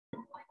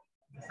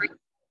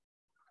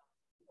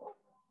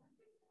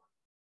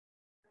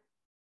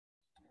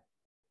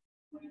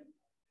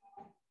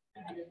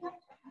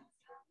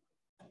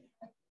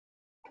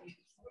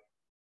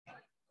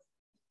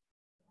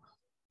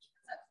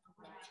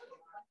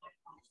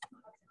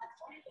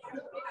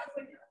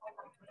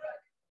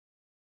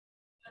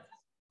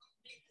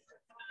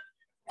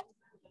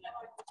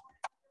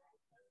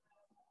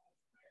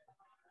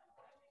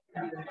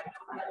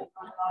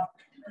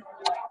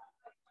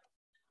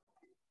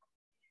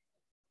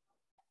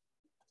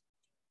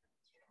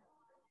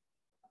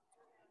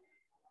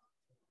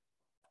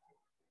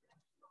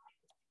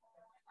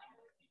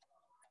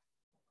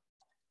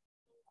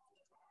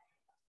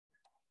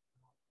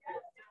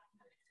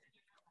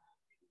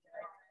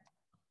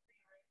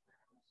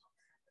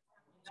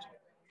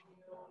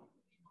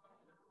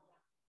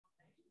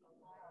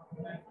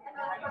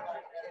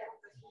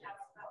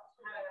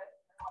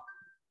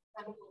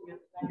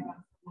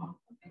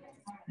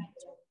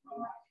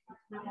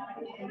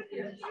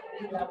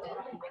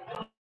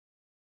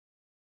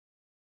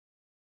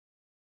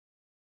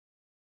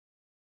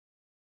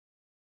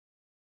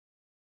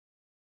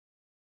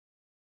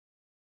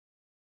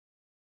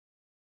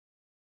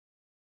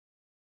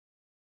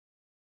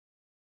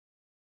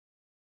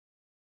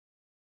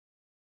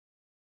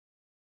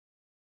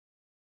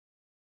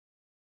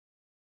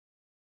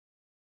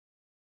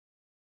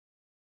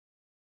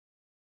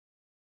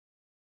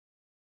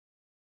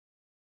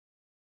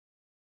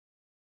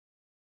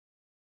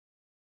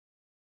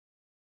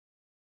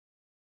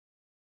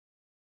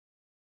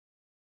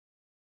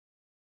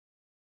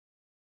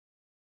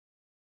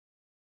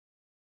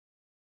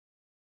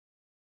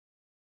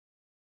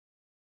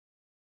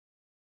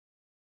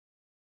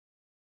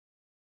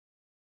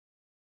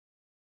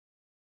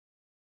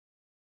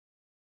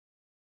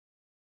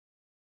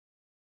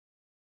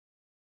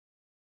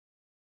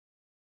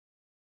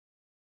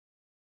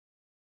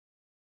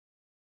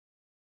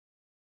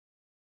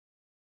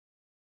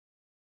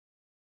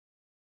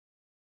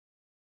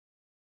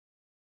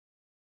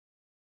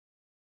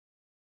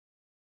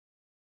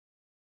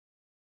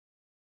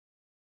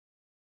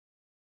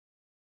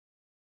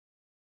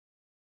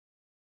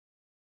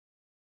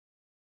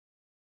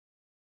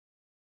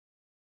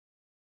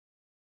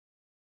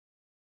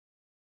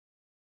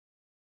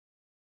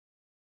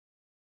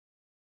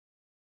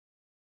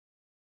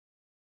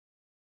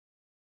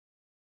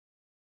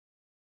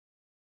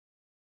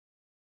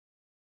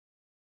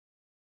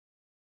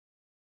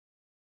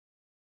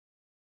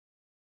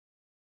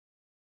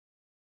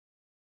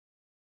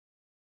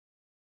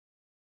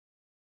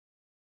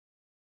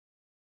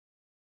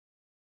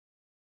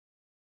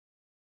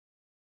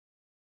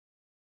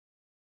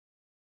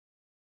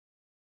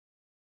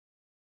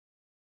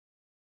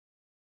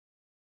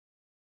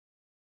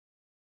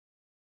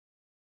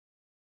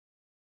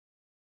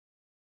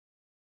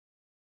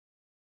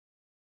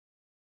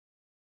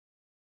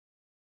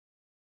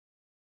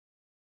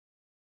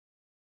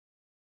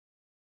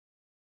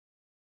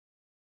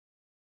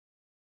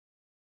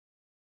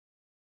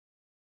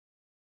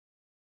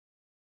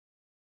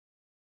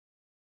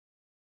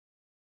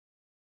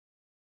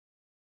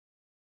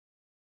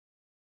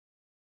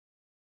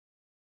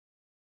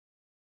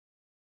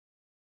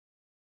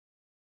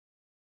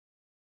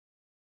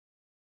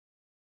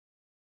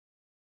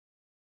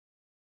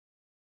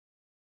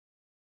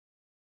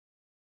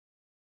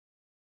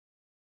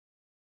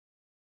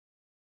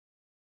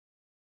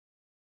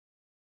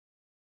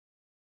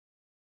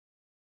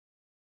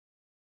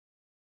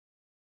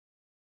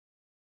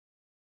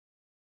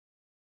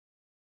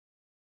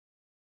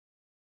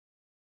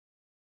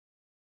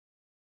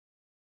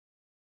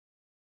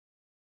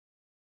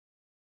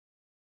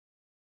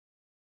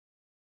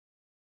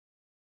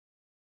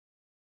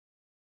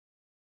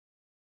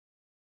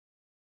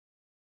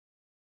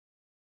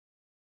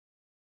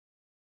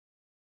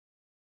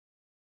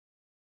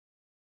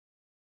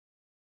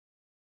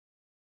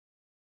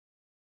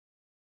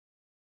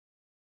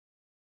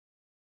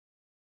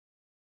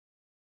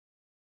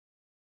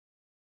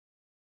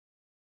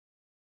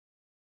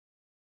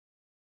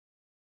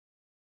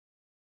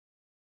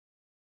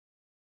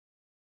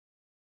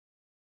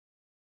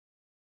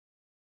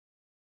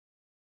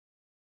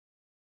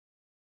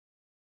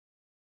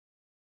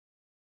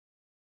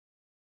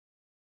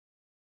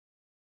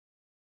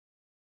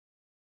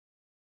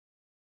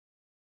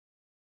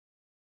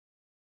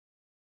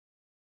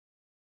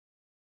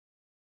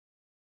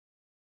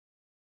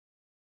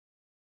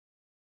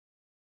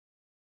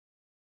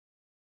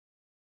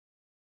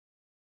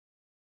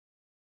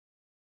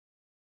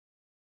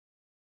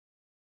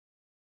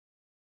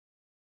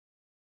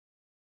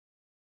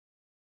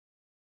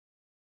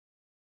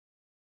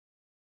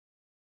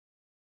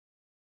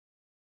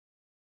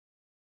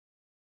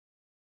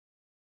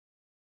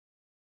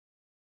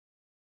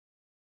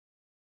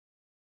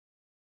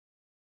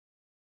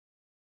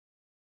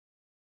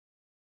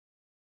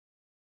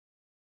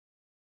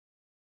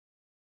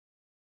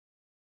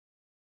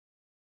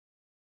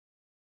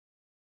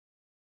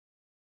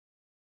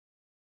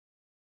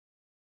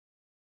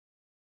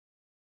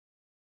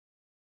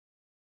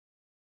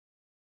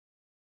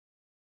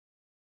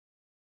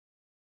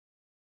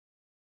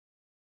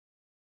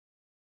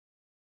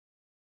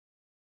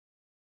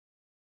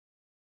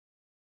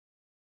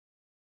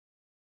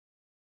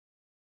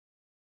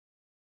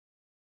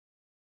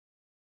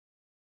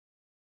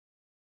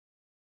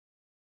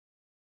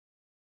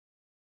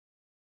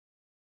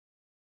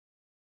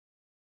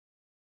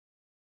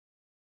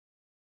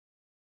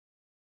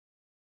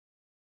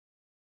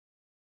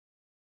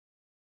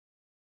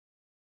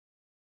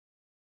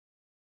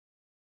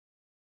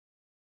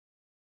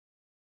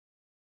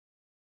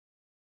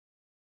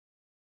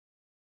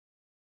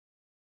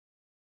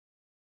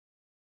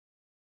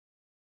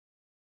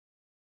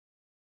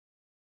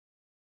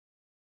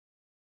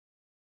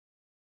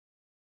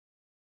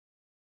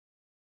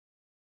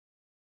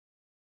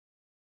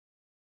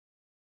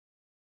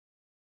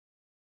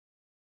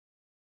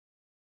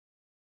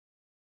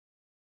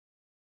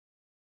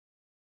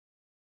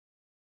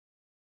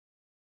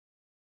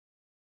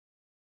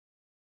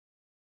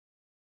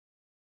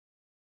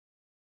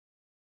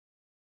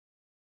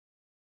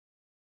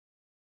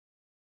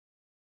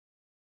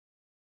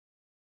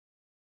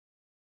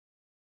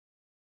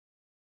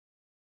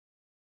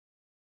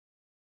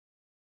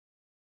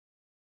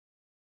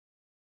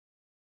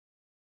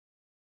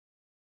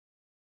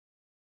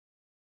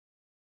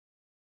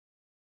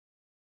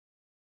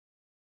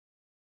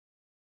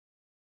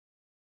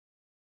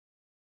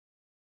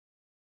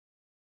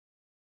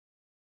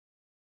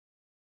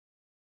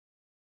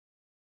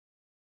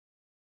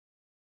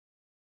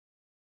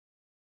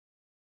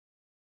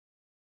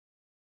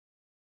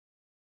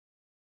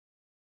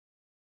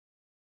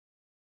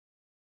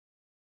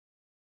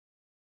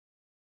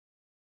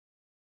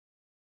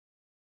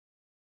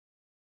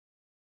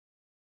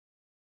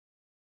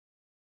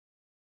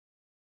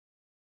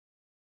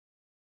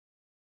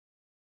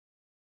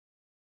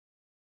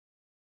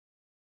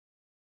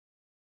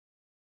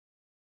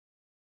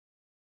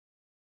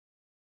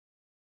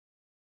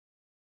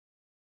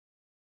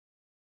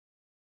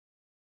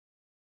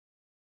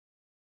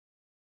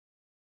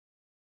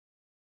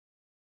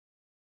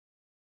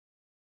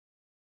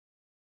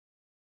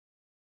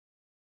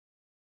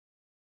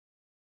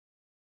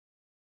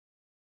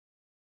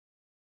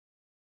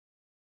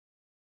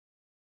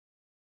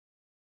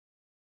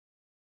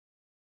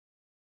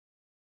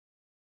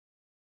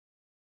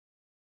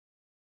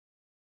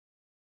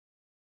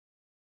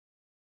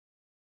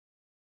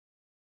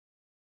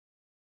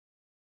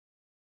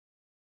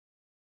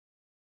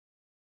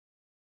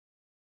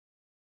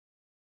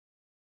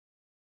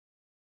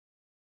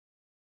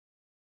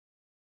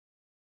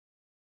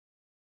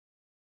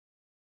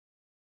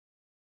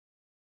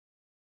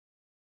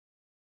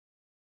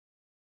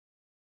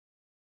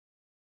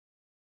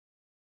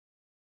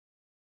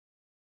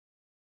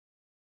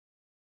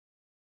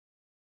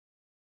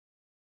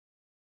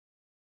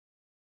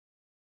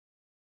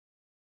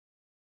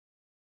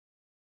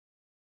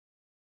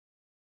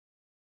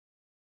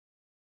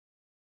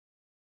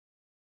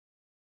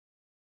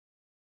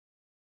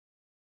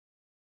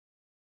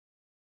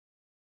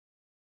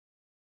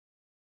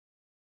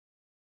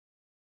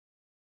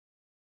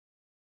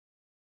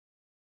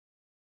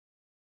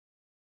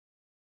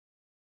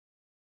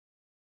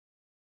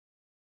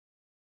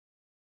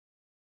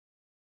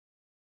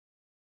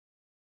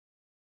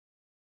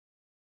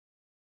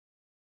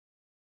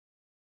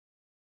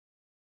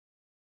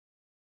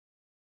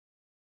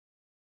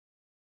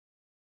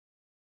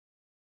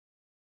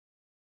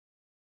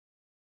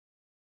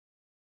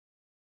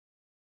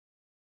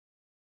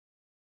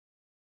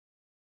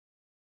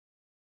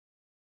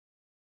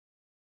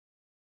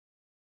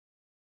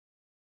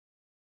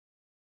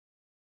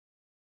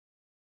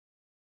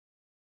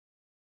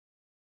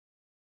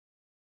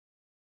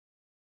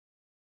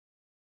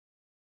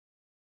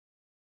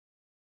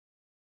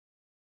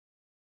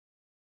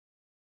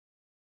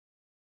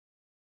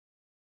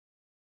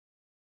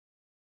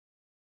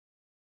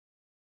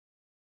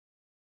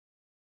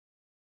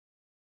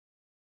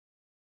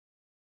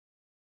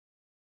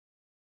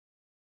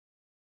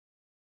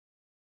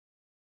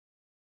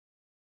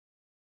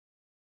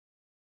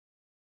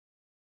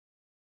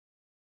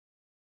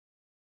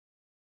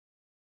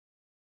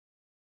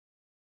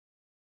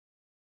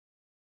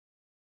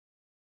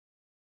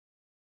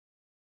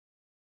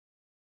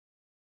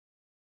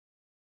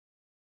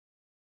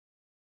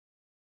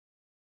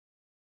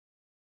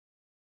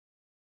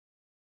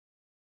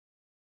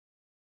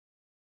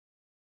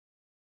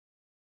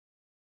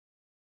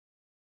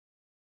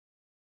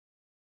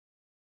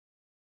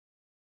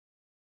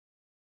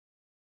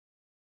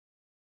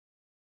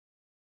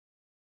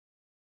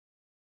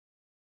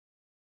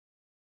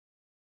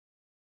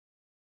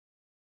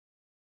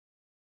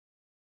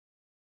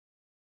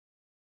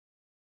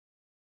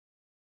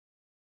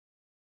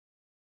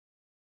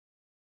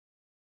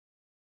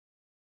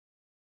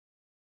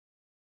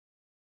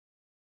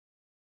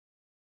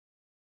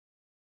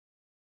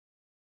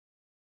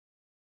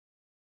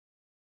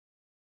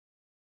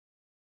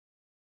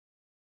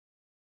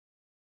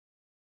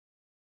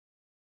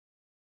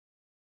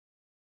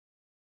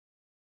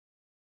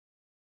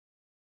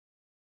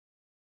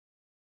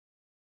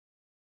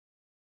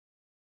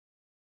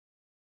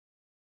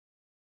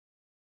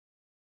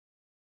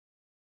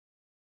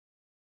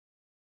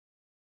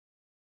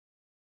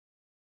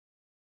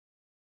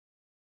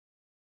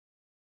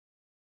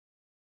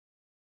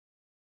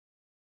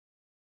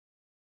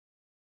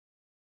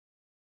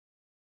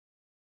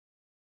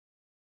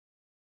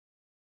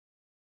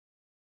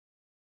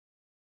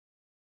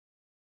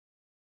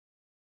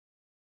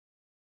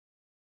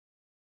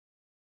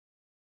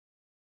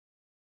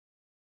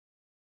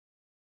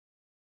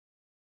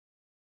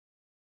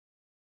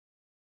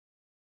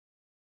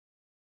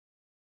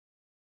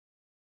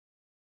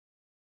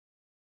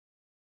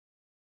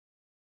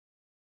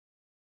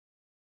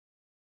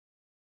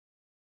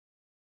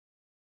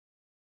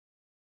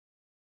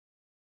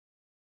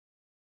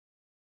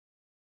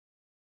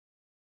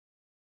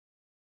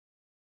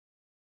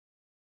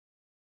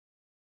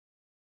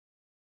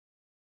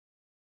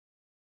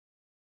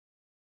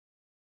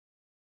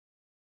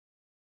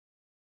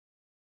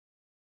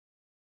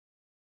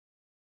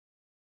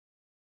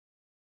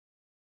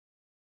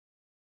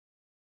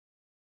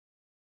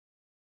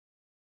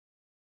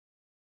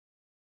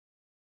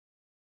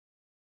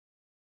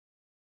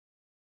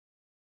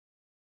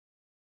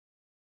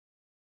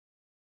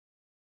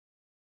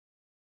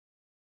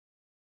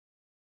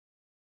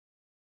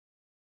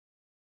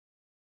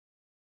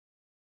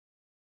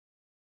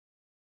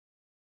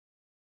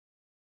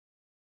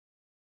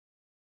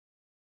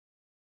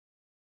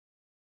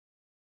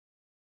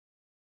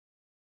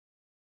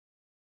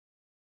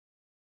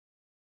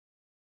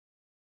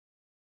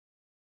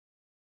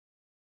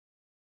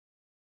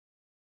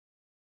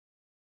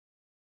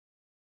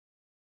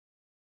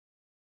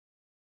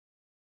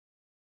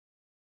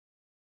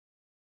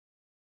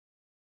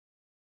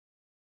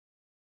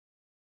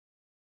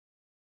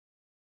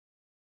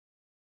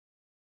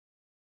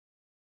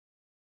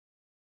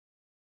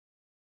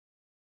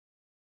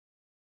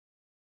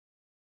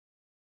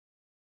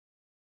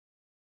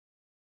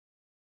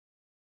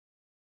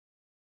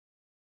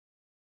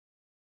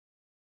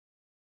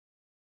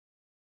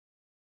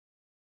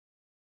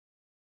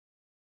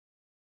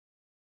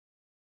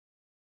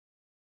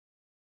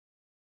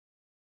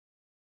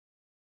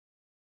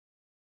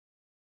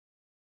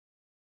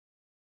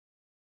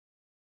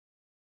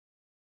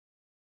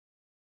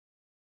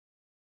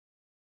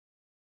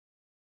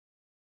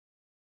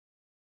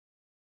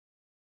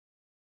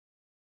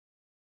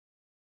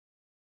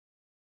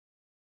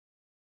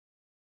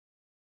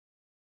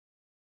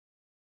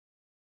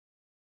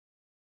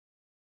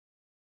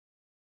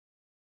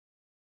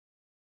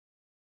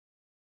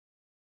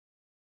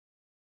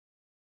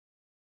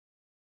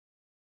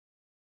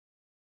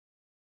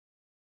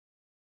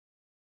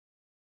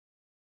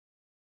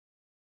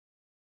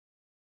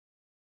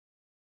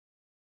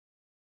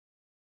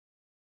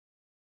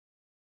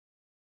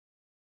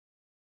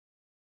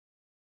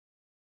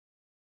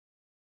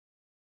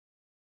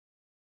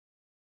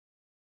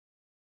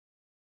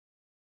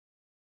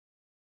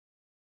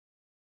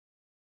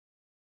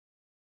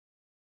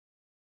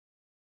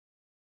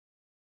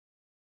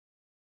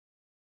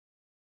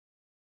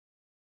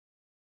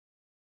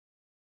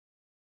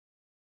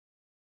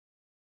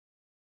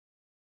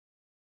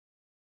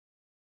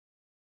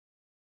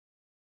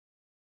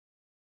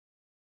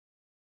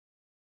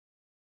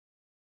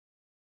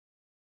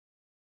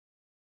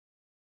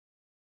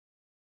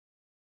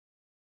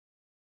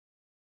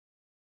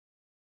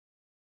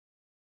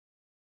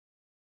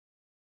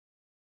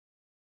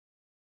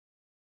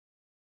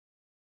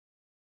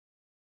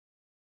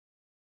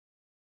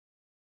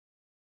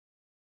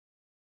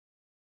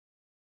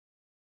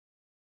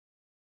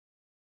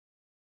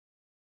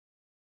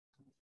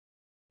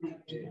No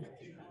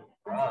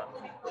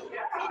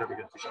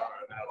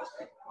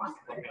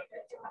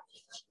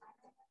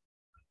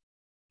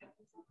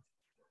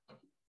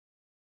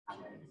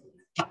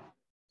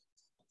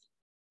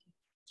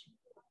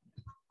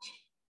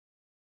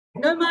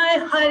mai,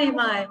 haere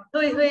mai,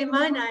 hui hui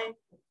mai nei,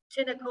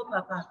 tēnā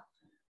kōpapa.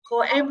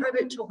 Ko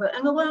Amprobit tōku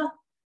ingawa,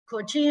 ko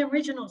GM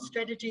Regional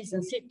Strategies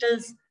and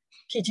Sectors,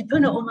 ki te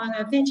puna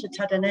omanga Venture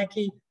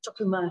Taranaki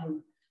tōku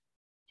mahi.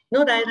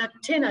 Nō reira,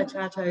 tēnā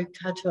tātou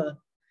katoa.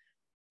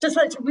 Just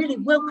like to really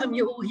welcome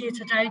you all here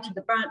today to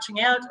the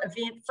Branching Out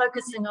event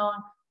focusing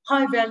on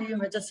high-value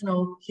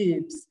medicinal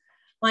herbs.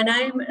 My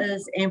name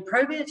is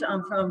Amprobit,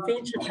 I'm from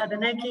Venture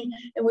Taranaki,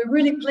 and we're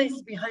really pleased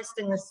to be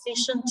hosting this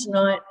session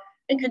tonight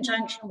in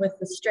conjunction with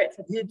the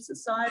Stratford Herb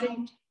Society,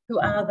 who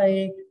are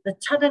the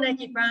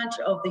Taranaki branch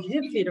of the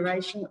Herb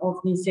Federation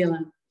of New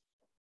Zealand.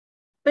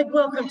 Big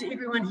welcome to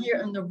everyone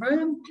here in the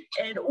room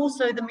and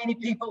also the many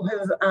people who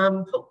have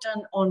hooked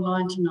in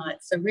online tonight.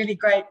 So really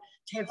great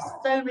to have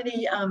so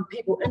many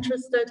people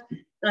interested.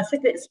 And I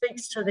think that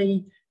speaks to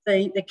the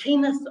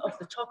keenness of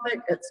the topic,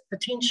 its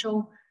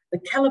potential, the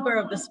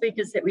calibre of the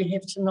speakers that we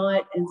have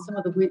tonight and some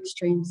of the work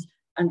streams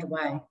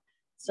underway.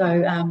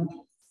 So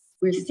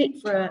we're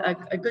set for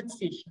a good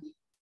session.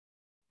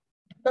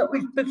 But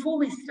before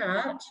we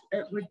start,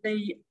 it would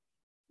be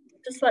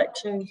just like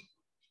to,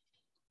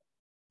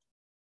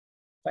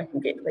 if I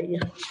can get the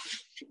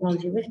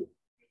technology with it.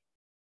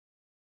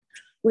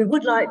 We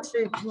would like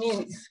to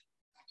commence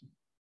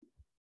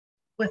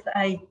with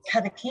a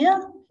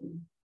karakia.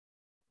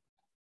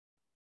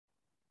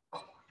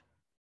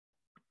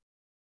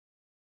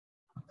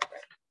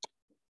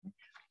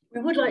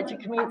 We would like to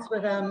commence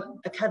with a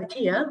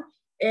karakia.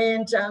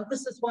 And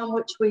this is one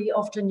which we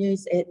often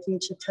use at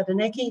Venture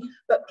Taranaki,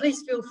 but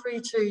please feel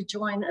free to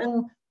join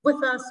in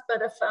with us.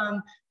 But if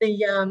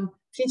the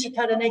Venture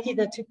Taranaki,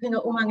 the Te Puna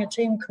Omanga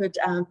team could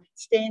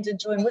stand and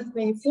join with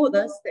me for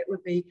this, that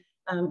would be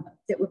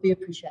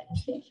appreciated.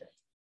 Thank you.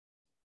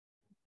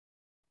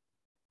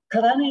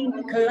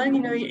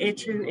 Karangi nui e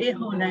tu e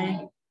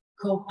honei,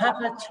 ko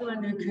papa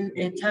tuanuku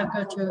e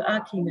tākatu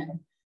aki nei.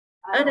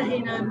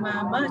 Arahina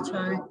mā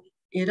mātou,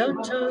 I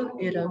roto,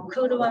 I ro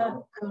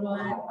kurua,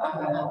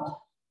 kurua,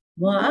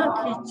 moa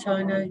aki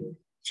tono,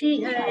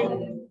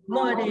 tihei,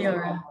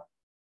 moriora.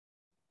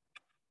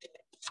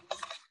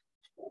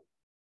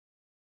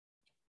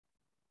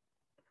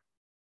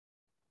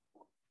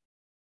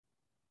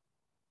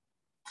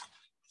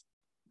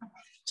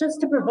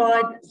 Just to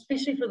provide,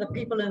 especially for the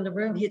people in the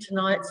room here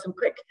tonight, some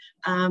quick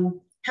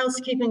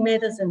housekeeping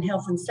matters and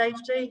health and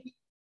safety.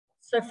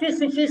 So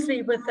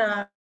firstly with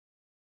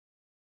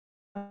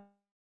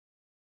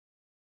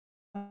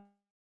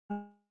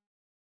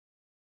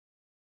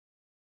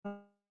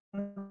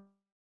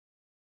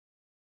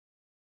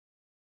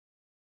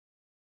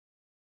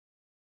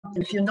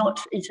if you're not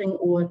eating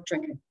or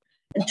drinking.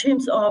 In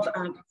terms of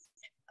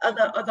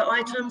other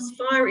items,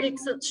 fire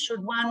exits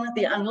should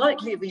the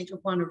unlikely event of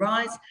one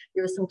arise.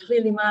 There are some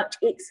clearly marked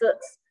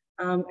exits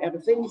out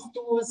of these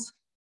doors,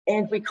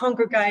 and we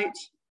congregate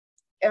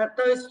out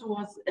those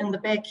doors in the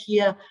back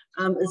here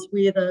is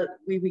where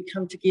we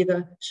come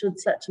together should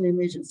such an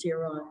emergency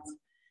arise.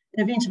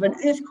 In event of an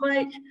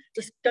earthquake,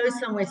 just go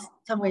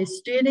somewhere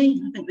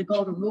sturdy. I think the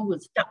golden rule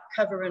is duck,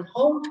 cover and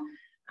hold.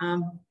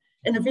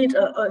 In event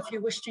if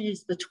you wish to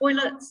use the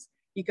toilets,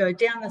 you go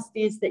down the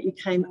stairs that you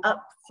came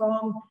up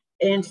from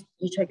and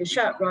you take a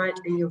sharp right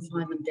and you'll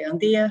find them down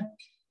there.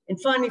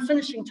 And finally,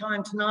 finishing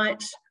time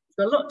tonight.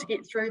 We've got a lot to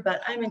get through,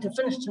 but aiming to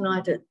finish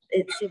tonight at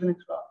 7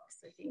 o'clock.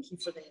 So thank you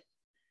for that.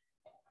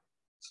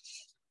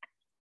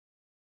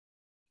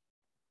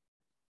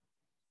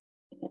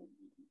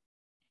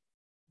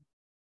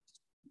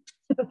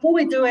 So before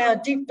we do our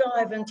deep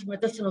dive into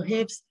medicinal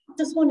herbs,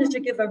 just wanted to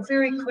give a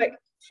very quick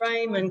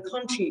frame and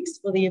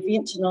context for the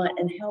event tonight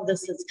and how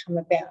this has come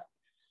about.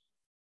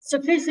 So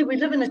firstly, we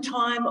live in a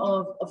time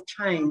of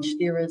change.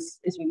 There is,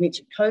 as we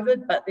mentioned,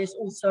 COVID, but there's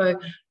also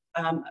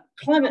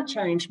climate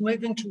change,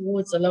 moving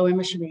towards a low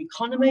emission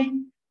economy.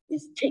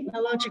 There's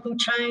technological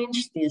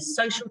change, there's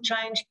social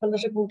change,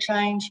 political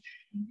change,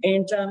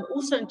 and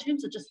also in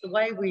terms of just the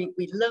way we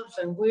live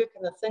and work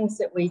and the things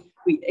that we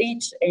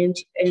eat and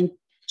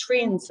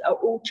trends are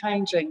all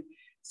changing.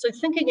 So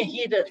thinking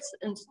ahead, it's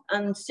in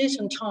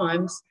uncertain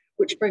times,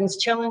 which brings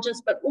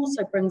challenges, but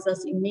also brings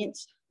us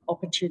immense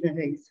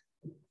opportunities.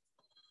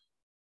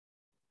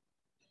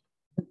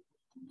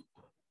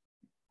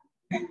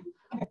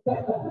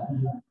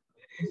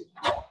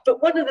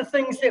 But one of the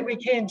things that we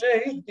can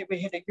do,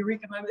 we had a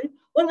eureka moment,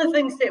 one of the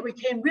things that we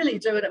can really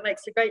do, and it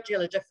makes a great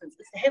deal of difference,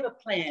 is to have a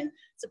plan.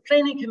 So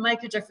planning can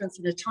make a difference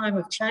in a time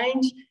of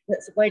change, and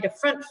it's a way to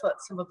front foot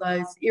some of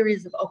those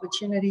areas of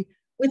opportunity,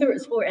 whether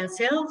it's for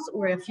ourselves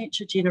or our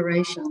future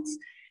generations.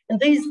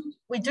 And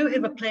we do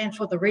have a plan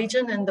for the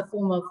region in the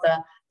form of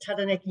the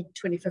Taranaki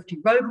 2050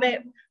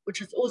 roadmap,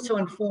 which is also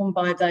informed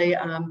by the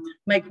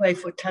Make Way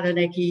for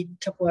Taranaki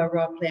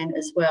Tapuaroa plan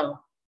as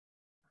well.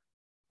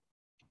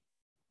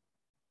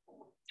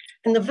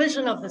 And the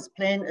vision of this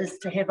plan is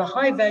to have a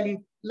high-value,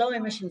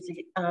 low-emissions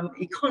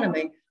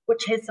economy,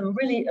 which has some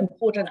really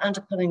important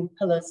underpinning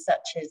pillars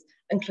such as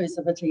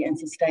inclusivity and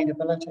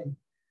sustainability.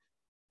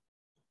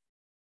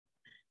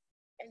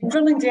 And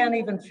drilling down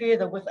even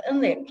further within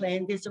that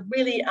plan, there's a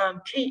really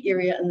key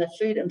area in the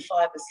food and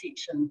fibre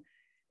section.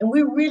 And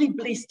we're really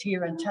blessed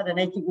here in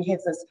Taranaki. We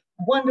have this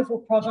wonderful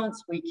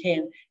province. We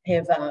can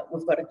have,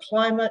 we've got a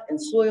climate and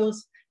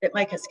soils that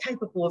make us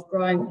capable of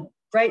growing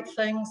great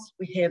things.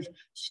 We have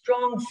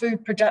strong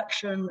food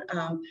production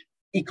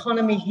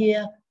economy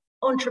here,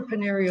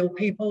 entrepreneurial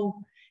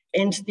people,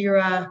 and there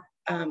are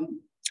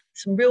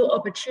some real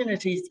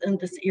opportunities in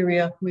this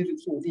area moving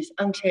forward. There's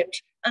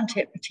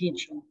untapped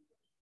potential.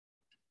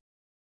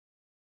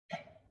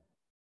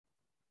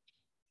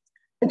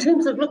 In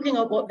terms of looking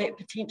at what that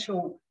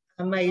potential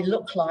may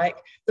look like,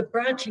 the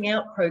Branching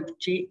Out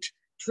project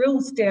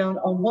drills down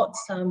on what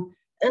some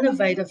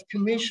innovative,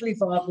 commercially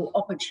viable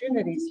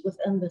opportunities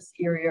within this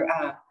area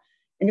are.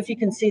 And if you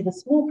can see the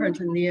small print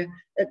in there,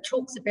 it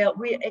talks about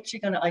we're actually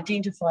going to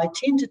identify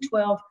 10 to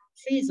 12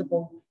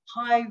 feasible,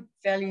 high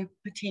value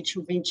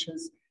potential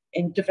ventures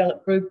and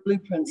develop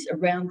blueprints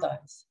around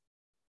those.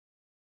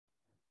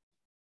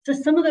 So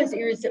some of those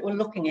areas that we're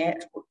looking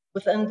at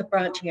within the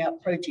Branching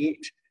Out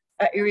project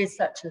are areas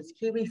such as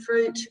kiwi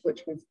fruit,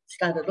 which we've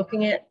started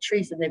looking at,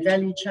 trees in their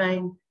value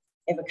chain,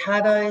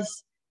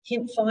 avocados,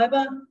 hemp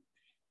fibre,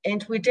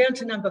 and we're down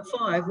to number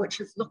 5, which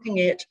is looking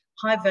at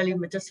high-value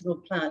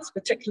medicinal plants,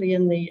 particularly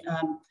in the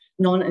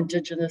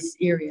non-Indigenous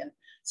area.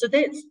 So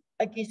that's,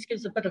 I guess,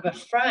 gives a bit of a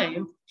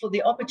frame for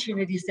the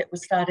opportunities that we're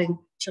starting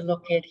to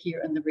look at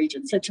here in the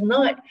region. So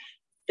tonight,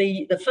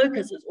 the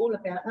focus is all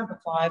about number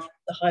 5,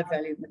 the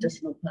high-value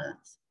medicinal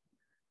plants.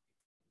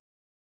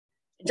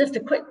 Just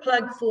a quick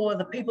plug for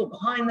the people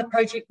behind the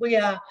project.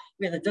 We're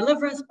the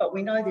deliverers, but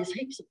we know there's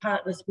heaps of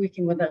partners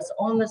working with us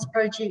on this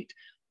project.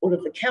 All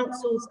of the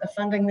councils are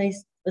funding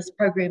this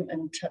program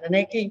in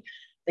Taranaki,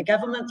 the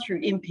government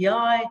through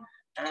MPI,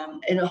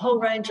 and a whole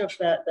range of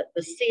the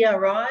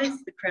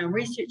CRIs, the Crown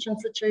Research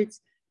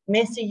Institutes.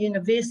 Massey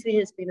University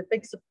has been a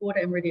big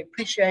supporter and really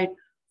appreciate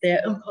their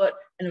input,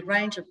 and a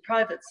range of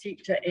private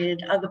sector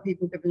and other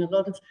people giving a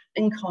lot of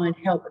in-kind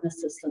help and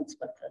assistance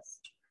with this.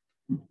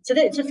 So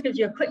that just gives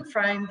you a quick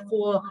frame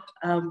for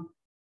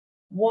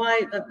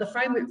why the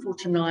framework for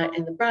tonight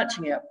and the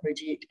Branching Out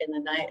project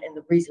and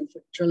the reason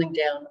for drilling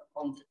down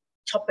on the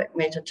topic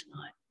matter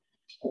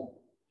tonight.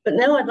 But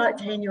now I'd like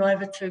to hand you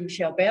over to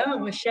Michelle Bauer.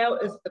 Michelle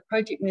is the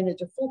project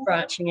manager for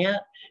Branching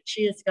Out.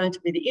 She is going to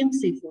be the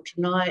MC for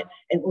tonight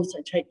and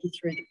also take you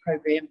through the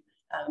program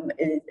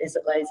as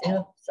it lays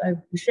out.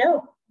 So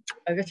Michelle,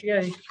 over to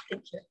you.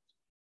 Thank you.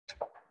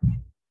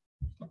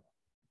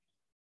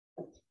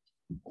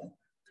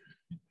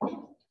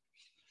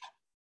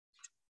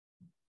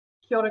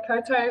 Kia ora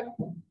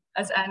koutou.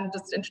 As Anne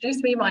just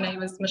introduced me, my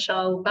name is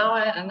Michelle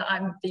Bauer and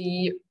I'm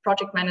the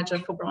project manager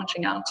for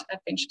Branching Out at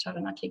Venture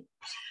Taranaki.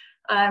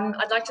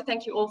 I'd like to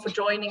thank you all for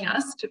joining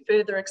us to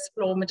further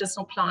explore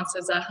medicinal plants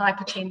as a high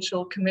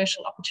potential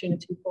commercial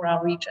opportunity for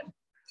our region.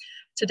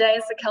 Today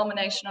is the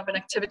culmination of an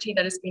activity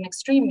that has been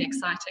extremely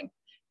exciting,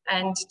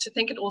 and to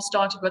think it all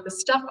started with a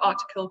Stuff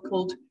article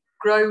called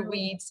Grow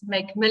Weeds,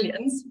 Make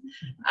Millions.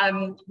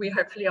 We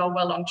hopefully are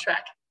well on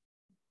track.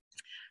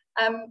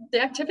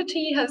 The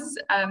activity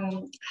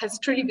has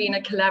truly been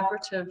a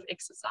collaborative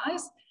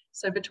exercise,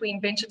 so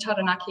between Venture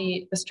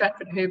Taranaki, the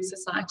Stratford Herb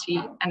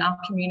Society and our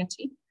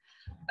community.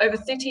 Over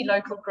 30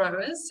 local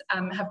growers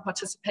have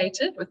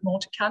participated, with more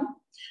to come.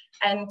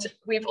 And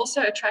we've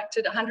also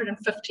attracted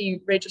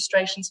 150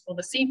 registrations for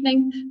this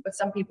evening, with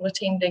some people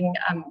attending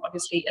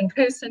obviously in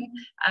person,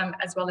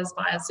 as well as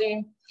via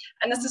Zoom.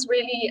 And this is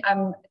really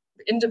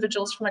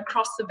individuals from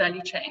across the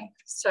value chain.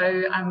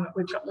 So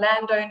we've got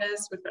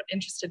landowners, we've got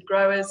interested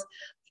growers,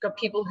 we've got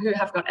people who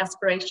have got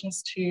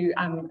aspirations to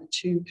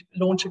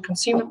launch a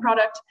consumer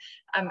product,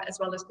 as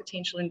well as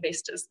potential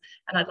investors.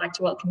 And I'd like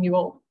to welcome you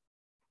all.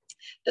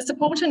 The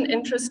support and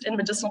interest in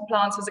medicinal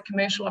plants as a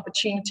commercial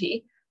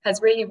opportunity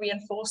has really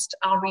reinforced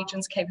our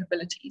region's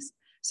capabilities.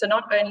 So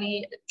not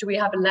only do we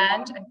have a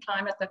land and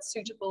climate that's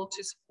suitable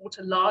to support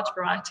a large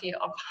variety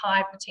of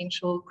high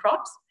potential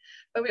crops,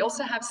 but we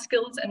also have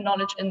skills and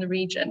knowledge in the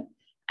region,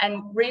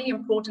 and really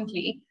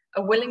importantly,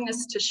 a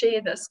willingness to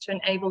share this to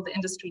enable the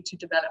industry to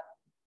develop.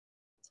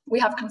 We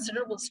have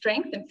considerable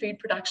strength in food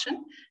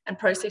production and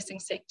processing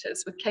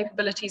sectors with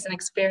capabilities and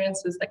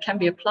experiences that can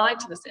be applied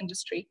to this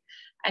industry.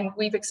 And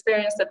we've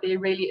experienced that there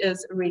really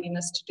is a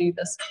readiness to do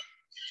this.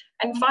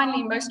 And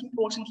finally, most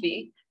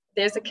importantly,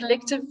 there's a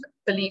collective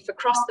belief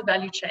across the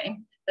value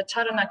chain that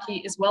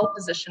Taranaki is well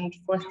positioned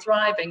for a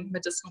thriving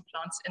medicinal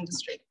plants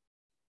industry.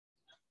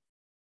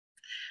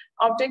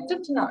 Our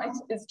objective tonight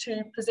is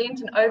to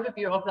present an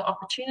overview of the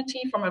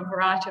opportunity from a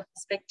variety of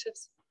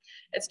perspectives.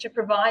 It's to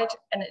provide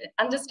an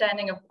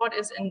understanding of what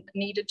is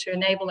needed to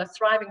enable a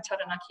thriving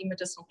Taranaki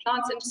medicinal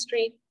plants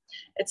industry.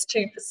 It's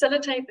to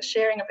facilitate the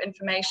sharing of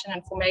information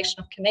and formation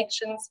of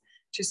connections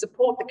to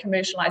support the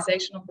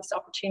commercialization of this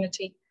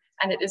opportunity,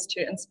 and it is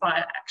to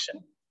inspire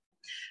action.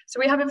 So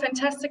we have a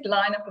fantastic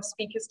lineup of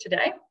speakers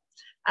today,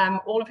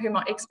 all of whom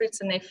are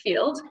experts in their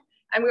field.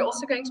 And we're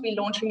also going to be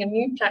launching a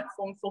new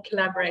platform for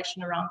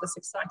collaboration around this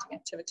exciting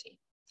activity.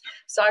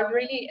 So I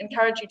really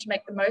encourage you to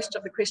make the most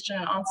of the question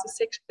and answer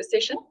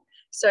session.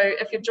 So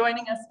if you're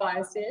joining us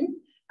via Zoom,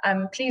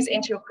 please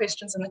enter your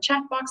questions in the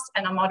chat box,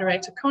 and our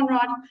moderator,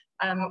 Conrad,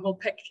 will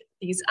pick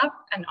these up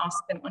and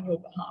ask them on your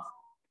behalf.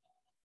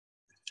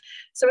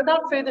 So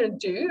without further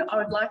ado, I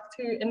would like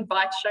to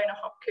invite Shona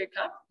Hopkirk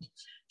up.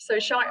 So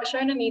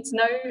Shona needs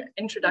no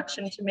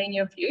introduction to many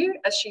of you,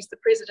 as she's the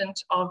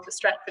president of the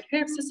Stratford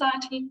Herb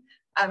Society,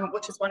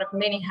 which is one of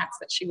many hats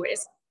that she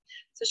wears.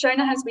 So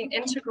Shona has been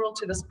integral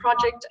to this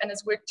project and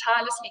has worked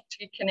tirelessly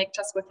to connect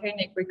us with her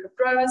network of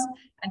growers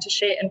and to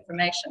share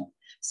information.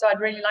 So I'd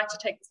really like to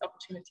take this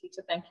opportunity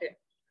to thank her.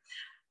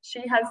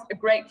 She has a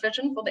great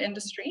vision for the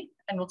industry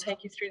and will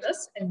take you through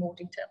this in more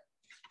detail.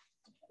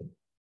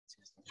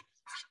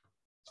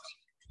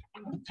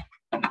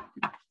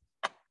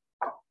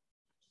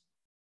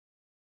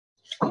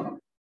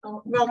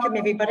 Well, welcome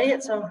everybody.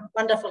 It's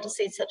wonderful to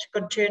see such a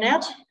good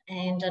turnout,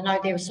 and I know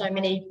there are so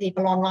many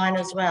people online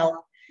as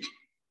well.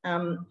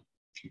 I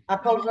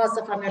apologise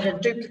if I'm going to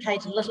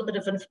duplicate a little bit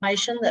of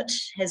information that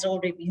has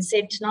already been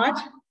said tonight,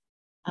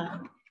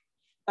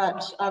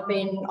 but I've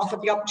been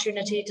offered the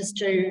opportunity just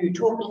to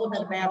talk a little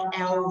bit about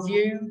our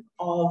view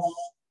of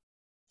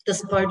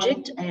this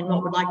project and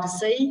what we'd like to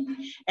see,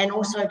 and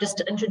also just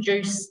to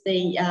introduce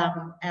the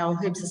our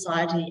Herb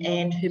Society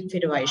and Herb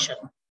Federation.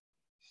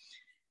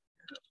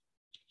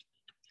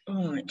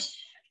 All right,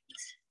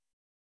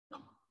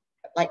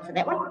 late for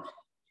that one.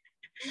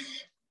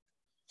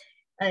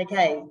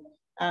 Okay,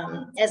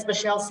 as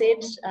Michelle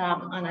said,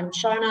 my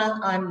name's Shona.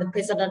 I'm the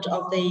president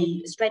of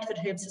the Stratford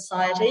Herb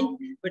Society,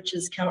 which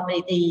is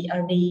currently the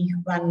only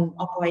one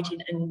operating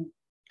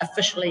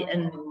officially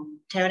in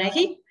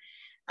Taranaki,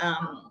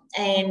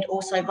 and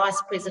also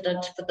vice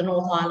president for the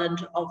North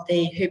Island of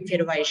the Herb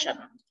Federation.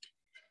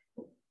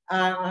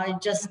 I'm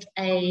just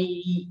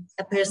a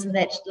person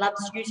that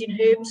loves using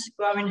herbs,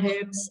 growing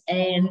herbs,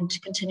 and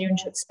continuing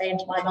to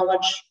expand my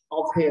knowledge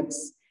of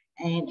herbs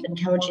and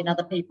encouraging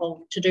other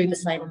people to do the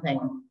same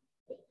thing.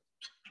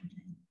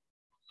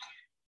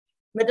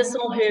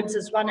 Medicinal herbs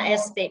is one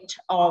aspect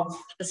of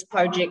this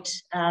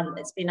project.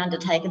 It's been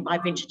undertaken by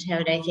Venture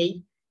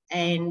Taranaki,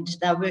 and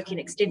they're working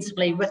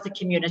extensively with the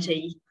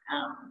community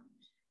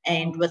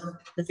and with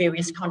the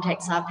various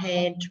contacts I've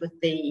had with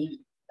the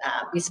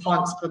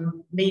response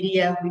from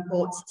media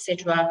reports,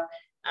 etc.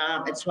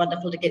 It's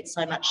wonderful to get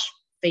so much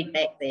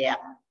feedback there.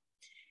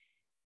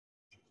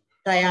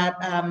 They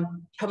are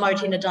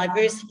promoting a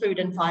diverse food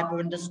and fibre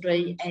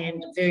industry,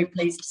 and very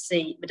pleased to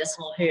see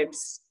medicinal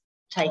herbs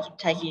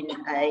taking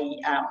a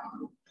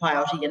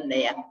priority in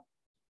there.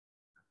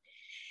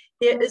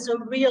 There is a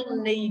real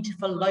need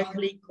for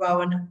locally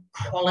grown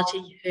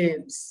quality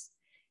herbs.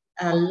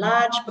 A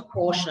large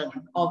proportion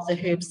of the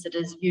herbs that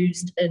is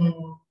used in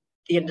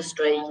the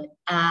industry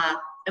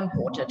are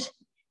imported,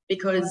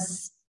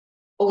 because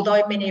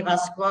although many of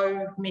us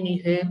grow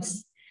many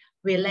herbs,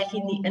 we're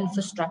lacking the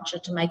infrastructure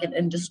to make an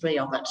industry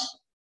of it.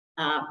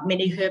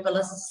 Many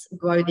herbalists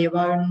grow their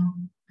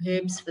own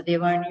herbs for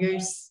their own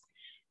use.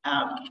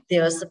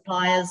 There are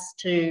suppliers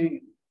to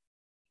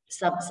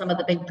some of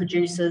the big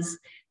producers,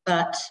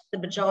 but the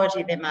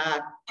majority of them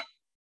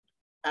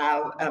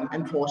are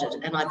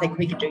imported, and I think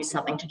we could do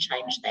something to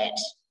change that.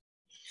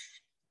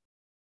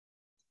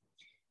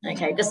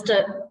 Okay, just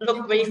to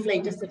look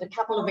briefly just at a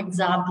couple of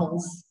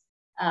examples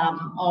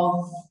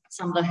of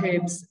some of the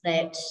herbs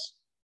that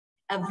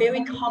are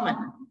very common,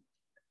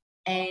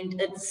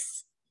 and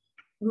it's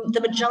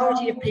the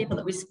majority of people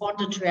that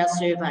responded to our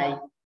survey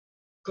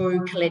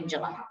grew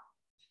calendula,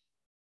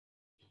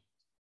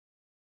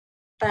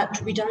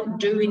 but we don't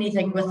do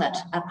anything with it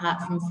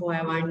apart from for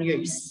our own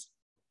use.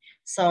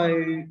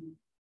 So,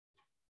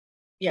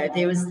 yeah,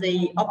 there was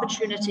the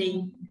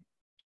opportunity to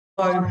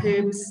grow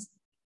herbs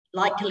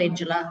like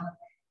calendula.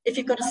 If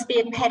you've got a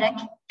spare paddock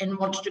and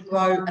wanted to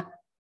grow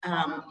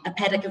a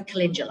paddock of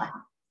calendula.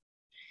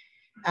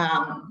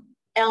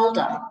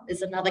 Elder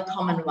is another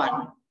common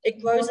one.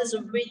 It grows as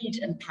a reed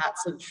in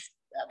parts of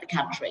the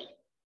country,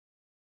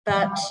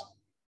 but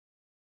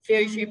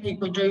very few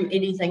people do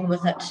anything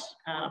with it.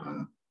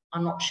 I'm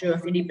not sure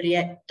if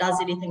anybody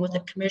does anything with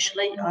it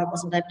commercially. I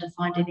wasn't able to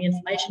find any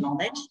information on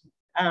that.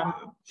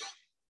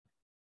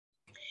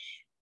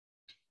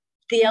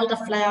 The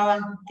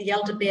elderflower, the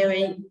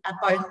elderberry are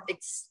both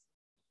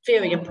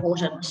very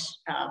important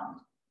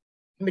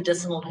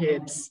medicinal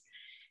herbs.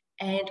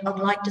 And I'd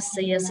like to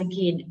see us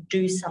again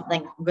do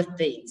something with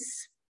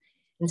these.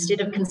 Instead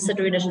of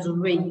considering it as a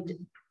reed,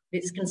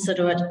 let's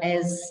consider it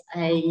as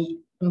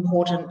an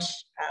important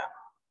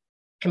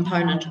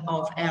component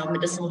of our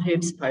medicinal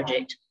herbs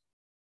project.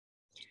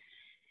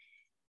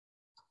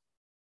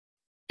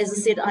 As I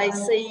said, I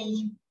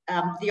see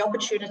the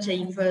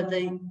opportunity for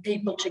the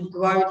people to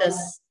grow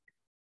this.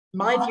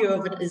 My view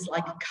of it is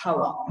like a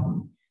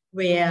co-op,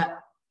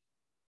 where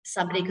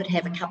somebody could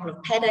have a couple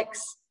of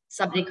paddocks,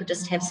 somebody could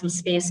just have some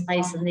spare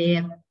space in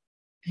their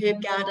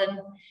herb garden,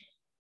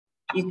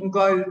 You can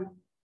grow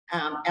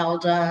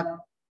elder,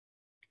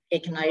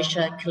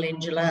 echinacea,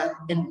 calendula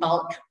in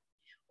bulk,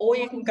 or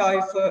you can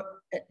go for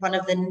one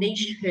of the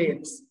niche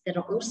herbs that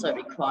are also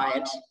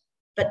required,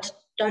 but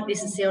don't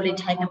necessarily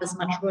take up as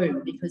much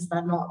room because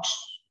they're not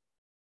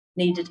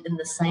needed in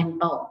the same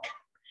bulk.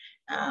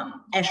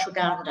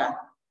 Ashwagandha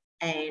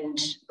and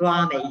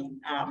brahmi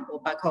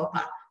or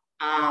bacopa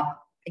are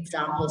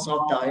examples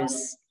of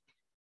those.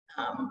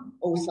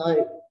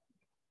 Also,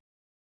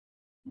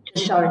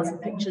 just showing some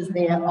pictures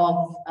there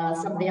of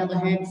some of the other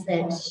herbs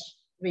that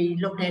we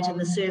looked at in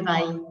the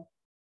survey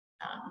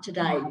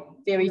today.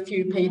 Very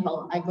few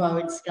people are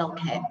growing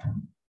skullcap,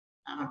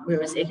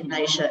 whereas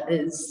echinacea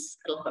is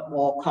a little bit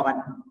more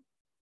common.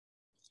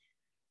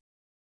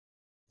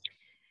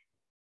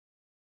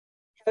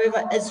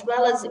 However, as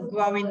well as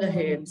growing the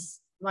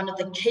herbs, one of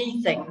the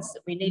key things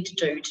that we need to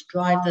do to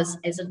drive this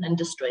as an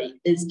industry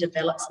is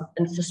develop some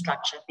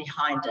infrastructure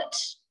behind it.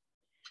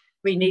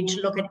 We need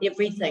to look at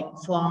everything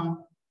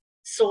from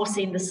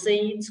sourcing the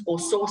seeds or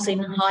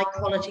sourcing high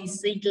quality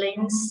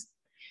seedlings.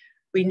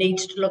 We need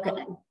to look at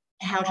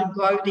how to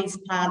grow these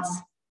plants.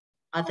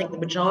 I think the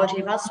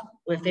majority of us,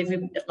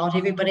 if not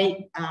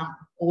everybody,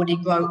 already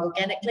grow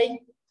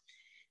organically,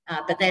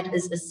 but that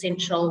is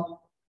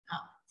essential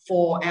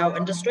for our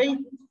industry.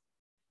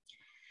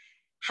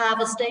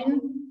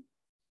 Harvesting,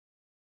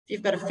 if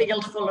you've got a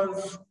field full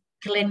of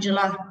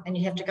calendula and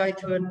you have to go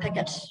through and pick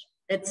it,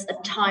 it's a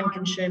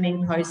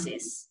time-consuming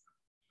process.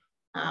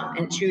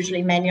 And it's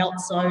usually manual,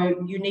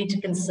 so you need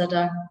to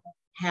consider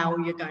how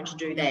you're going to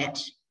do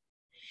that.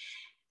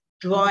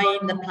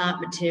 Drying the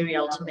plant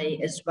material, to me,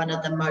 is one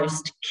of the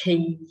most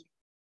key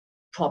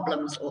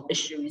problems or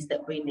issues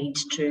that we need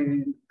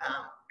to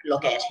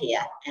look at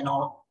here, and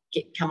I'll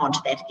come on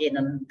to that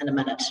again in a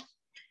minute.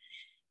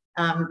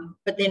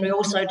 But then we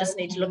also just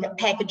need to look at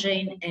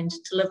packaging and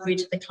delivery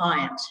to the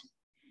client.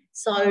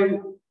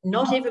 So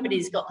not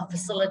everybody's got the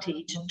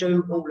facility to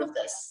do all of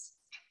this.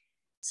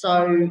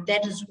 So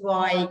that is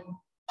why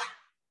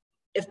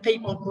if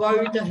people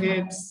grow the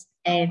herbs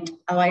and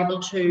are able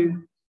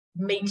to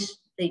meet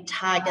the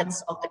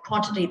targets of the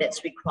quantity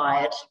that's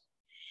required,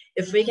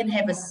 if we can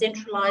have a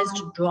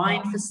centralized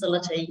drying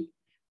facility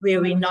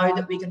where we know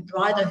that we can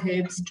dry the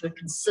herbs to a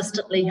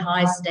consistently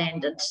high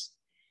standard,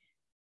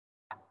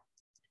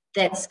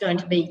 that's going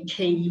to be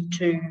key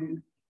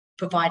to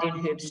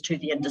providing herbs to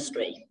the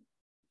industry.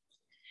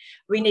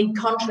 We need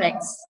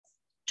contracts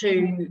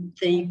to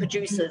the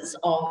producers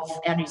of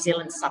our New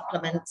Zealand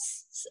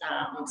supplements,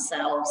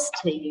 salves,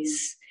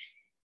 teas,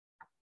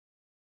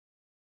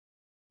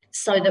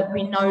 so that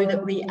we know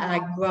that we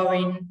are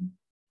growing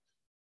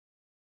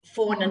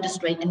for an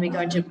industry and we're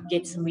going to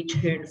get some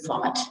return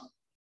from it.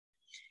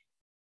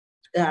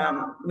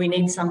 We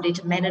need somebody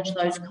to manage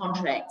those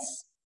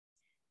contracts.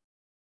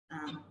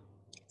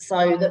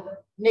 So the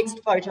next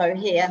photo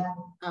here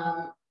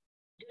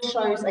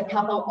shows a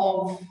couple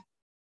of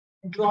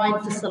drying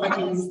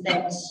facilities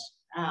that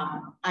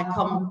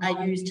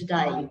are used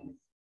today.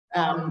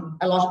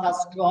 A lot of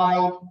us dry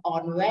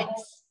on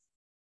racks,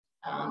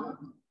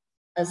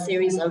 a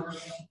series of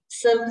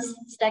sieves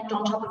stacked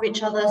on top of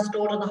each other,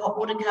 stored in the hot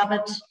water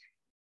cupboard.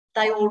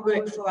 They all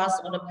work for us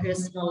on a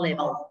personal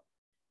level.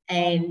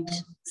 And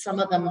some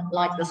of them,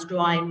 like this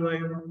drying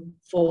room,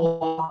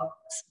 for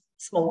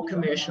small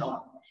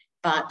commercial.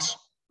 But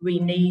we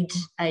need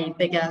a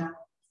bigger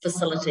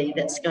facility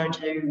that's going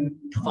to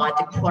provide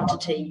the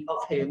quantity of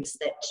herbs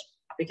that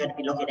we're going to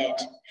be looking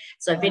at.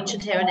 So Venture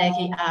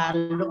Taranaki are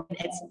looking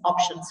at some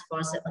options for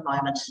us at the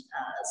moment.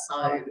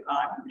 So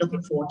I'm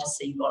looking forward to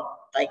see what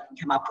they can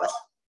come up with.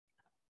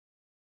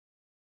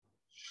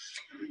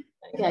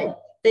 Okay,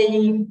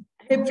 the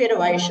Herb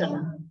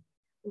Federation.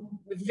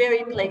 We're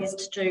very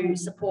pleased to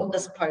support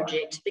this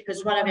project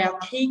because one of our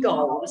key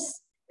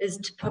goals is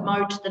to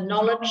promote the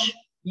knowledge,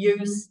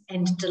 use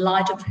and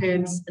delight of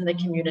herbs in the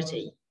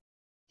community.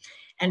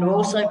 And we're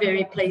also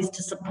very pleased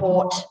to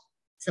support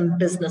some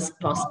business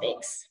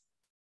prospects.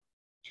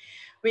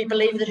 We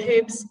believe that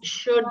herbs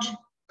should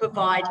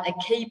provide a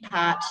key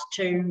part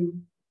to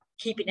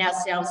keeping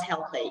ourselves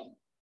healthy.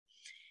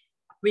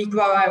 We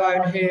grow our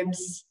own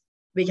herbs,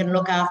 we can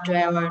look after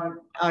our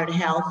own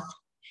health,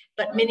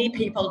 but many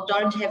people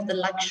don't have the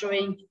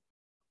luxury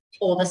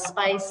or the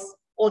space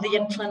or the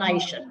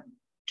inclination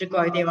to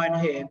grow their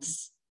own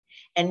herbs.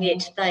 And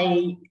yet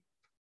they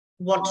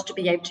want to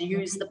be able to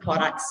use the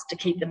products to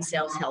keep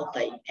themselves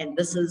healthy. And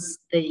this is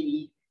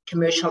the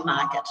commercial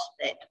market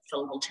that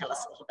Phil will tell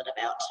us a little bit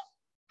about.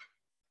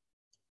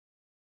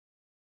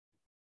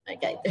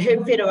 Okay, the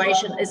Herb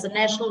Federation is a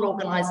national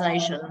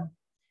organisation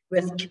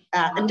with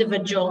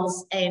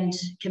individuals and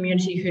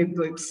community herb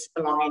groups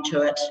belonging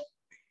to it.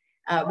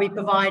 We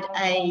provide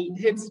a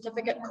herb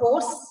certificate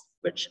course,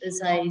 which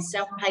is a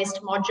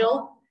self-paced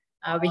module.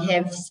 We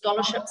have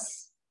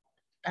scholarships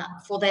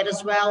for that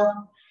as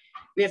well.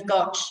 We've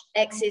got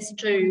access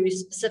to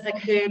specific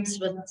herbs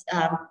with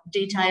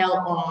detail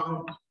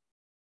on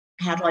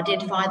how to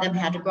identify them,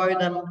 how to grow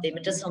them, their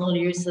medicinal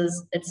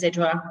uses,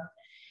 etc.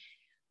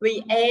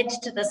 We add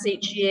to this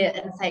each year.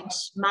 In fact,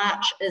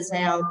 March is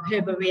our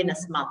Herb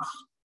Awareness Month,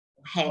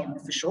 HAM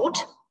for short.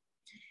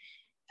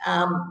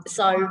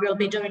 So we'll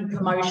be doing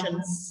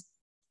promotions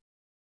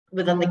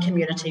within the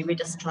community. We're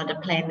just trying to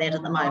plan that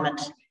at the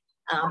moment.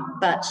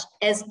 But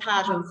as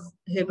part of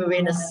Herb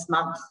Awareness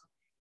Month,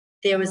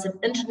 there is an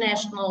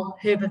International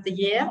Herb of the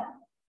Year,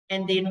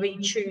 and then we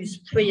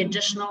choose 3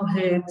 additional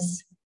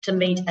herbs to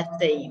meet a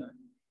theme.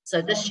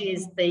 So this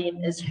year's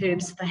theme is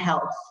Herbs for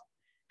Health,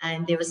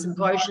 and there are some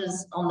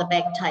brochures on the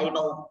back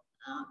table,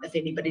 if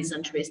anybody's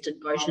interested,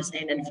 brochures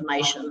and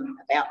information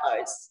about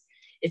those.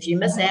 If you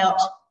miss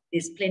out,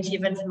 there's plenty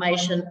of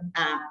information,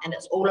 and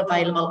it's all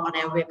available on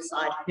our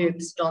website,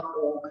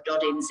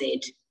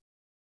 herbs.org.nz.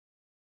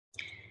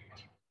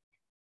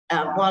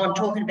 While I'm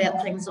talking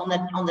about things on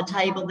the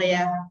table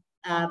there,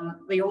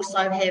 we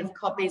also have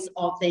copies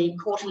of the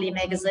quarterly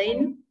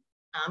magazine,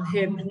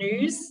 Herb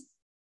News,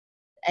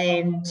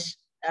 and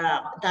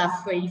they're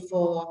free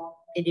for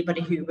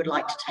anybody who would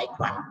like to take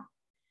one.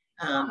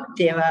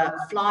 There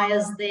are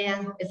flyers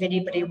there if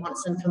anybody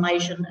wants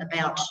information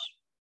about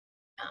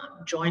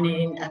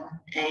joining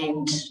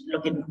and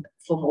looking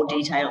for more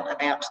detail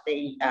about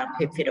the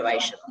Herb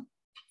Federation.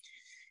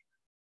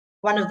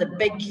 One of the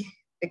big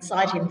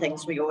exciting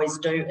things we always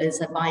do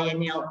is a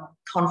biennial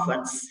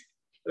conference,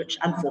 which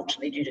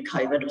unfortunately due to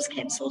COVID was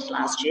cancelled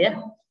last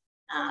year.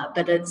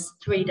 But it's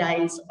 3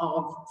 days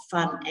of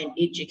fun and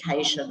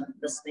education,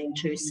 listening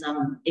to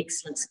some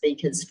excellent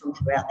speakers from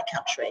throughout the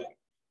country.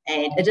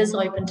 And it is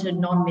open to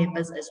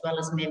non-members as well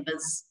as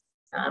members.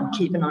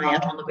 Keep an eye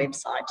out on the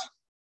website.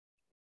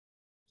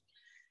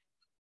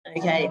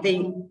 Okay,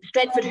 the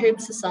Stratford Herb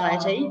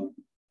Society,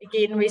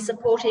 again, we're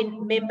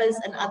supporting members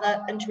and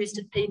other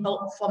interested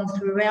people from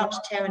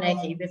throughout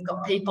Taranaki. We've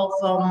got people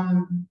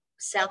from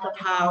south of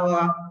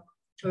Hāora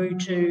through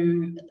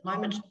to, at the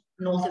moment,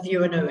 north of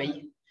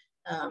Uranui.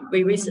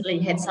 We recently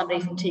had somebody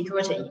from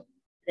Tikuriti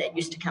that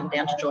used to come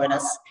down to join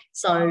us.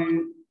 So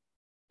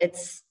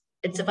it's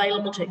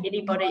available to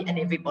anybody and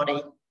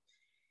everybody.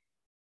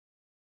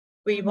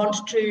 We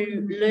want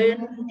to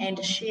learn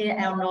and share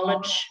our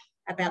knowledge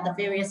about the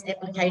various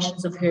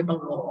applications of herbal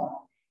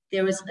law.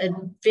 There is a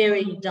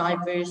very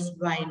diverse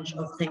range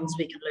of things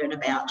we can learn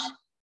about.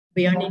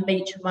 We only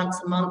meet once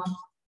a month.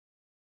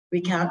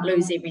 We can't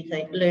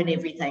learn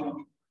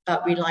everything,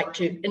 but we like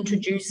to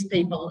introduce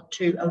people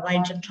to a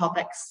range of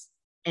topics,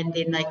 and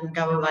then they can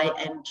go away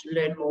and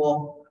learn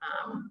more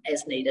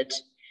as needed.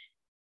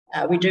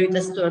 We do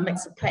this through a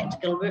mix of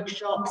practical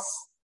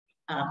workshops,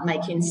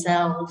 making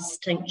salves,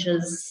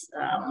 tinctures,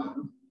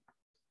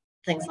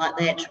 things like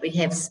that. We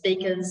have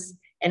speakers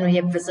and we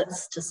have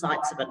visits to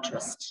sites of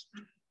interest.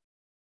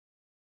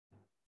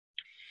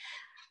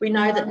 We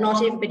know that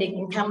not everybody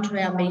can come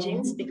to our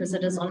meetings because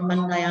it is on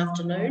Monday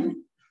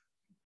afternoon.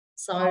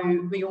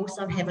 So we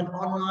also have an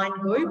online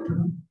group,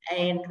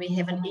 and we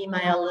have an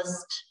email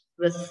list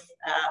with,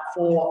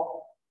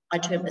 for, I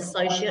term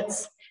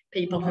associates,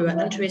 people who are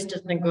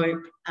interested in the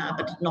group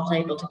but not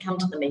able to come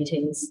to the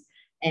meetings,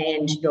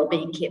 and you'll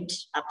be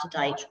kept up to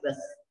date with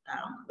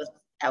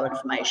our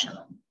information.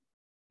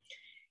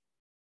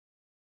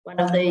 One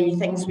of the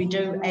things we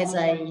do as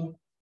a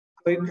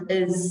group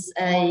is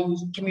a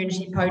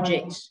community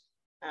project.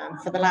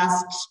 For the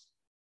last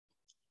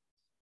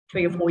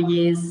 3 or 4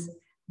 years,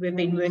 we've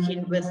been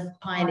working with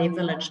Pioneer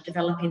Village,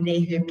 developing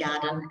their herb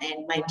garden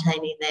and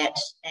maintaining that,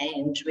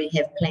 and we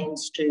have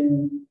plans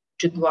to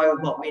grow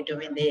what we're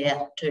doing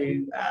there,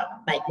 to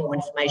make more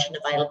information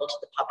available to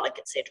the public,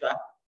 etc.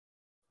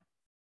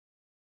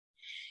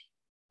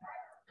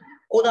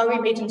 Although we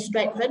meet in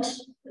Stratford,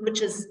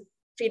 which is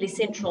fairly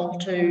central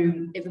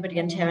to everybody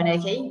in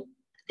Taranaki,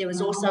 there was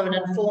also an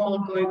informal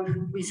group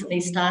recently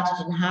started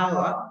in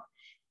Hāora,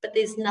 but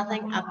there's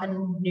nothing up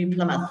in New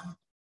Plymouth.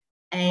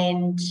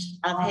 And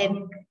I've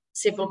had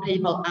several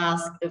people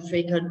ask if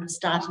we could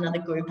start another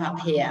group up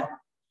here.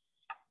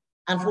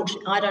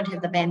 Unfortunately, I don't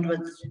have the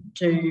bandwidth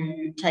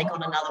to take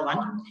on another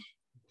one,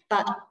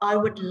 but I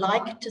would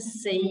like to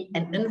see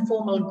an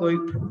informal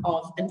group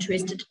of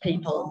interested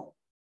people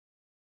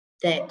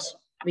that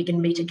we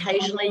can meet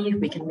occasionally,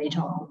 we can meet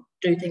on,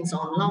 do things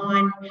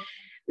online,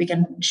 we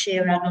can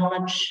share our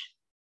knowledge,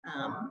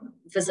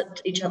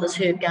 visit each other's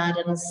herb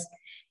gardens,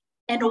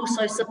 and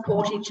also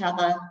support each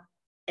other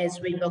as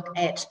we look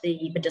at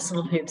the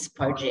Medicinal Herbs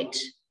project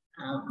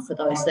for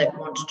those that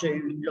want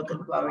to look at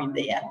growing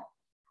there.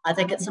 I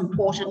think it's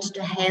important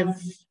to have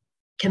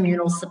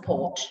communal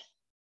support,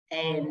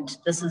 and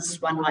this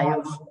is one way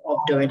of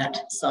doing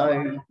it.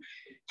 So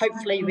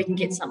hopefully we can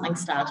get something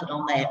started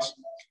on that.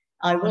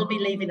 I will be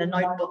leaving a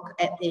notebook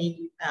at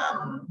the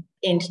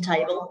end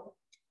table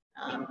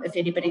if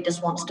anybody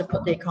just wants to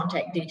put their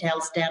contact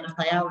details down if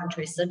they are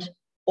interested,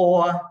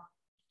 or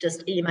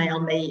just email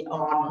me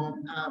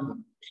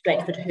on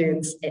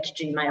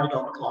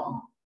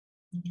stratfordherbs@gmail.com.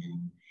 Okay.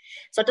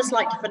 So I'd just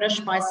like to finish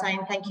by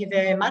saying thank you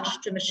very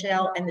much to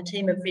Michelle and the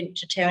team of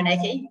Venture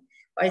Taranaki,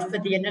 both for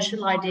the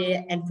initial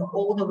idea and for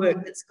all the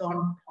work that's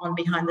gone on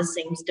behind the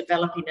scenes,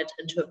 developing it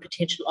into a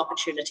potential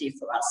opportunity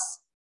for us.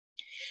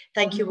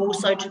 Thank you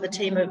also to the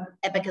team of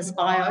Abacus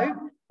Bio,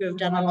 who have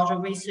done a lot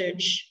of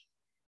research,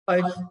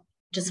 both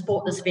to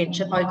support this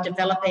venture, both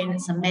developing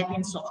some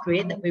mapping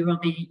software that we will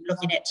be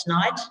looking at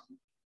tonight,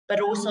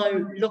 but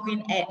also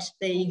looking at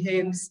the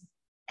herbs,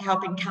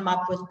 helping come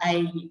up with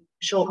a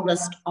short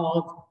list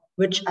of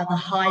which are the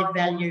high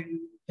value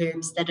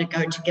herbs that are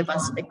going to give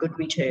us a good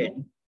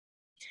return.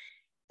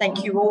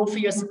 Thank you all for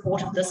your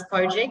support of this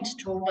project,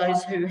 to all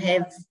those who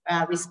have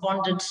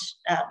responded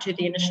to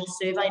the initial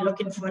survey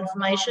looking for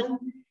information.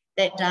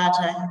 That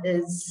data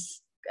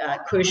is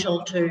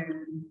crucial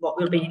to what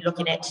we'll be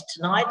looking at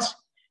tonight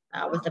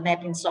with the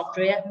mapping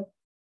software.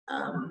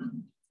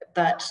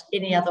 But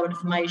any other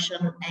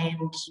information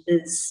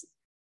is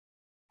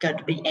going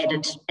to be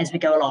added as we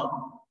go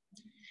along.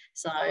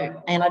 So,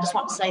 and I just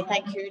want to say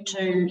thank you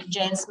to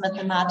Jan Smith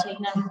and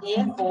Martina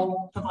here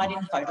for providing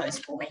the photos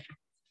for me.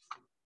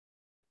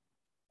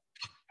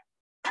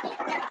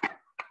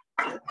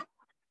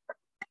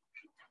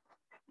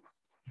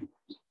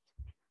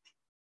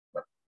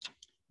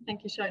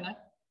 Thank you, Shona.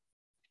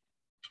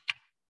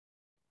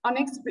 Our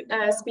next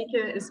speaker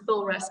is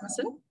Phil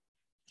Rasmussen.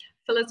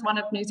 Phil is one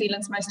of New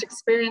Zealand's most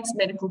experienced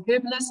medical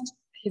herbalists.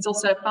 He's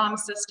also a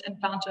pharmacist and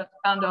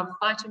founder of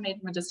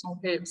Phytomed Medicinal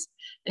Herbs,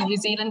 a New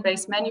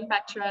Zealand-based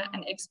manufacturer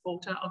and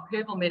exporter of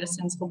herbal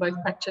medicines for both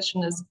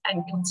practitioners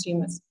and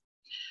consumers.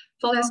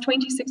 Phil has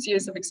 26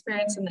 years of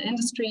experience in the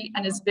industry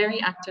and is very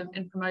active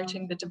in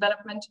promoting the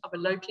development of a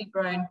locally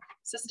grown,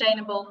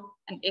 sustainable,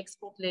 and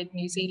export-led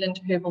New Zealand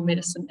herbal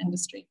medicine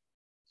industry.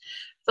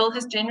 Phil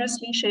has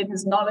generously shared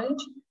his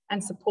knowledge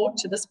and support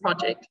to this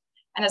project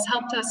and has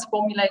helped us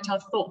formulate our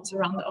thoughts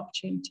around the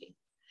opportunity.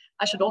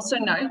 I should also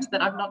note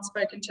that I've not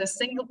spoken to a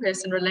single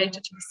person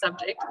related to the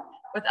subject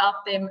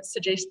without them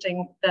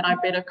suggesting that I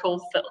better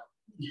call Phil.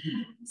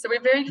 So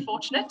we're very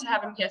fortunate to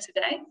have him here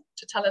today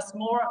to tell us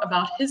more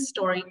about his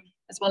story,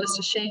 as well as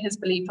to share his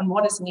belief on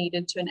what is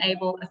needed to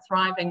enable a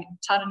thriving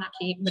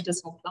Taranaki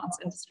medicinal plants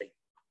industry.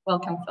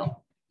 Welcome,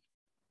 Phil.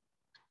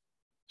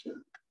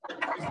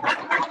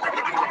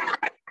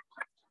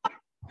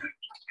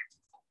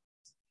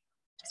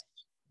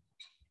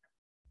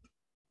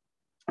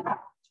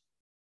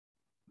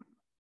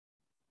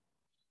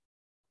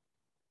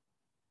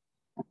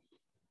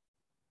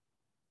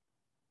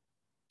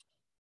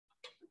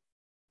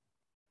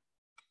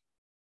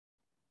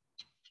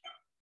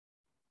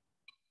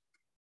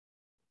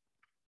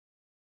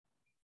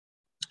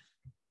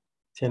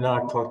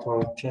 Tēnā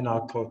koutou,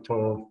 tēnā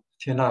koutou,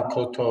 tēnā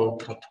koutou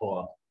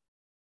katoa.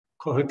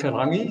 Ko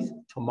Hukarangi,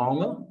 ta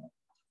maunga,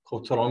 ko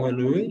Taronga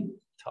Nui,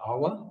 ta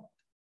awa,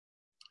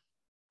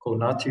 ko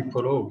Ngāti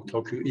Puro,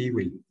 toku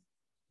iwi.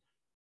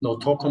 No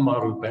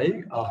Tokomaru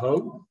Bay,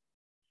 aho,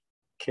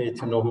 ke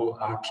te noho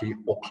a ki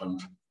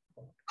Auckland.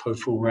 Ko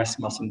Phil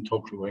Rasmussen,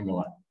 toku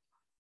ingoa.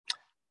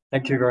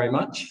 Thank you very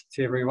much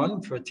to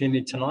everyone for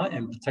attending tonight,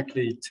 and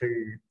particularly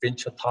to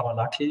Venture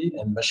Taranaki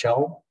and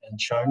Michelle and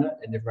Shona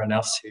and everyone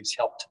else who's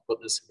helped to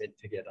put this event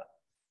together.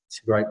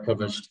 It's a great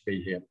privilege to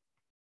be here.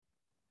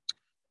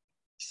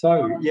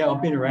 So, yeah,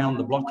 I've been around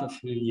the block a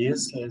few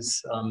years,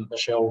 as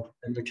Michelle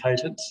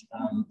indicated,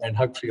 and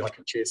hopefully I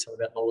can share some of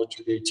that knowledge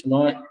with you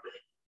tonight.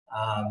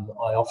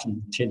 I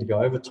often tend to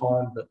go over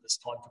time, but there's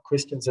time for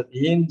questions at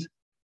the end.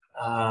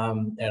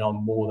 And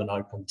I'm more than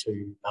open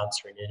to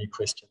answering any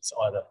questions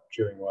either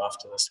during or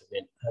after this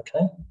event.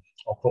 Okay,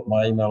 I'll put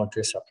my email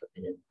address up at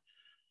the end.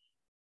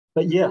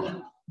 But yeah,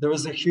 there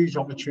is a huge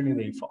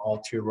opportunity for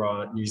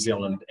Aotearoa New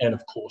Zealand and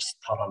of course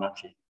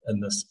Taranaki in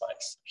this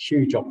space.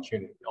 Huge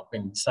opportunity. I've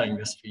been saying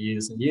this for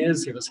years and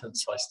years, ever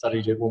since I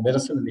studied herbal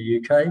medicine in the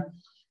UK,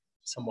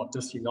 somewhat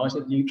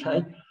disunited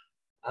UK.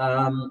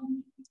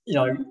 You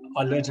know,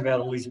 I learned about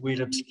all these weird,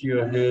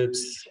 obscure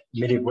herbs,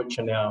 many of which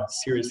are now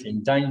seriously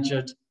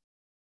endangered,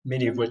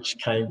 many of which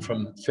came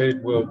from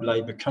third world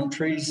labour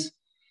countries,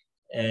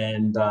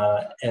 and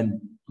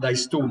they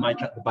still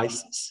make up the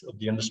basis of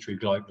the industry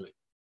globally.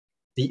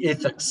 The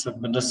ethics of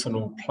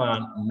medicinal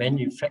plant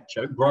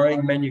manufacture,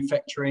 growing,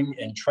 manufacturing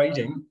and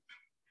trading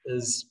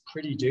is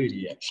pretty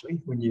dirty actually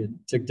when you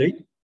dig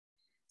deep.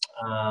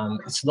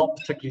 It's not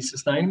particularly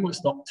sustainable,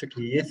 it's not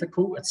particularly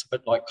ethical, it's a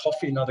bit like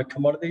coffee and other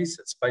commodities,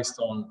 it's based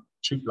on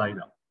cheap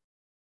labour.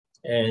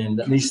 And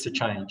it needs to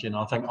change, and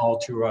I think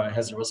Aotearoa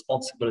has a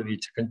responsibility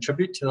to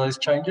contribute to those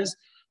changes,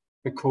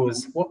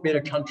 because what better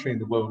country in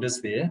the world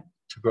is there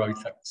to grow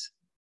things?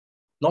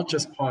 Not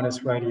just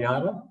Pinus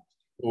radiata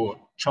or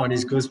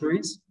Chinese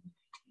gooseberries.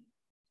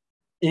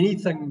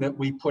 Anything that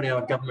we put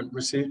our government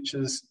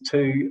researchers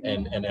to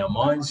and our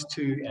minds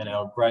to and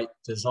our great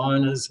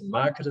designers and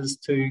marketers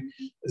to,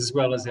 as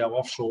well as our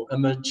offshore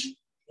image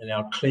and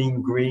our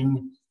clean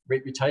green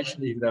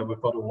reputation, even though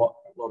we've got a lot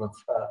of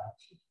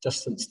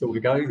distance still to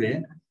go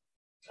there,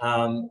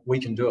 we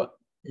can do it.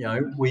 You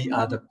know, we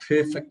are the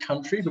perfect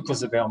country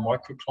because of our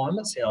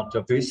microclimates, our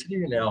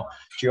diversity and our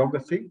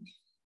geography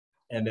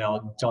and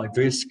our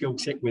diverse skill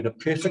set. We're the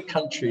perfect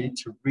country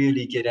to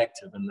really get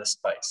active in this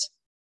space.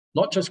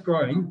 Not just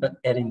growing, but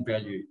adding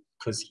value,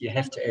 because you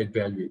have to add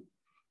value.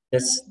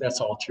 That's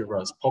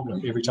Aotearoa's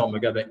problem. Every time I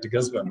go back to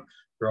Gisborne,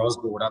 where I was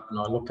brought up, and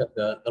I look at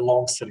the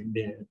logs sitting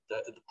there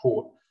at the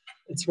port,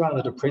 it's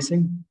rather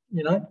depressing,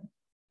 you know.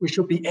 We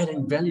should be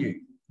adding value,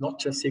 not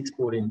just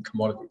exporting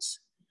commodities.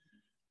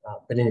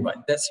 But anyway,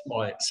 that's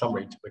my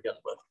summary to begin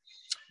with.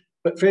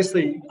 But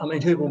firstly, I mean,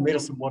 herbal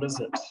medicine, what is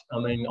it? I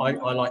mean, I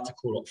like to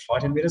call it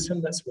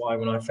phytomedicine. That's why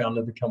when I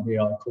founded the company,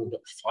 I called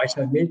it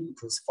phytomed,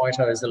 because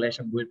phyto is the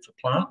Latin word for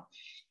plant.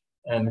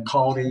 And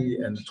kauri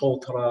and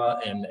tōtara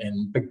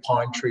and big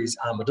pine trees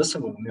are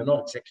medicinal, and they're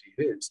not exactly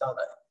herbs, are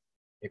they?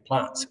 They're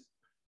plants.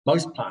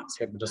 Most plants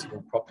have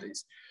medicinal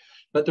properties.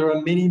 But there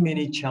are many,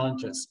 many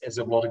challenges, as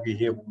a lot of you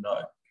here will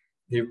know.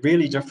 They're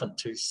really different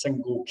to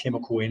single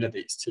chemical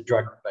entities, to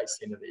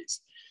drug-based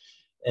entities.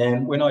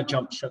 And when I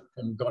jumped ship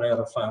and got out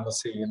of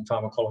pharmacy and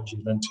pharmacology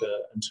and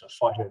into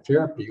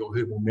phytotherapy or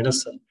herbal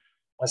medicine,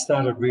 I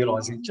started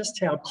realizing just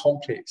how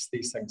complex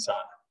these things are.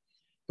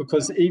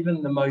 Because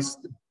even the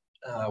most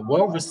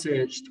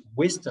well-researched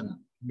Western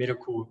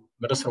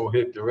medicinal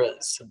herb there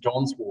is, St.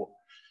 John's wort,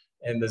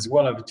 and there's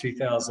well over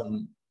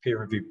 2,000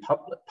 peer-reviewed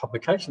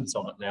publications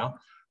on it now,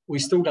 we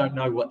still don't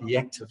know what the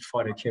active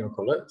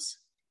phytochemical is.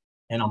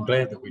 And I'm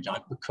glad that we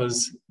don't,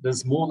 because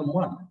there's more than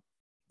one.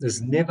 There's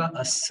never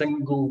a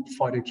single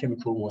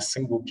phytochemical or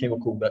single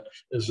chemical that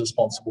is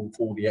responsible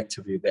for the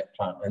activity of that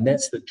plant. And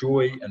that's the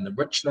joy and the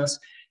richness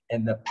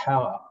and the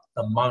power,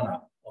 the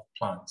mana of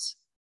plants.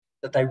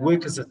 That they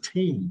work as a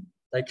team,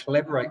 they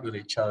collaborate with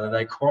each other,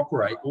 they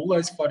cooperate, all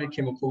those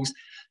phytochemicals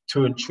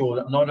to ensure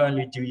that not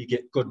only do you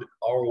get good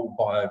oral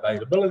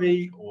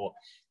bioavailability or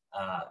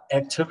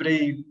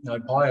activity,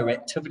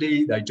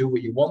 bioactivity, they do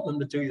what you want them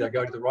to do, they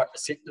go to the right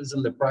receptors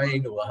in the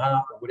brain or the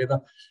heart or whatever,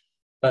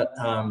 but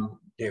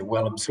they're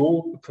well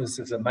absorbed because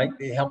there's a mate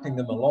there helping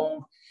them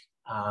along.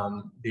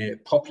 They're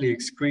properly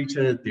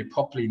excreted, they're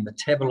properly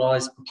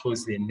metabolized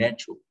because they're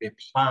natural, they're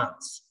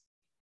plants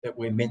that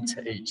we're meant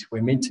to eat.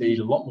 We're meant to eat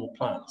a lot more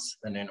plants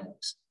than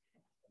animals.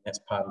 That's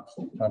part of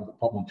the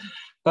problem.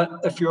 But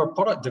if you're a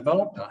product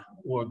developer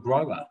or a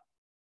grower,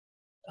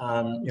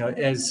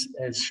 as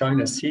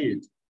Shona said,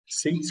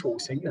 seed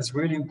sourcing is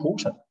really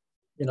important.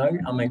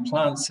 I mean,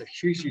 plants are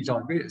hugely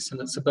diverse,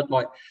 and it's a bit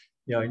like,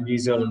 New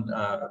Zealand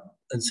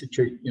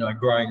Institute,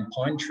 growing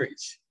pine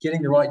trees.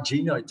 Getting the right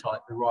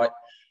genotype, the right,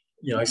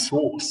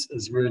 source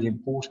is really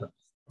important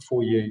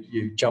before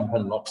you jump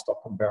in lock,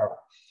 stock, and barrel.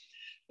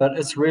 But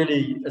it's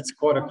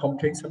quite a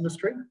complex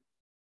industry.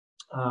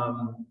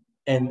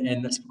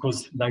 And that's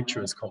because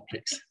nature is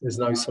complex. There's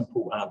no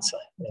simple answer,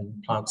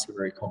 and plants are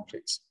very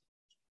complex.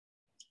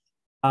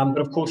 But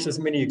of course, there's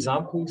many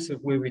examples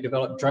of where we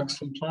develop drugs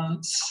from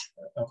plants.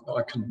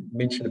 I can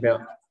mention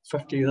about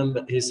 50 of them,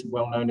 but here's some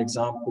well-known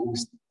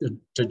examples. The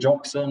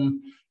digoxin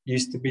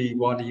used to be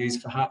widely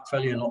used for heart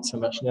failure, not so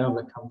much now,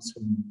 that comes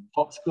from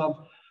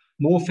foxglove.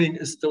 Morphine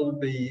is still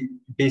the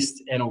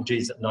best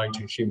analgesic known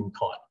to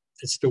humankind.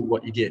 It's still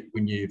what you get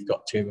when you've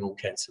got terminal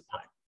cancer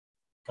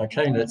pain.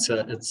 Okay, and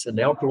it's an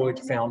alkaloid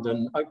found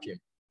in opium.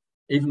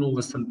 Even all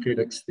the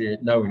synthetics, they're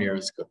nowhere near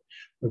as good.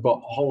 We've got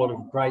a whole lot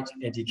of great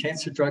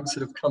anti-cancer drugs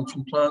that have come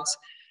from plants,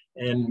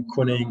 and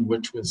quinine,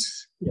 which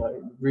was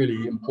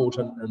really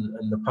important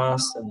in the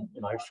past, and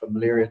for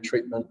malaria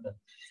treatment, and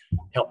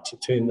helped to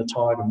turn the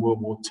tide in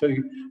World War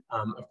II.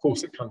 Of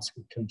course, it comes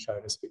from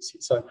Cinchona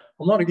species. So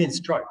I'm not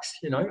against drugs.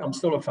 I'm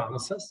still a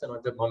pharmacist, and I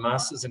did my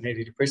master's in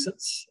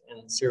antidepressants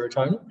and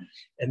serotonin,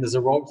 and there's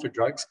a role for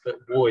drugs, but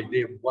boy,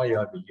 they're way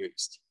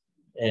overused.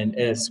 And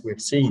as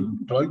we've seen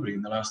globally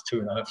in the last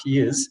 2.5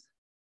 years,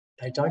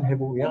 they don't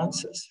have all the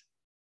answers.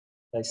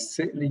 They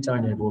certainly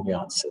don't have all the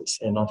answers.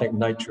 And I think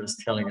nature is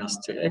telling us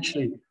to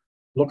actually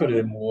look at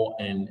her more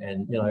and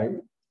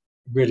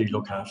really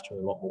look after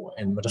her a lot more.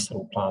 And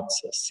medicinal plants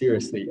are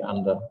seriously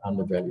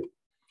undervalued.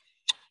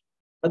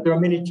 But there are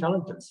many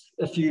challenges.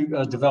 If you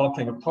are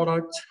developing a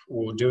product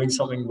or doing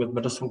something with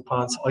medicinal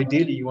plants,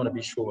 ideally you want to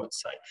be sure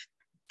it's safe.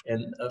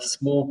 And a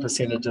small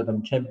percentage of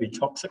them can be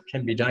toxic,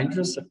 can be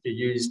dangerous if they're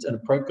used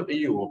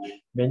inappropriately or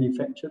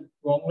manufactured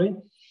wrongly.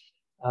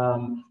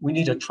 We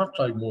need a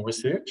truckload more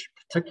research,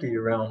 particularly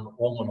around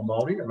Wāngata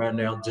Māori, around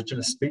our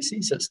Indigenous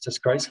species. It's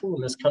disgraceful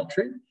in this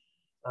country,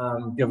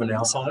 given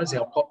our size,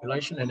 our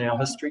population, and our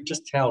history,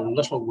 just how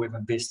little we've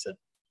invested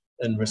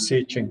in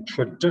researching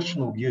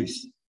traditional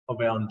use of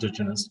our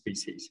Indigenous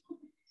species.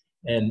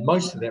 And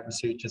most of that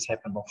research has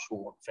happened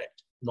offshore, in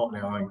fact, not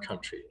in our own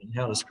country. And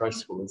how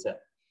disgraceful is that?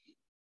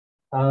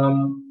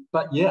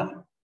 But yeah,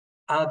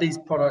 are these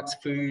products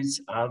foods?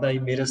 Are they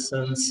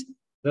medicines?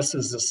 This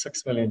is a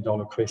 $6 million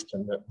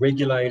question that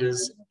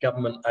regulators,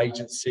 government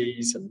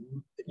agencies, and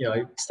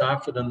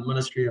staff within the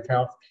Ministry of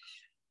Health,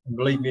 and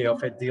believe me,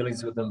 I've had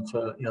dealings with them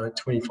for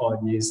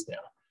 25 years now.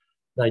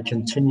 They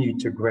continue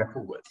to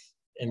grapple with,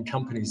 and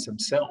companies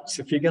themselves.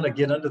 If you're going to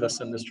get into this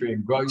industry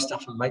and grow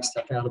stuff and make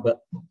stuff out of it,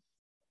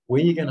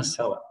 where are you going to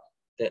sell it?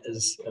 That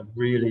is a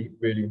really,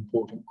 really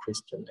important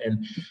question.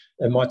 And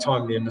in my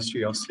time in the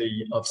industry, I've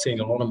seen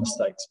a lot of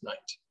mistakes made.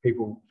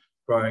 People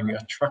growing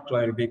a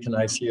truckload of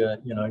echinacea,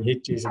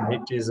 hectares and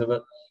hectares of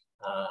it,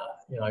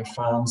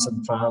 farms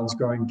and farms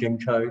growing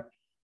ginkgo,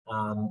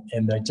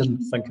 and they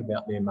didn't think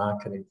about their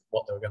marketing,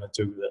 what they were going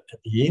to do with it at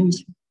the end,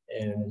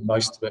 and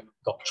most of it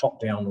got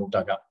chopped down or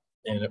dug up,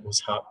 and it was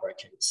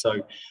heartbreaking.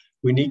 So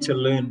we need to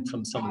learn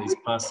from some of these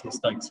past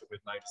mistakes that we've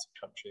made as a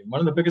country. And one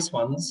of the biggest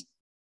ones,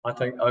 I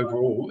think,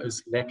 overall,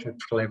 is lack of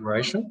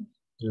collaboration,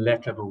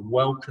 lack of a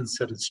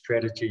well-considered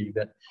strategy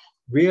that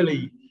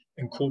really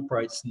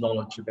incorporates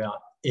knowledge about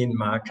end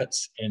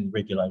markets and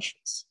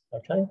regulations.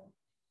 Okay,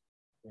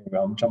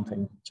 I'm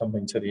jumping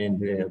to the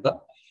end there,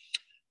 but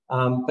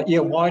yeah,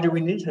 why do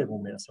we need herbal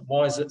medicine?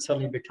 Why is it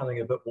suddenly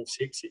becoming a bit more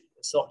sexy?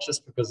 It's not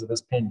just because of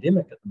this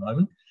pandemic at the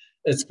moment.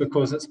 It's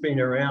because it's been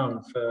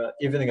around for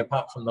everything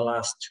apart from the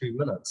last 2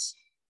 minutes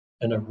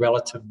in a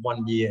relative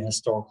 1 year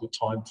historical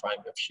time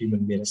frame of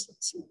human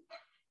medicines.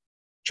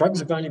 Drugs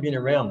have only been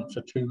around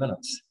for 2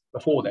 minutes.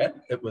 Before that,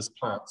 it was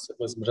plants, it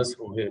was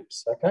medicinal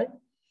herbs, okay?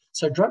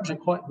 So drugs are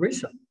quite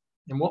recent.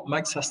 And what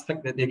makes us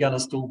think that they're going to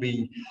still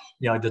be,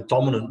 the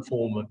dominant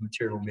form of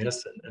material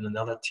medicine in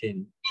another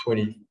 10,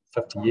 20,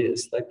 50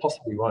 years? They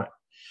possibly won't,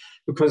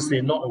 because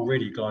they're not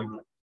already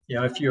globally.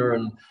 If you're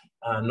in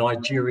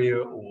Nigeria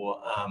or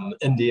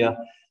India,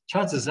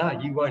 chances are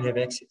you won't have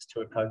access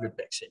to a COVID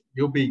vaccine.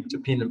 You'll be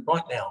dependent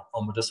right now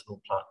on medicinal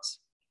plants,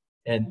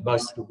 and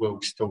most of the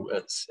world still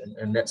is,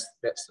 and that's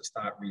the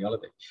stark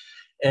reality.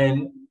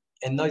 And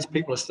those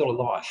people are still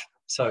alive,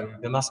 so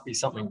there must be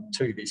something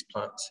to these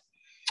plants.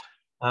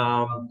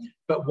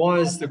 But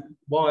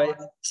why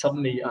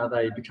suddenly are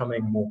they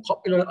becoming more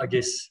popular? I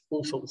guess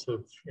all sorts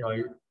of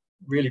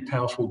really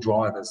powerful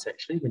drivers,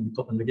 actually, when you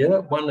put them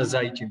together. One is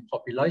aging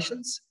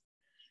populations.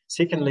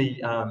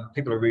 Secondly,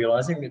 people are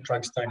realising that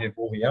drugs don't have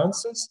all the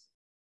answers.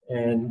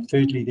 And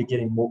thirdly, they're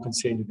getting more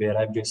concerned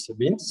about adverse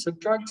events of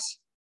drugs.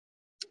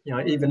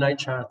 Even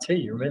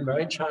HRT, you remember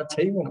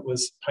HRT when it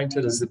was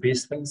painted as the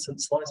best thing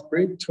since sliced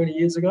bread 20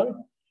 years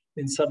ago?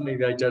 Then suddenly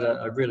they did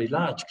a really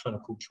large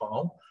clinical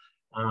trial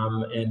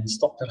and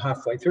stopped it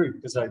halfway through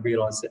because they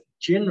realised that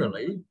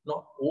generally,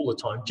 not all the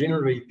time,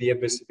 generally the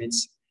adverse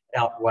events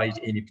outweighed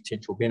any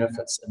potential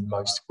benefits in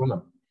most women.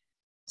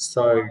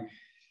 So,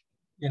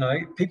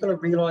 people are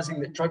realising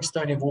that drugs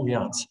don't have all the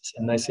answers,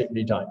 and they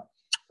certainly don't.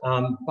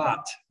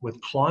 But with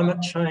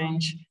climate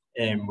change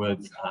and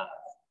with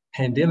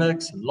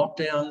pandemics and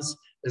lockdowns,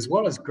 as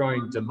well as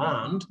growing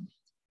demand,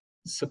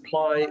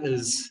 supply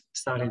is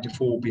starting to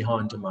fall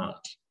behind demand.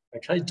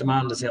 Okay,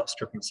 demand is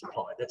outstripping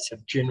supply. That's a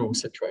general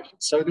situation.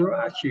 So there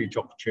are huge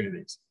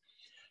opportunities.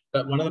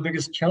 But one of the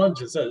biggest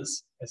challenges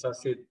is, as I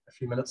said a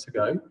few minutes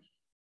ago,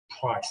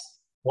 price,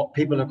 what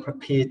people are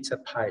prepared to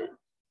pay,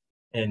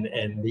 and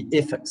the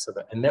ethics of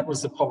it. And that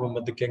was the problem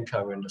with the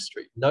ginkgo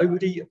industry.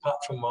 Nobody, apart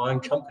from my own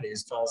company,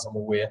 as far as I'm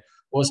aware,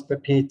 was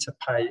prepared to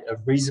pay a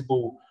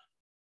reasonable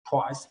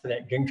price for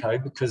that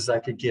ginkgo because they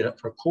could get it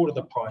for a quarter of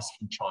the price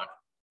from China.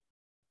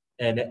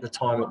 And at the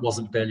time, it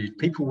wasn't valued.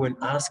 People weren't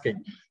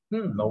asking,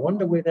 I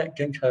wonder where that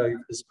ginkgo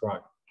is grown.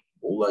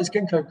 All those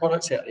ginkgo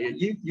products out there,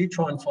 you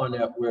try and find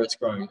out where it's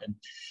grown, and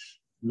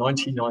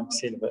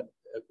 99% of it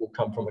will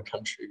come from a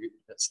country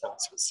that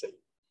starts with C.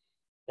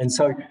 And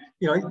so,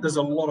 there's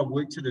a lot of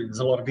work to do. There's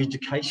a lot of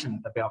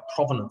education about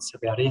provenance,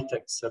 about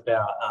ethics,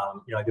 about,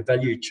 the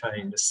value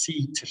chain, the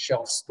seed to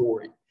shelf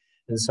story.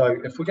 And so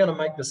if we're going to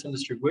make this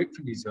industry work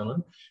for New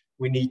Zealand,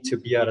 we need to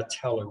be able to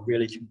tell a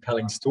really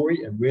compelling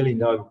story and really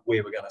know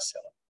where we're going to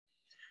sell it.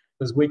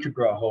 Because we could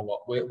grow a whole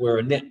lot. We're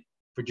a net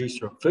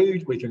producer of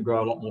food. We can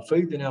grow a lot more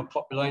food than our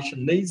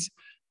population needs.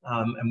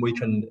 And we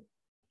can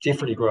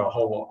definitely grow a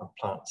whole lot of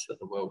plants that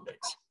the world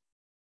needs.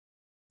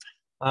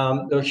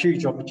 There are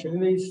huge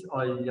opportunities.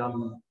 I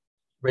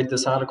read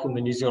this article in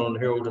the New Zealand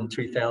Herald in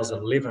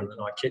 2011,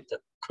 and I kept it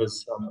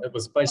because it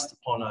was based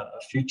upon a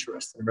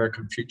futurist, an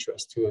American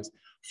futurist, who was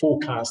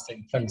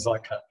forecasting things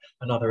like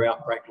another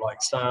outbreak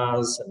like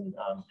SARS, and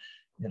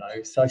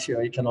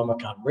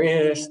socioeconomic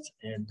unrest,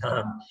 and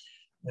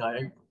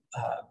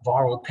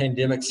viral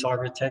pandemics,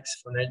 cyber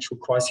attacks, financial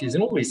crises,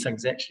 and all these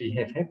things actually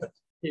have happened.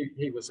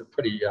 He was a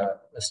pretty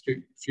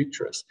astute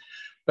futurist,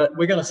 but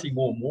we're going to see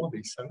more and more of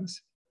these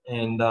things.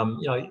 And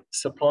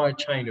supply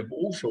chain of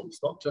all sorts,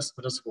 not just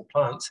medicinal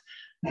plants.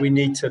 We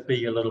need to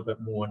be a little bit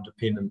more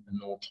independent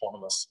and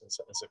autonomous as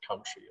a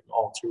country, and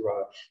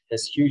Aotearoa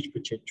has huge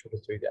potential to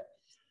do that.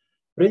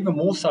 But even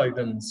more so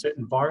than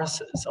certain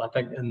viruses, I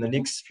think in the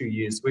next few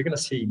years we're going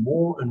to see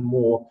more and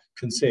more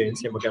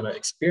concerns, and we're going to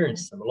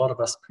experience them, a lot of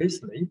us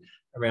personally,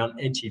 around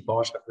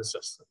antibiotic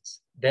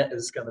resistance. That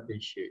is going to be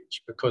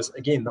huge because,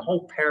 again, the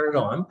whole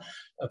paradigm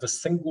of a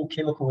single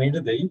chemical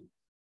entity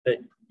that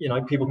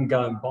people can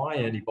go and buy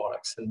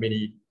antibiotics in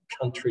many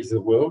countries of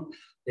the world.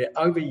 They're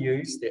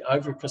overused, they're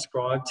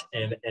overprescribed,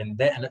 and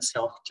that in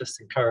itself just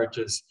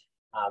encourages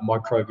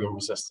microbial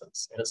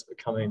resistance, and it's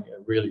becoming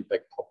a really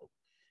big problem.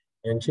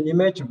 And can you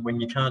imagine when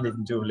you can't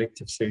even do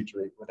elective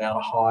surgery without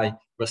a high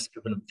risk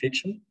of an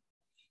infection?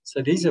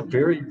 So these are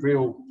very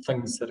real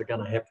things that are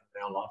going to happen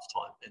in our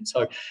lifetime. And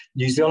so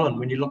New Zealand,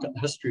 when you look at the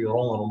history of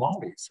Rongoa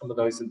Māori, some of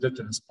those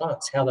indigenous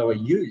plants, how they were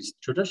used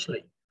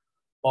traditionally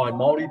by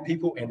Māori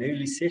people and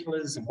early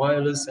settlers and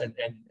whalers, and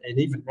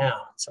even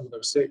now, some of the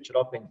research that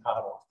I've been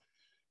part of,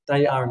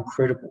 They are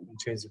incredible in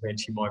terms of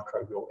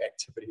antimicrobial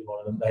activity. A lot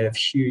of them, they have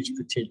huge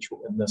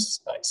potential in this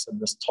space, in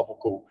this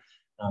topical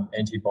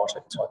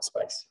antibiotic type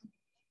space.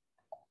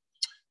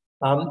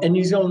 And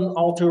New Zealand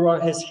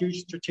Aotearoa has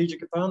huge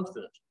strategic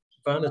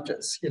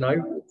advantages. You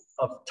know,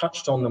 I've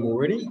touched on them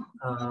already,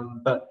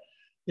 but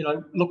you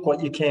know, look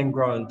what you can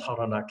grow in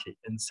Taranaki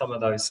and some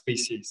of those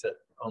species that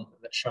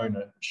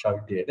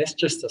showed there. That's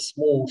just a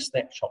small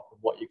snapshot of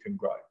what you can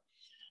grow.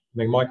 I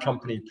mean, my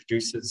company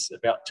produces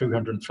about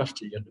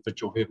 250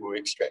 individual herbal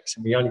extracts,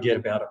 and we only get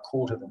about a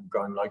quarter of them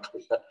grown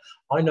locally. But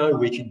I know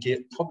we can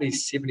get probably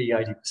 70,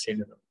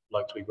 80% of them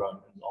locally grown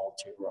in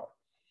Aotearoa.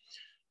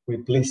 We're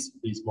blessed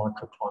with these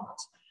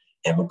microclimates.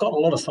 And we've got a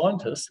lot of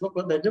scientists. Look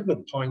what they did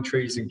with pine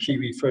trees and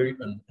kiwi fruit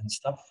and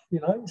stuff, you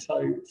know.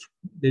 So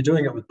they're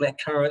doing it with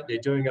blackcurrant, they're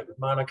doing it with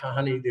manuka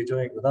honey, they're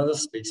doing it with other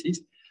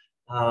species.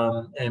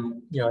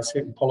 And, you know,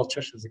 certain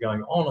politicians are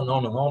going on and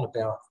on and on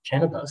about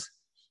cannabis.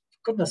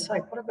 For goodness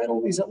sake, what about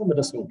all these other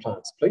medicinal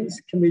plants,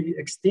 please? Can we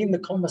extend the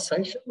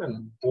conversation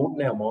and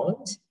broaden our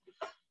minds?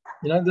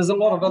 You know, there's a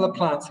lot of other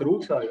plants that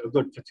also are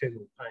good for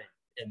terminal pain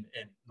and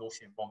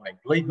nausea and vomiting.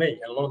 Believe me,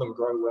 and a lot of them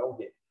grow well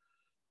here.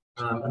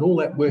 And all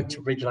that work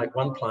to regulate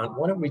one plant,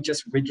 why don't we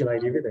just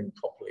regulate everything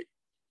properly?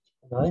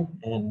 You know?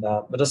 And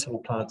medicinal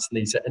plants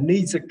needs it. It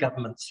needs a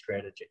government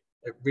strategy.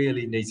 It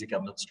really needs a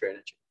government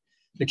strategy.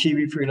 The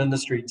kiwi fruit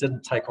industry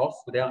didn't take off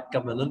without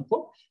government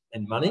input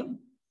and money.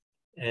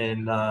 And,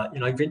 you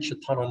know, Venture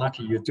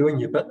Taranaki, you're doing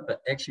your bit,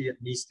 but actually it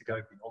needs to go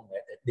beyond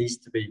that. It needs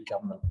to be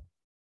government.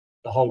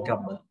 The whole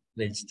government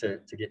needs to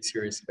get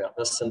serious about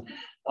this. And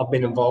I've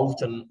been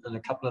involved in a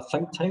couple of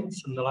think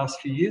tanks in the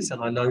last few years,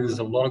 and I know there's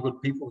a lot of good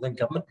people within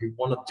government who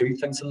want to do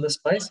things in this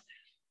space.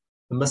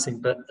 The missing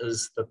bit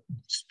is the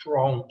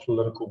strong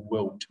political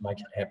will to make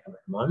it happen at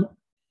the moment.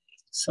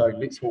 So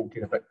let's all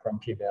get a bit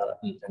grumpy about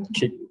it and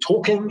keep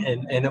talking,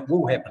 and it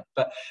will happen.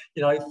 But,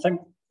 you know, think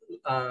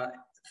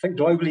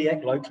globally,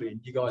 act locally, and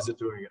you guys are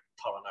doing it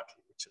in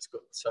Taranaki, which is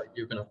good. So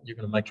you're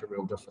gonna make a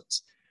real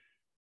difference.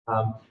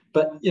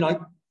 But, you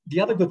know, the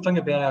other good thing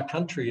about our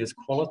country is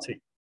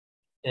quality.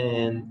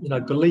 And, you know,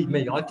 believe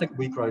me, I think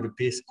we grow the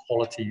best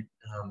quality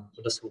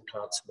medicinal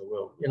plants in the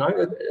world. You know,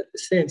 it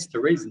stands to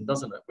reason,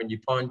 doesn't it? When your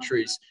pine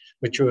trees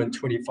mature in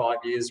 25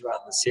 years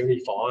rather than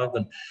 75,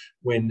 and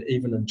when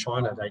even in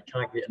China, they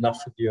can't get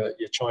enough of your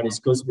Chinese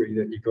gooseberry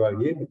that you grow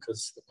here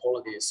because the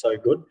quality is so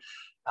good.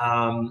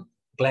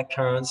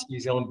 Blackcurrants, New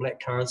Zealand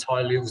blackcurrants,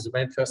 high levels of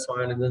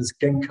anthocyanins,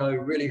 ginkgo,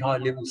 really high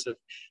levels of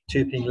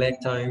terpene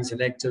lactones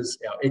and actives.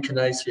 Our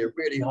echinacea,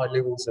 really high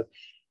levels of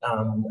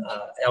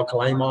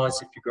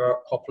alkylamides if you grow it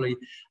properly.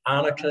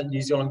 Arnica,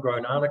 New Zealand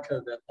grown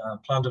arnica that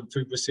planted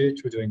food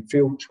research, we're doing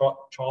field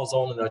trials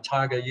on in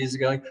Otago years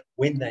ago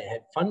when they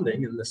had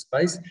funding in this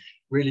space.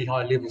 Really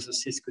high levels of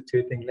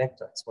sesquiterpene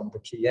lactose, one of the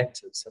key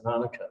actives in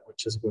arnica,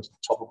 which is good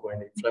topical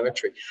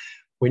anti-inflammatory.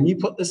 When you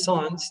put the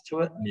science to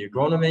it and the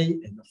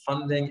agronomy and the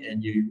funding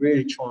and you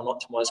really try and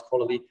optimize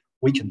quality,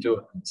 we can do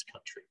it in this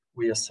country.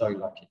 We are so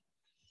lucky.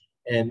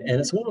 And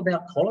it's all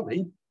about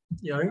quality.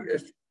 You know,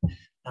 if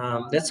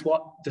that's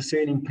what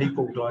discerning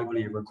people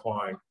globally are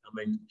requiring. I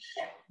mean,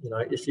 you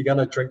know, if you're going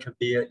to drink a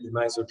beer, you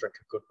may as well drink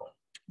a good one.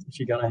 If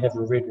you're going to have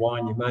a red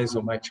wine, you may as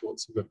well make sure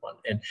it's a good one.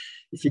 And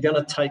if you're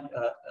going to take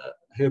a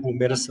herbal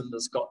medicine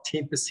that's got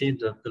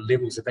 10% of the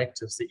levels of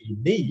actives that you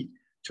need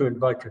to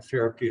invoke a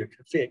therapeutic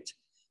effect,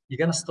 you're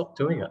going to stop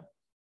doing it.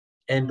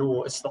 And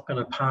or it's not going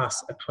to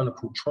pass a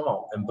clinical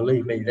trial. And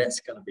believe me,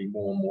 that's going to be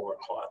more and more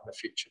required in the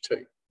future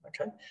too.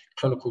 Okay,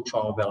 clinical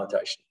trial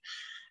validation.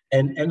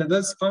 And it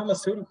is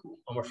pharmaceutical,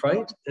 I'm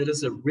afraid. It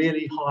is a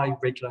really high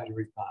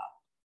regulatory bar.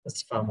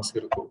 It's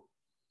pharmaceutical.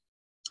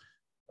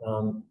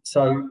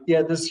 So,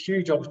 yeah, there's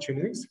huge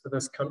opportunities for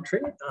this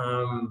country.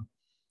 And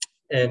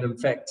in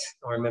fact,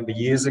 I remember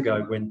years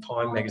ago when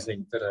Time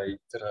magazine did a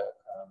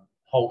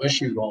whole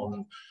issue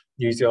on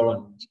New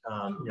Zealand,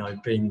 you know,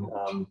 being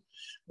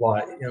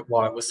why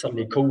it was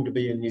suddenly cool to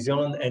be in New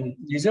Zealand. And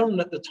New Zealand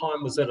at the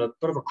time was at a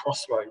bit of a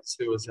crossroads.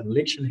 There was an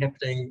election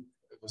happening.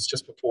 It was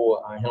just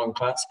before Helen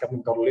Clark's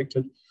government got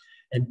elected.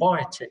 And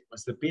biotech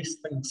was the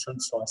best thing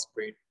since sliced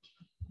bread.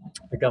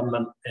 The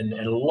government and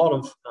a lot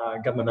of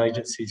government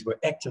agencies were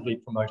actively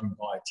promoting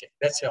biotech.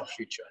 That's our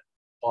future,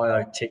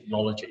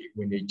 biotechnology.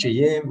 We need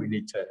GM, we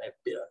need to have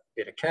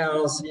better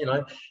cows, you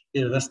know,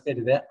 better this,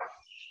 better that.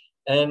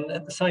 And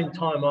at the same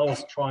time, I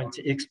was trying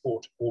to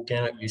export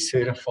organically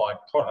certified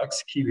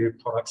products, kiwi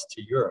products,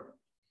 to Europe,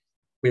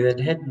 where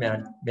they'd had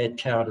mad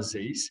cow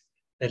disease,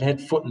 they'd had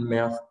foot and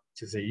mouth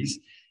disease,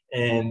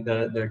 and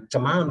the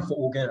demand for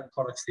organic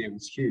products there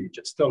was huge.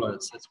 It still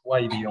is. It's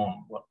way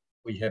beyond what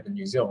we have in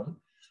New Zealand.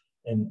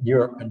 In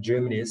Europe and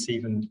Germany, it's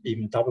even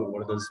double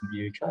what it is in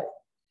the UK.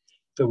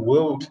 The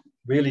world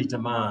really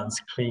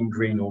demands clean,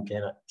 green,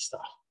 organic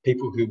stuff.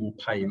 People who will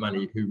pay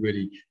money, who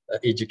really are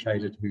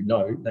educated, who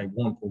know they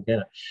want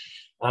organic.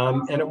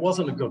 And it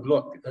wasn't a good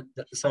look. At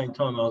the same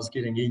time, I was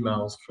getting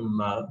emails from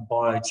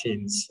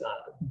Bioten's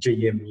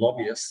GM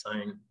lobbyists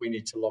saying we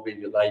need to lobby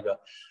the Labour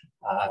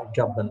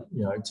government,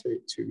 you know,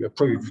 to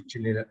approve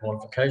genetic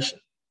modification.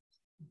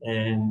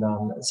 And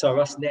so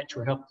us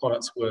natural health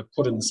products were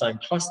put in the same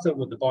cluster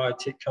with the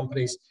biotech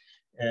companies,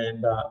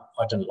 and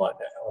I didn't like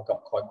that. I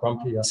got quite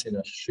grumpy. I sent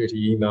a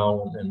shirty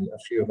email, and a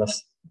few of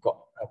us got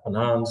up in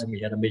arms, and we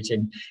had a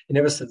meeting. And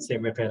ever since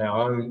then, we've had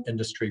our own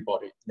industry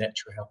body,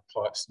 Natural Health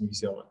Products New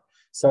Zealand.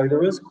 So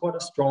there is quite a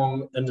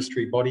strong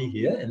industry body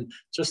here, and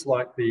just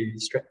like the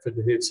Stratford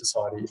Herb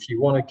Society, if you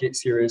want to get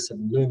serious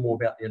and learn more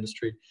about the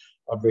industry,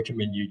 I'd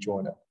recommend you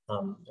join it,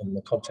 and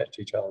the contact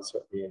details are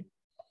at the end.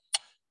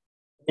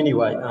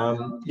 Anyway,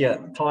 yeah,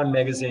 Time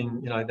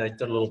magazine, you know, they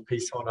did a little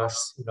piece on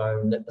us, you know,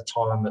 and at the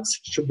time it's,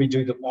 should we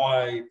do the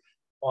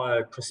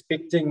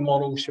bio-prospecting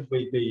model? Should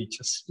we be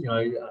just, you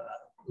know,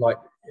 like,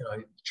 you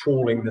know,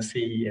 trawling the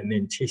sea and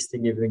then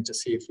testing everything to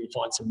see if we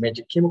find some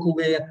magic chemical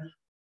there?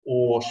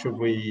 Or should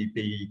we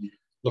be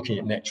looking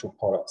at natural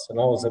products? And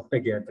I was a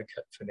big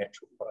advocate for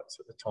natural products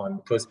at the time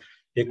because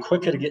they're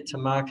quicker to get to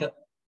market,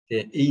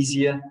 they're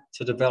easier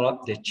to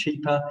develop, they're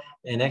cheaper,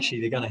 and actually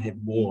they're going to have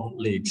more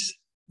legs.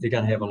 They're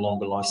going to have a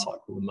longer life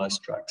cycle than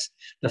most drugs.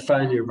 The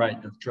failure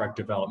rate of drug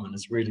development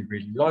is really,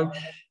 really low.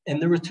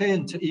 And the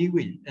return to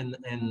iwi and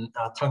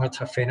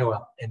tangata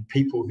whenua and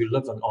people who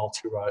live in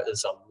Aotearoa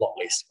is a lot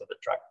less for the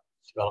drug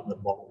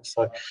development model.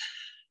 So,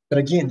 but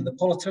again, the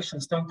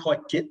politicians don't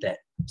quite get that,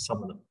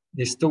 some of them.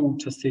 They're still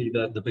to see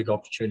the big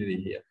opportunity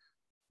here.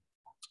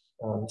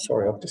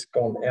 Sorry, I've just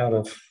gone out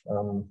of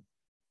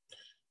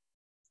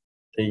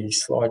the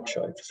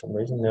slideshow for some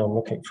reason. Now I'm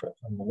looking for it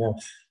on the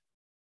mouse.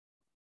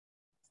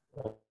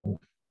 Is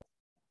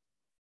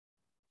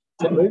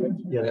that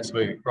moving? Yeah, that's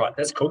moving. Right,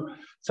 that's cool.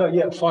 So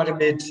yeah,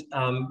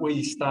 Phytomed,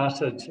 we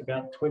started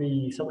about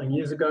 20-something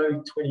years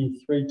ago,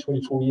 23,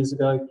 24 years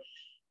ago.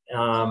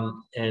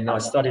 And I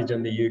studied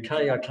in the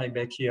UK. I came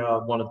back here. I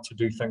wanted to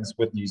do things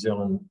with New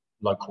Zealand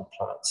local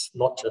plants,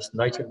 not just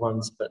native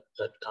ones, but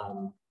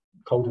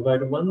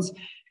cultivated ones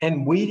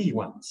and weedy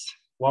ones,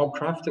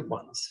 wild-crafted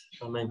ones.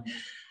 I mean,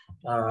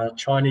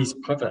 Chinese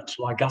privet,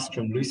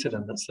 Ligustrum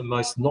lucidum, it's the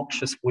most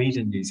noxious weed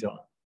in New Zealand.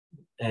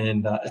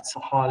 And it's a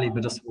highly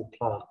medicinal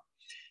plant.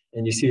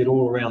 And you see it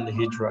all around the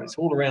hedgerows,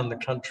 all around the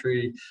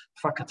country.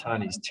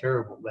 Whakatane is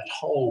terrible. That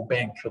whole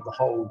bank of the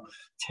whole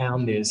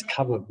town there is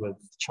covered with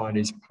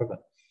Chinese privet.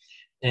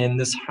 And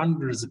there's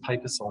hundreds of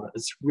papers on it.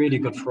 It's really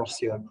good for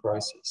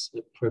osteoporosis.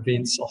 It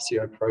prevents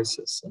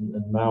osteoporosis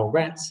in male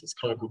rats. There's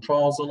clinical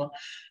trials on it.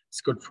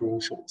 It's good for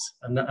all sorts.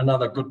 And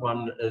another good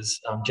one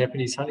is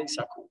Japanese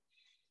honeysuckle.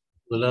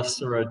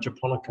 Lilacera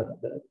japonica,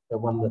 the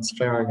one that's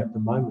flowering at the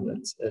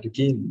moment.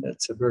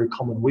 It's a very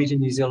common weed in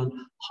New Zealand,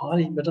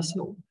 highly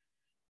medicinal.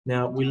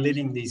 Now, we're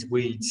letting these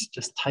weeds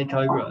just take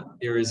over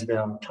areas of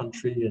our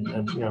country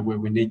and you know, where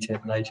we need to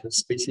have native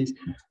species.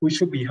 We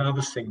should be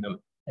harvesting them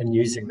and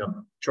using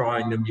them,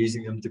 drying them,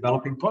 using them,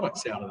 developing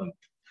products out of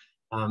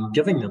them,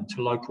 giving them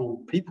to local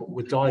people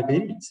with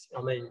diabetes.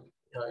 I mean,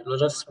 you know,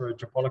 Lilacera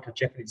japonica,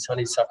 Japanese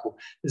honeysuckle,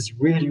 is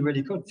really,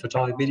 really good for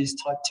diabetes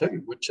type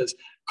 2, which is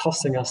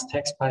costing us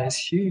taxpayers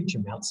huge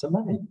amounts of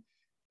money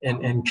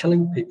and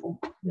killing people,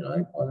 you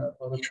know,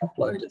 on a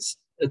truckload.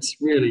 It's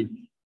really,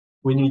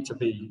 we need to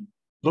be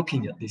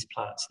looking at these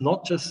plants,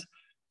 not just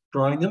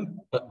growing them,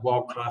 but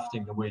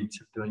wildcrafting the weeds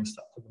and doing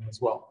stuff with them as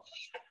well.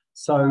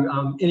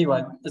 So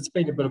anyway, it's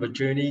been a bit of a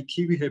journey.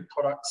 Kiwi herb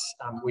products,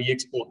 we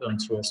export them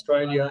to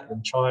Australia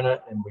and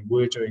China, and we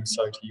were doing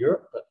so to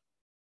Europe, but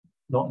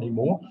not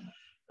anymore.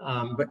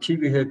 But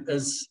Kiwi herb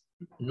is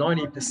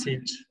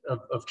 90%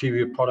 of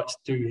Kiwi herb products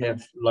do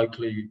have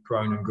locally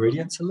grown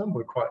ingredients in them.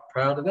 We're quite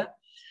proud of that.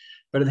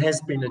 But it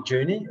has been a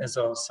journey, as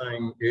I was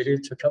saying earlier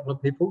to a couple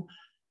of people,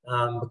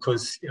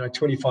 because, you know,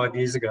 25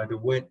 years ago, there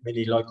weren't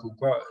many local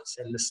growers,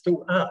 and there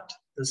still aren't.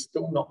 There's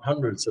still not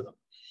hundreds of them,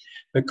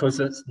 because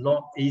it's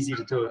not easy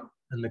to do it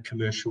in the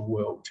commercial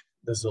world.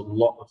 There's a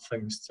lot of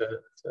things to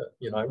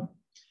you know,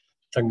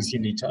 things you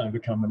need to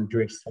overcome and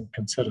address and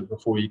consider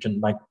before you can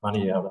make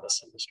money out of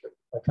this industry,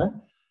 okay?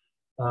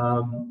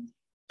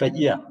 But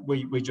yeah,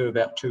 we do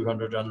about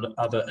 200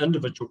 other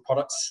individual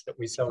products that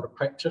we sell to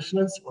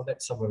practitioners. Well,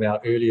 that's some of our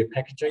earlier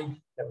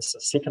packaging. That was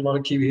the second lot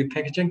of Kiwi herb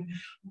packaging.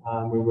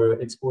 We were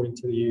exporting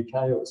to the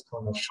UK. It was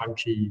kind of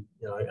funky,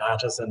 you know,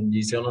 artisan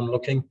New Zealand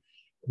looking.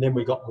 And then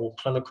we got more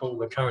clinical.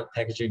 The current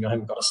packaging, I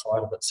haven't got a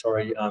slide of it,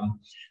 sorry,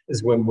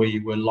 is when we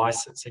were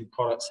licensing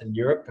products in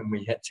Europe and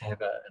we had to have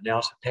an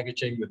outer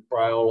packaging with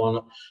Braille on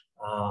it.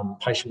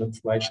 Patient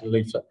information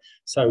leaflet.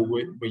 So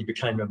we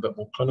became a bit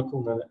more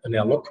clinical in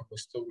our look. We're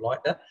still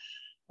like that.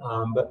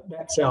 But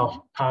that's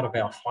our part of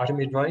our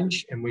Phytomed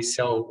range, and we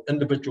sell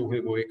individual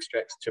herbal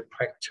extracts to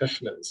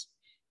practitioners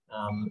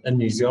in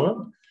New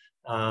Zealand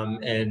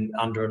and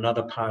under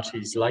another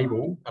party's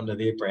label, under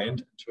their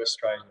brand, to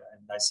Australia,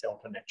 and they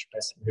sell to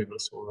naturopaths and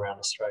herbalists all around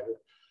Australia.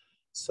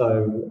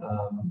 So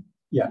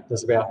yeah,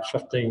 there's about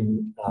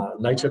 15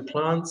 native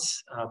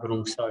plants, but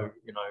also,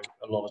 you know,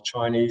 a lot of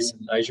Chinese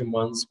and Asian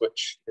ones,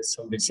 which, as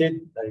somebody said,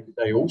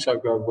 they also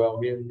grow well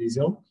here in New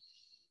Zealand,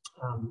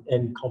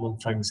 and common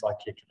things like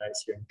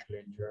Echinacea and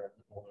Calendula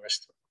and all the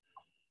rest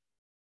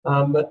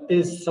of it. But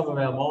there's some of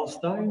our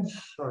milestones.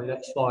 Sorry,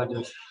 that slide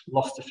has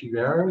lost a few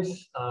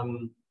arrows.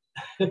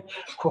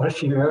 quite a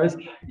few areas.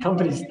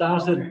 Company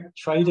started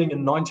trading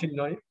in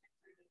 1990.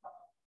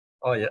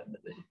 Oh yeah,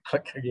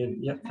 click again.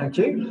 Yeah, thank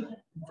you.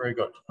 Very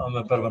good. I'm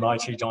a bit of an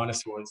IT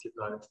dinosaur, as you've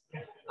noticed.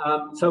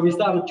 So we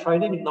started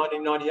trading in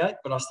 1998,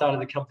 but I started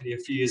the company a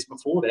few years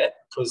before that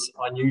because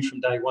I knew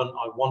from day one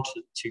I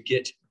wanted to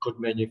get good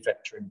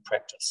manufacturing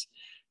practice,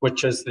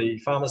 which is the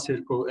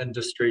pharmaceutical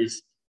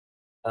industry's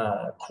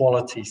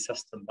quality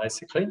system,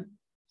 basically.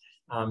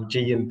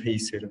 GMP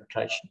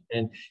certification.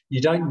 And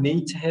you don't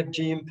need to have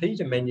GMP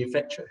to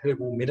manufacture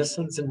herbal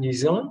medicines in New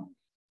Zealand,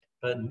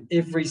 but in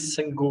every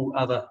single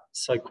other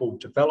so-called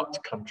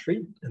developed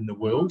country in the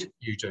world,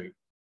 you do.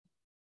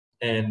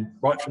 And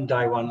right from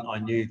day one, I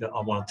knew that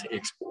I wanted to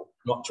export,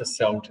 not just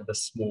sell to the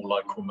small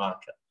local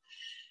market.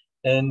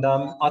 And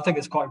I think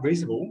it's quite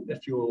reasonable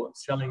if you're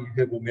selling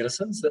herbal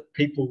medicines that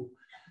people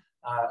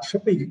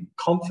should be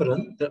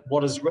confident that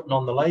what is written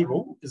on the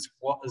label is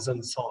what is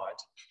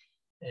inside.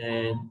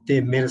 And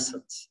they're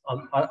medicines.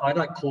 I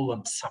don't call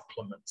them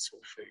supplements or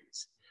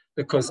foods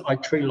because I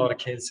treat a lot of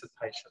cancer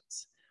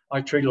patients. I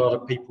treat a lot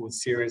of people with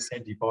serious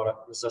antibiotic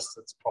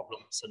resistance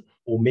problems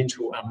or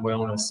mental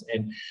unwellness.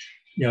 And,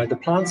 you know, the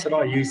plants that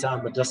I use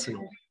are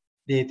medicinal.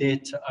 They're there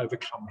to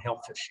overcome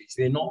health issues.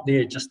 They're not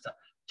there just to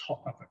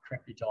top up a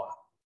crappy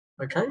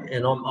diet. Okay?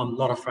 And I'm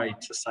not afraid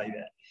to say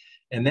that.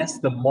 And that's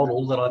the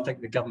model that I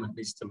think the government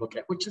needs to look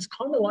at, which is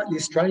kind of like the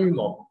Australian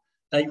model.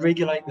 They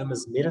regulate them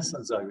as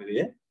medicines over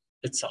there.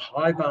 It's a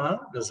high bar.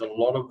 There's a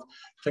lot of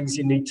things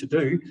you need to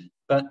do,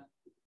 but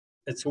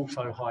it's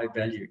also high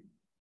value.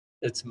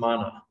 It's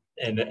mana,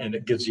 and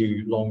it gives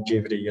you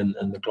longevity in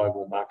the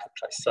global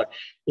marketplace. So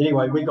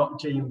anyway, we got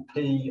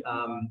GMP.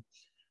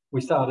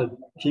 We started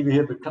Kiwi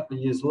Herb a couple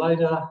of years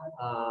later.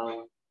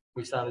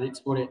 We started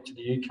exporting it to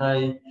the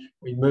UK.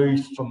 We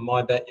moved from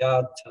my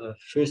backyard to the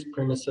first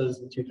premises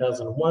in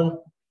 2001.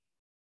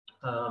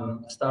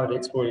 Started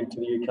exporting to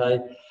the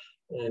UK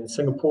and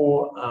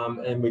Singapore,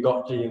 and we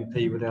got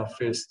GMP with our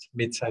first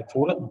MedSafe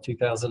audit in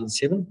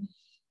 2007.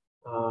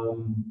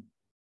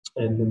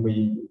 And then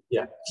we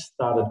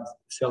started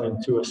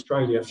selling to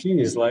Australia a few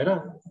years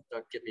later.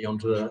 Don't get me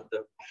onto the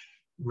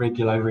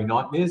regulatory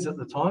nightmares at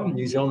the time.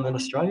 New Zealand and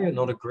Australia,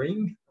 not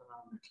agreeing.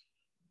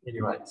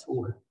 Anyway, it's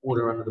all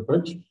water under the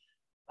bridge.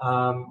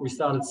 We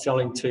started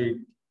selling to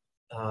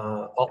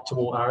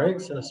Optimal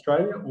RX in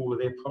Australia, all of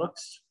their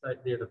products.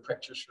 They're the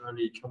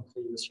practitioner-only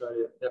company in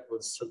Australia. That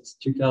was since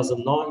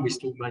 2009. We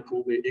still make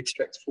all their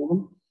extracts for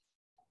them.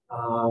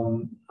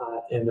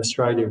 In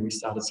Australia, we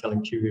started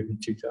selling Kiwi in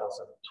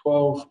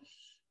 2012.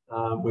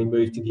 We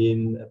moved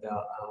again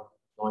about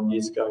 9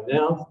 years ago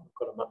now. We've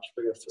got a much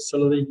bigger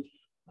facility.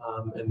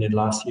 And then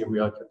last year we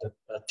opened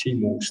a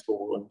Tmall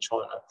store in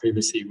China.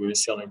 Previously we were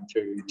selling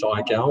to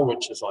Daigao,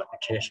 which is like the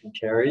cash and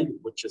carry,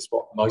 which is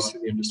what most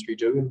of the industry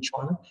do in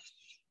China.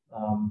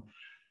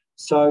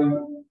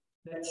 So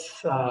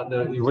that's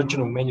the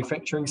original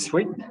manufacturing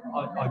suite.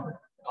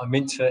 I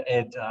meant to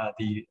add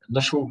the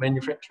initial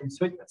manufacturing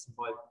suite. That's in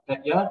my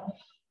backyard.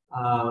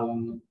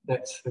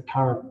 That's the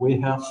current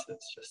warehouse.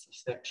 It's just a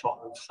snapshot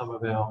of some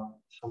of our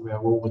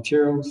raw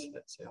materials.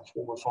 That's our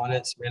former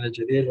finance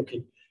manager there,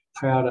 looking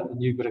proud at the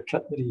new bit of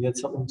kit that he had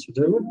something to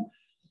do with.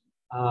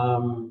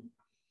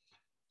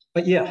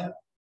 But yeah,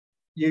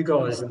 you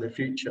guys in the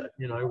future,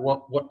 you know,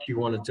 what do you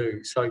want to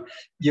do? So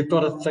you've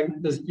got to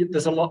think,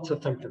 there's a lot to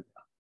think about,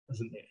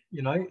 isn't there?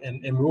 You know,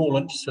 and we're all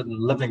interested in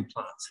living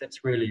plants.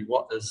 That's really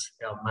what is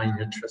our main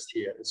interest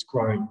here, is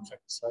growing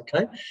things,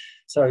 okay?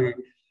 So,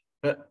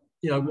 but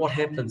you know, what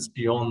happens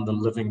beyond the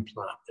living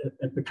plant?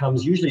 It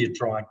becomes usually a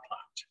dried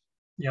plant.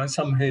 You know,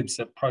 some herbs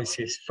are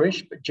processed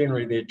fresh, but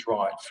generally they're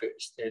dried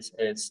first,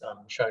 as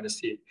shown us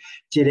here.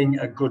 Getting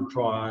a good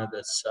dryer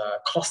that's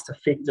cost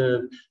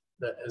effective,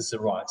 that is the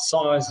right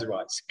size, the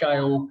right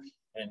scale,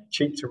 and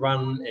cheap to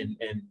run,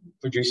 and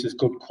produces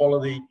good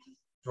quality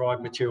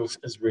dried materials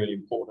is really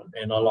important.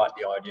 And I like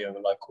the idea of a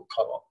local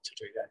co-op to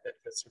do that.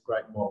 That's a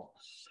great model.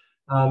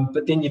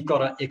 But then you've got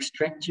to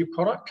extract your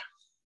product.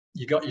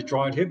 You got your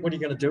dried herb. What are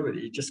you going to do with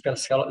it? You're just going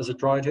to sell it as a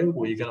dried herb,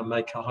 or you're going to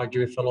make a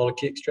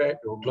hydrophenolic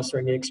extract, or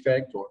glycerin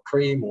extract, or a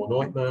cream, or an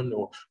ointment,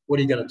 or what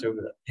are you going to do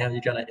with it? How are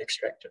you going to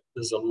extract it?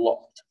 There's a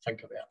lot to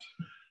think about.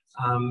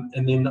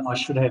 And then I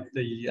should have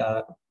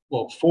the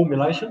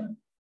formulation.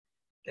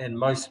 And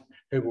most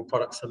herbal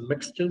products are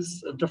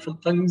mixtures of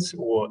different things,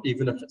 or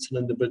even if it's an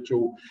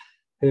individual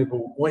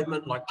herbal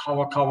ointment like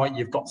kawa,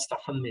 you've got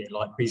stuff in there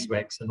like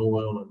beeswax and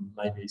oil and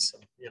maybe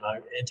some, you know,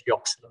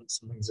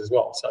 antioxidants and things as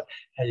well. So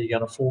how are you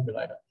going to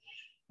formulate it?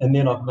 And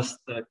then I've missed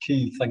the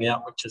key thing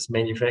out, which is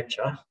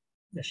manufacture.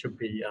 There should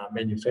be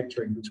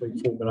manufacturing between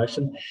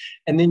formulation.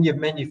 And then you've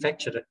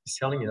manufactured it,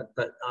 selling it,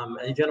 but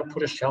are you going to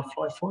put a shelf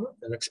life on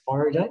it, an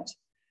expiry date?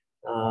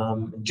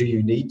 Do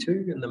you need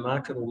to in the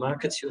market or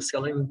markets you're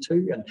selling them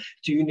to? And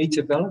do you need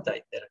to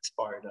validate that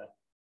expiry date?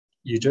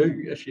 You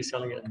do if you're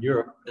selling it in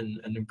Europe and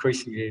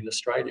increasingly in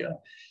Australia.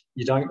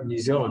 You don't in New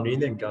Zealand.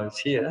 Anything goes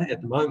here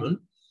at the moment.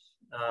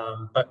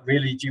 But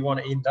really, do you want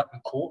to end up in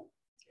court,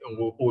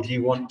 or do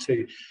you want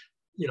to,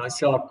 you know,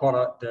 sell a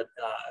product that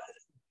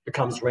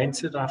becomes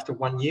rancid after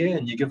 1 year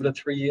and you give it a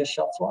 3-year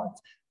shelf life.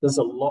 There's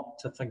a lot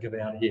to think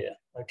about here,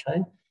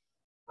 okay?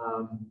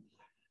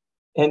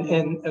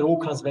 And it all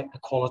comes back to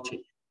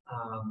quality.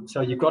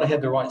 So you've got to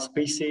have the right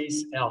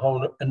species. Our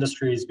whole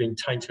industry has been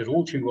tainted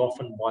all too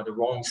often by the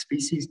wrong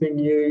species being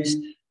used,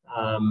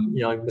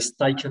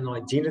 mistaken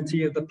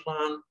identity of the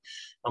plant.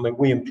 I mean,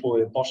 we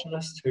employ a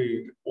botanist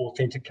who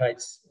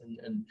authenticates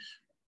and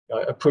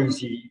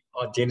approves the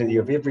identity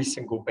of every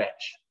single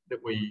batch that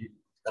we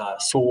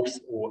source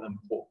or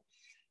import.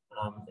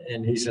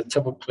 And he's a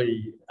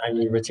typically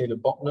only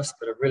retentive botanist,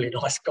 but a really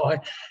nice guy.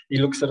 He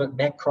looks at it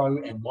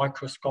macro and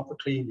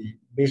microscopically, and he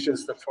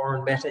measures the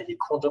foreign matter, he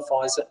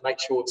quantifies it,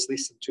 makes sure it's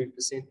less than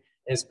 2%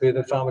 as per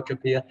the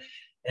pharmacopoeia.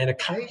 And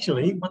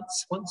occasionally,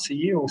 once a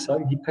year or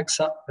so, he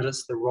picks up that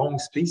it's the wrong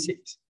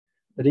species.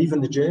 But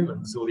even the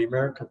Germans or the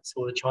Americans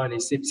or the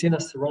Chinese, they've sent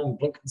us the wrong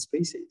blinking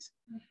species.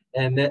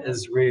 And that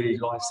is really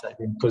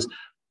life-saving because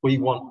we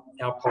want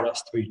our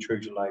products to be true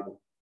to label.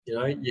 You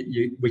know,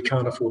 we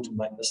can't afford to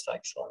make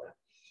mistakes like that.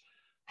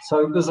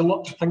 So there's a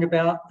lot to think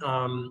about.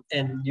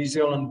 And New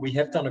Zealand, we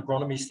have done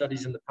agronomy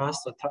studies in the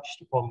past. I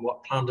touched upon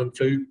what Plant and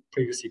Food,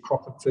 previously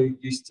Crop and Food,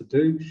 used to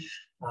do.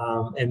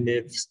 And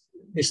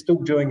they're still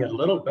doing it a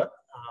little bit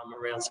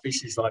around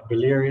species like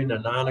valerian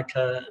and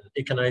arnica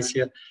and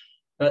echinacea.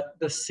 But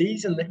the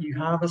season that you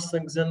harvest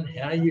things in,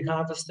 how you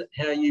harvest it,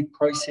 how you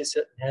process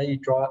it, how you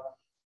dry it,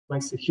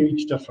 makes a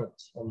huge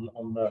difference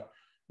on the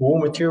raw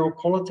material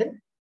quality.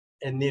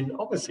 And then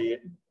obviously,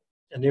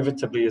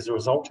 inevitably as a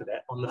result of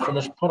that, on the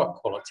finished product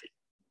quality,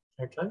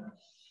 okay?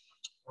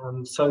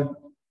 So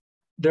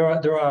there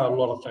are a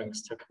lot of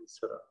things to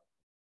consider,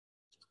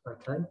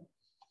 okay?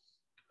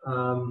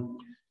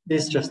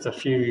 There's just a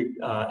few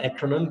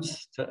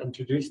acronyms to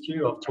introduce to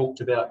you. I've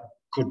talked about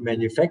good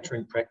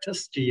manufacturing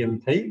practice,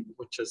 GMP,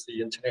 which is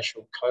the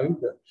international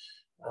code that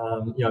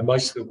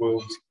most of the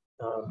world's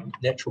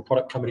natural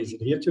product companies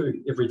adhere to.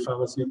 Every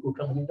pharmaceutical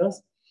company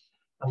does.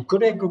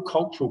 Good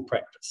agricultural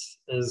practice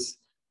is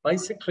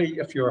basically,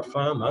 if you're a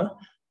farmer,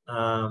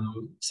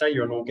 say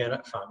you're an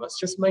organic farmer, it's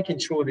just making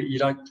sure that you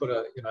don't put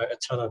a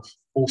ton of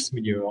horse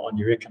manure on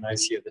your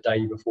echinacea the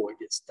day before it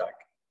gets dug,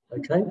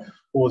 okay?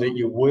 Or that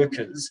your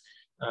workers,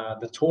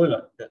 the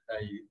toilet that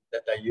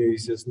they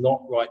use is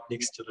not right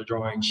next to the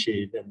drying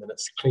shed and that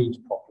it's cleaned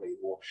properly.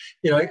 Or,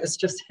 it's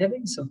just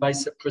having some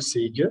basic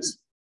procedures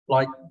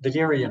like the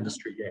dairy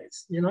industry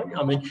has.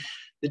 I mean,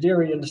 the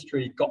dairy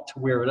industry got to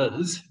where it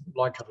is,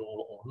 like it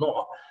or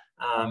not.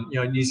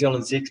 New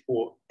Zealand's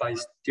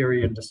export-based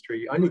dairy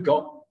industry only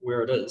got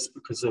where it is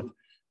because of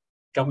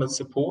government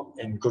support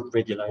and good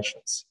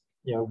regulations.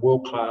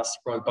 World-class,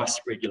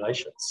 robust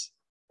regulations,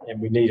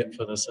 and we need it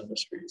for this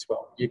industry as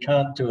well. You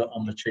can't do it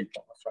on the cheap,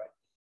 I'm afraid.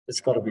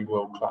 It's got to be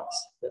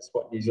world-class. That's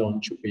what New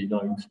Zealand should be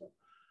known for.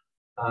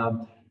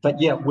 But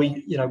yeah,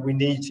 we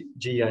need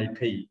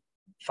GAP.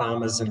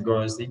 Farmers and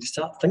growers need to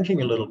start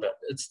thinking a little bit.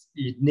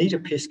 You need a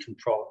pest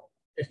control.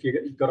 If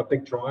you've got a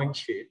big drying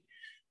shed,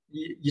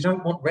 you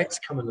don't want rats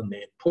coming in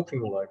there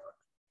pooping all over it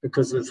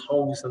because there's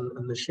holes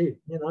in the shed.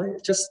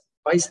 Just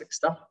basic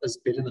stuff is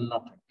better than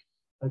nothing.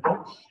 Okay.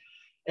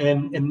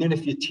 And then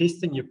if you're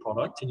testing your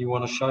product and you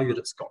want to show that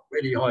it's got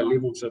really high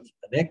levels of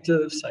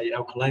inactives, say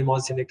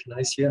alkalamides in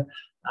echinacea,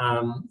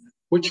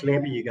 which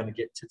lab are you going to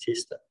get to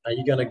test it? Are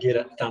you going to get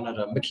it done at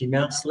a Mickey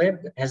Mouse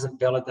lab that hasn't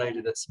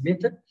validated its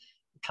method,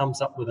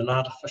 comes up with an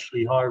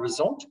artificially high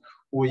result,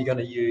 or are you going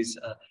to use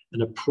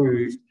an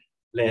approved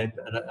lab,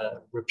 a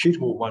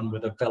reputable one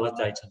with a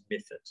validated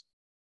method?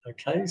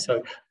 Okay,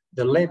 so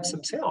the labs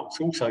themselves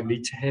also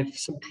need to have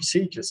some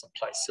procedures in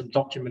place, some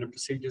documented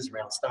procedures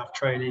around staff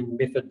training,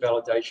 method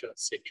validation,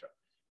 etc.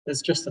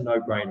 It's just a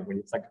no-brainer when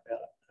you think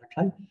about it,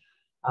 okay?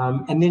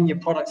 And then your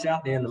products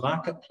out there in the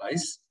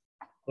marketplace,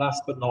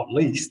 last but not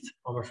least,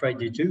 I'm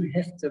afraid you do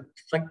have to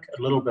think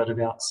a little bit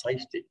about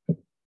safety,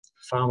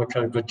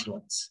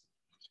 pharmacovigilance.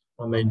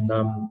 I mean,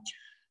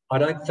 I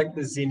don't think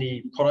there's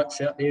any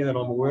products out there that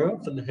I'm aware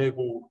of in the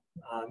herbal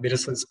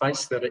medicine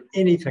space that are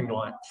anything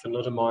like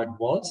thalidomide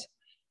was,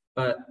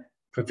 but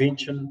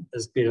prevention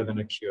is better than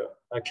a cure,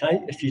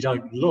 okay? If you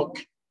don't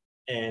look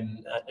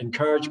and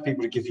encourage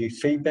people to give you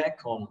feedback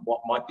on what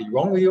might be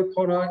wrong with your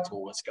product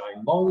or it's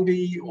going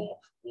moldy or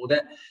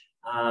that,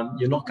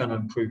 you're not going to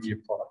improve your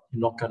product.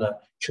 You're not going to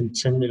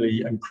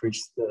continually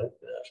increase the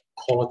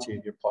quality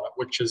of your product,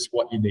 which is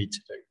what you need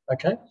to do,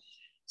 okay?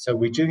 So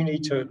we do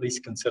need to at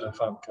least consider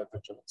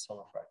pharmacovigilance, I'm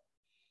afraid.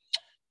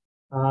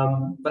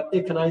 But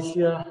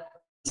echinacea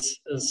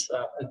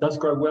it does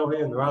grow well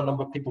here, and there are a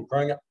number of people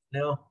growing it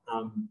now.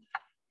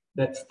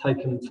 That's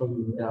taken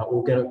from our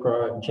organic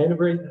grower in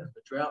Canterbury, the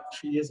drought a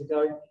few years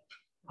ago.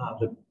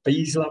 The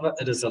bees love it.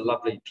 It is a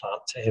lovely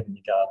plant to have in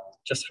your garden,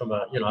 just from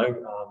a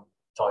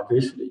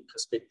diversity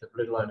perspective,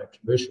 let alone a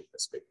commercial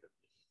perspective.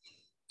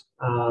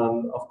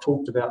 I've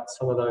talked about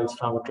some of those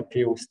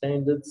pharmacopoeial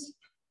standards.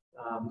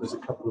 There's a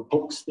couple of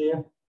books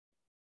there.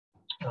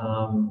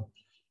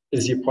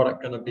 Is your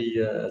product going to be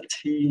a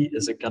tea?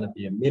 Is it going to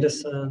be a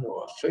medicine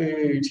or a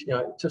food?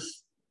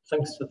 Just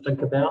things to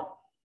think about.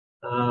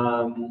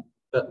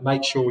 but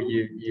make sure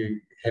you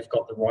have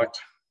got the right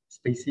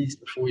species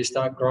before you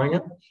start growing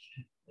it.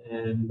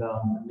 And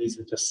these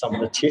are just some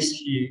of the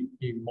tests you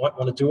might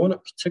want to do on it,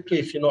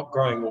 particularly if you're not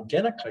growing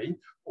organically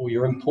or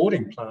you're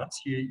importing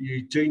plants.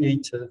 You do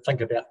need to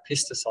think about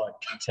pesticide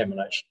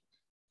contamination.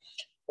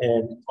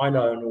 And I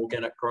know an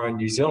organic grower in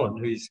New Zealand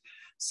who's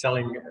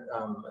selling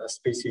a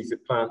species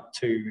of plant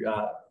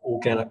to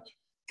organic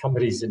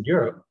companies in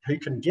Europe who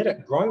can get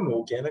it grown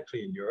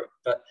organically in Europe,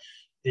 but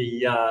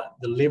the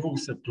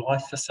levels of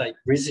glyphosate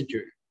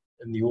residue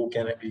in the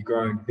organically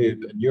grown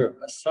herb in Europe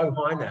are so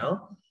high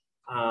now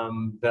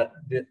that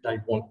they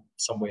want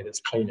somewhere that's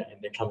cleaner, and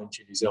they're coming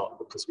to New Zealand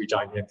because we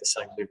don't have the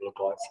same level of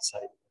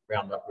glyphosate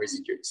Roundup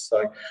residues.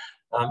 So,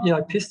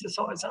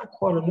 pesticides are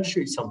quite an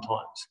issue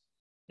sometimes.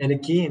 And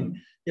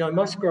again,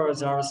 most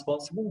growers are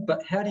responsible,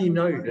 but how do you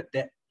know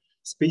that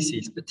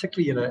species,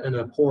 particularly in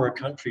a poorer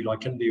country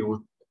like India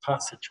or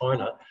parts of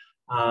China,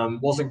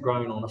 wasn't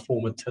grown on a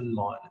former tin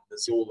mine and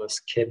there's all this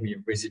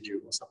cadmium residue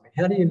or something?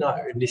 How do you know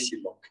unless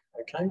you look,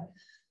 okay?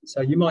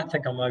 So you might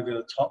think I'm over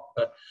the top,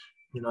 but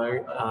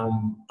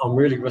I'm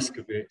really risk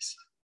averse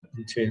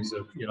in terms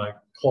of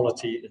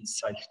quality and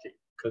safety,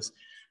 because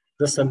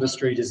this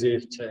industry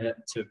deserves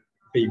to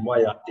be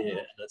way up there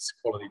in its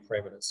quality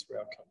parameters for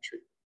our country.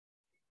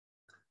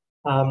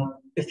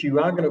 If you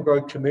are going to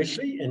grow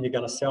commercially and you're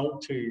going to sell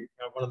to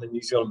one of the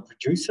New Zealand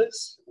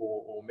producers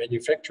or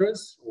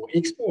manufacturers or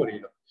export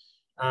even,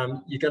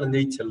 you're going to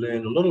need to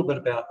learn a little bit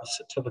about a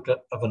certificate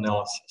of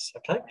analysis,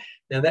 okay?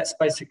 Now that's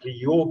basically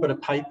your bit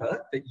of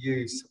paper that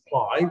you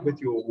supply with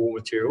your raw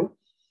material,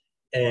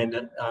 and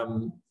it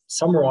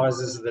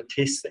summarises the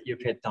tests that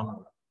you've had done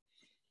on it.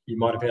 You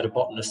might have had a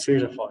botanist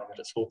certify that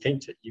it's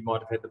authentic. You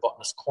might have had the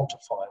botanist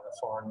quantify the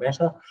foreign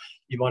matter.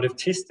 You might have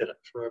tested it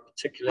for a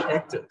particular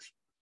active,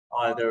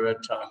 either at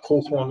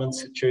Cawthron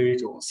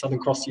Institute or Southern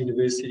Cross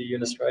University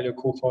in Australia,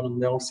 Cawthron and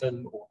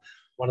Nelson, or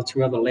one or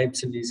two other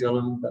labs in New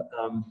Zealand. But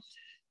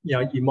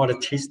you might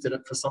have tested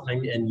it for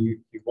something, and you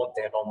want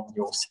that on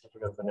your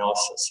certificate of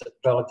analysis. It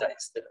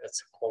validates that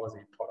it's a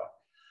quality product.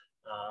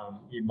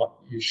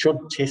 You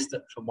should test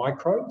it for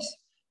microbes.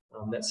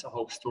 That's a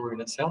whole story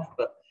in itself.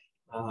 But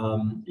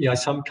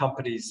some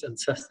companies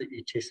insist that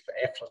you test for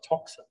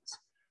aflatoxins,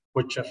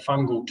 which are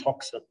fungal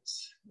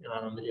toxins,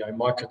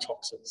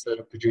 mycotoxins that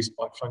are produced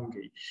by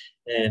fungi.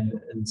 And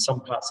in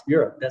some parts of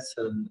Europe, that's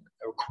a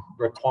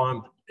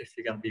requirement if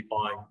you're going to be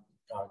buying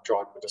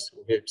dried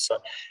medicinal herbs. So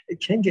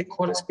it can get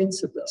quite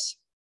expensive, this.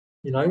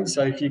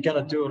 So if you're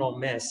going to do it en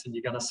masse and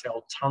you're going to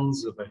sell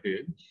tons of a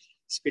herb,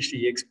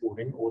 especially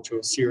exporting or to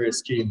a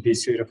serious GMP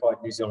certified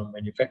New Zealand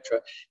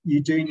manufacturer, you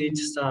do need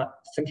to start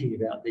thinking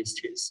about these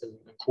tests and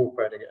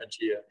incorporating it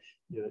into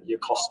your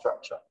cost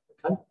structure,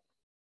 okay?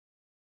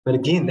 But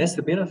again, that's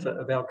the benefit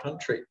of our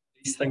country.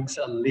 These things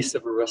are less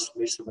of a risk,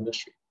 less of an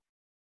issue.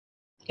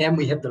 And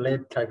we have the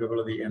lab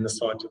capability and the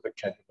scientific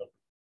capability,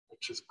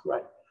 which is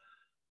great.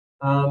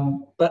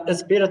 But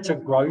it's better to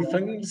grow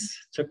things,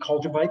 to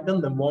cultivate them,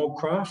 than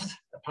wildcraft,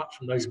 apart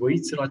from those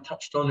weeds that I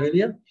touched on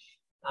earlier.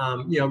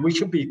 We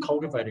should be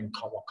cultivating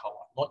kawa,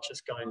 not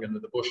just going into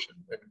the bush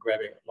and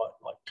grabbing it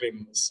like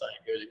Clem was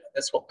saying earlier.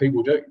 That's what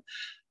people do.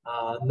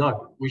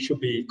 No, we should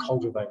be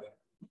cultivating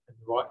in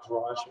the right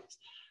varieties.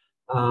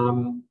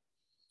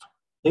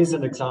 Here's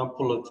an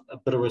example of a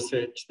bit of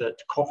research that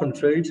Coffin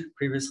Food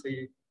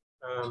previously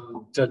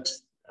did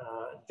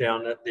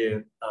down at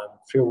their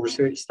field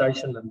research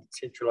station in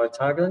Central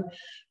Otago.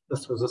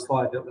 This was a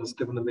slide that was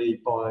given to me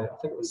by, I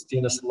think it was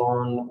Dennis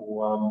Lauren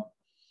or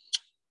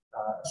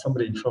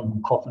somebody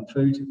from Coffin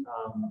Food,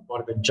 might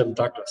have been Jim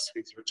Douglas,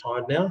 who's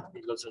retired now.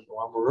 He lives in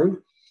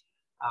Oamaru.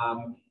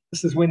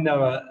 This is when they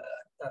were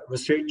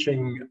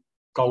researching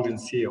golden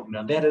seal.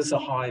 Now that is a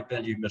high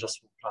value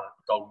medicinal plant,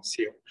 golden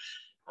seal.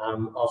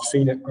 I've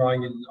seen it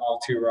growing in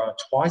Aotearoa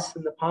twice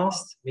in the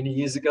past, many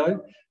years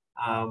ago.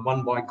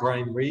 One by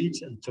Graham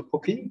Reed in Te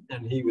Puke,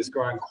 and he was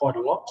growing quite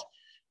a lot.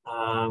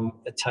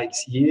 It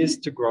takes years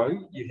to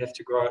grow. You have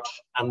to grow it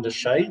under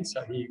shade,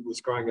 so he was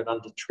growing it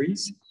under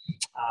trees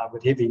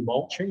with heavy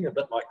mulching, a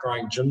bit like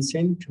growing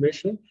ginseng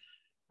commercially.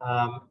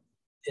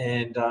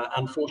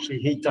 Unfortunately,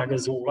 he dug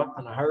us all up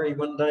in a hurry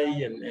one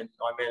day, and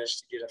I managed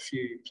to get a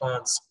few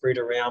plants spread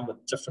around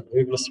with different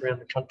herbalists around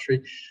the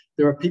country.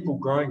 There are people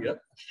growing it,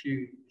 a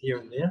few here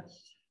and there,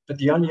 but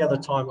the only other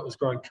time it was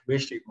growing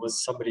commercially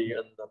was somebody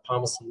in the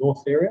Palmerston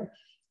North area,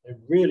 a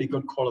really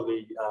good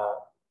quality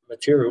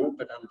material,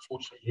 but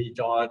unfortunately he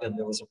died and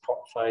there was a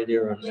crop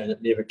failure and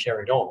it never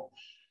carried on.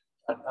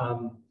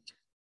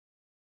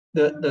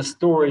 The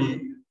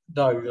story,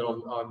 though, that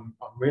I'm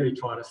really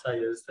trying to say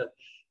is that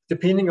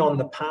depending on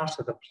the part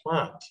of the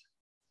plant,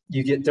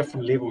 you get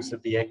different levels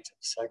of the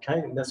actives, okay?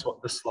 And that's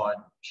what this slide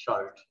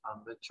showed.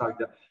 It showed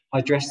the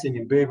hydrastin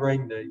and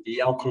berberine,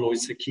 the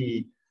alkaloids, the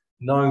key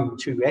known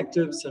two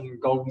actives,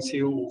 and golden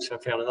seal also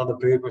found another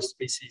berberine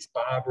species,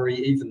 barberry,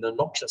 even the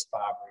noxious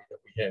barberry that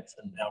we have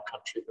in our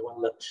country, the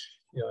one that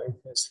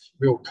has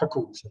real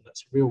tickles and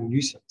that's a real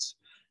nuisance,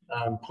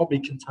 probably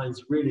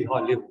contains really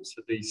high levels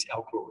of these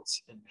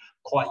alkaloids and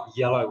quite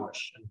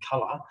yellowish in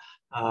colour.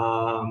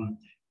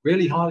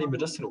 really highly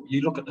medicinal.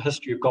 You look at the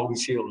history of golden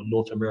seal in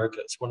North America,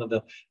 it's one of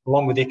the,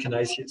 along with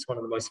echinacea, it's one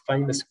of the most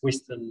famous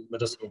Western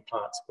medicinal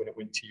plants when it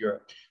went to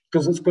Europe,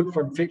 because it's good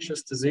for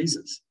infectious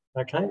diseases,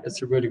 okay?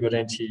 It's a really good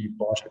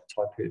antibiotic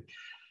type herb.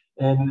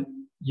 And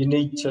you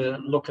need to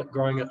look at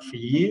growing it for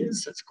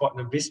years. It's quite an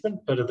investment,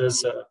 but it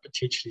is a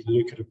potentially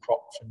lucrative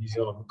crop for New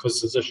Zealand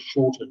because there's a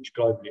shortage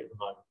globally at the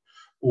moment.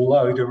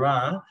 Although there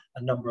are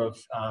a number of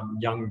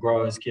young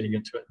growers getting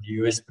into it in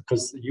the US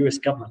because the US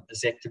government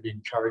is actively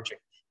encouraging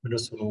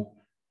medicinal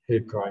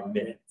herb growing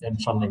there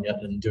and funding it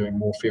and doing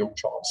more field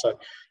trials. So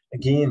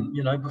again,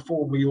 you know,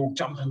 before we all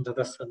jump into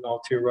this in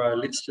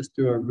Aotearoa, let's just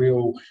do a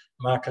real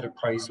market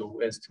appraisal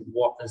as to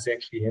what is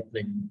actually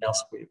happening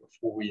elsewhere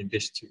before we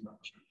invest too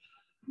much.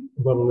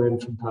 We've got to learn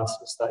from past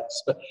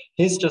mistakes. But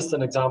here's just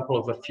an example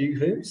of a few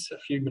herbs, a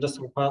few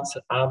medicinal plants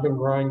that are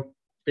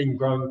being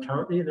grown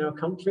currently in our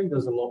country.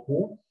 There's a lot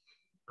more.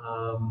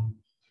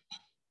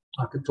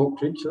 I could talk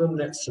to each of them.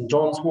 That's St.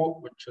 John's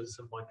wort, which is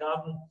in my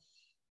garden.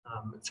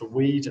 It's a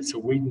weed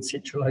in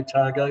Central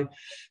Otago.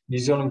 New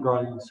Zealand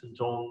grown St.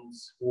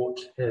 John's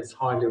wort has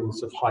high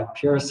levels of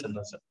hypericin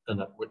in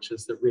it, which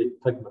is the red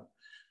pigment,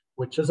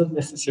 which isn't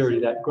necessarily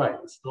that great.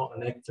 It's not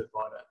an active,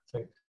 I don't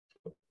think,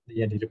 the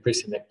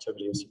antidepressant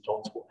activity of St.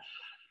 John's wort.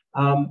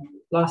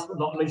 Last but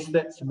not least,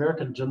 that's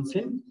American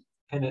ginseng,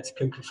 and it's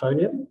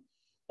Pincophonium.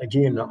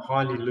 Again, a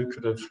highly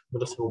lucrative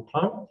medicinal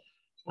plant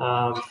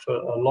for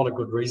a lot of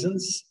good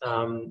reasons.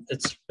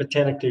 It's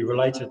botanically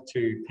related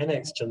to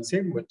Panax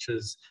ginseng, which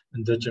is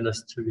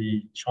indigenous to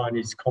the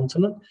Chinese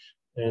continent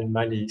and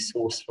mainly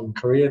sourced from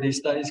Korea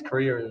these days,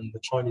 Korea and the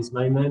Chinese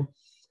mainland.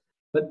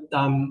 But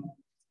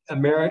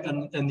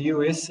America and the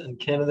US and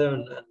Canada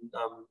and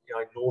you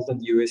know,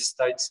 northern US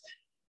states,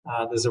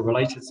 there's a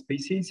related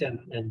species,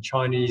 and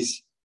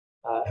Chinese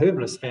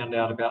herbalists found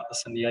out about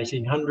this in the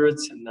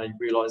 1800s, and they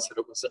realized that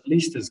it was at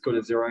least as good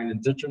as their own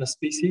indigenous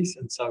species.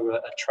 And so a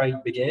trade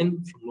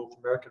began from North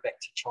America back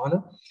to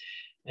China,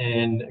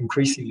 and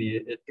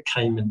increasingly it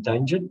became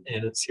endangered,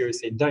 and it's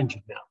seriously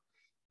endangered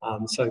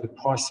now. So the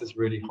price is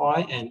really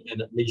high, and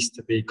it needs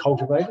to be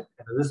cultivated,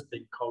 and it is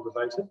being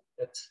cultivated.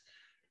 It's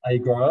a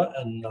grower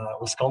in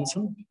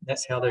Wisconsin.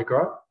 That's how they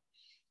grow it.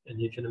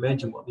 And you can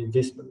imagine what the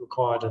investment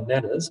required in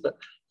that is, but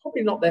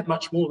probably not that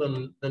much more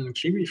than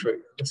kiwi fruit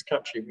in this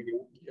country. When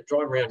you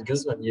drive around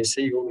Gisborne, you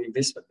see all the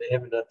investment they're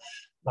having to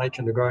make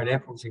into growing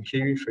apples and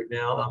kiwi fruit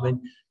now. I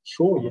mean,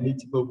 sure, you need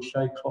to build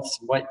shade cloths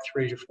and wait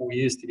 3 to 4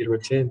 years to get a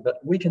return, but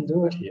we can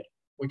do it here.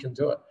 We can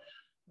do it.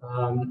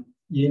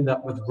 You end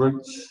up with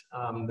roots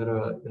that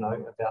are, you know,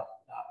 about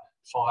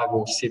 5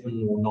 or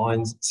 7 or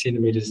 9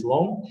 centimetres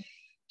long.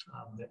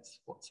 That's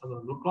what some of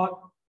them look like.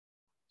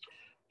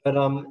 But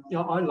you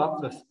know, I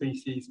love this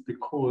species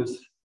because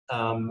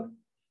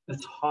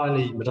it's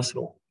highly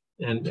medicinal,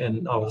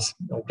 and I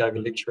gave a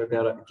lecture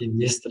about it again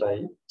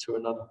yesterday to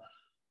another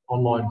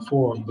online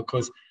forum,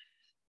 because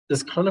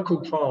there's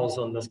clinical trials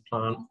on this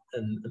plant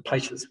in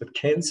patients with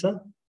cancer,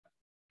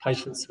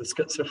 patients with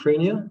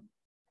schizophrenia,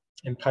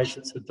 and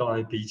patients with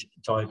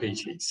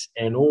diabetes,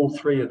 and all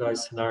 3 of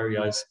those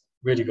scenarios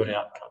really good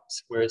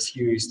outcomes where it's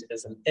used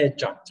as an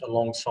adjunct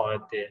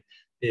alongside their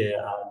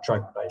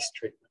drug-based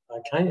treatment.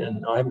 Okay,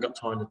 and I haven't got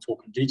time to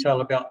talk in detail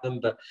about them,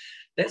 but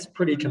that's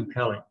pretty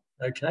compelling.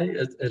 Okay,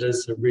 it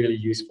is a really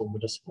useful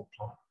medicinal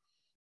plant,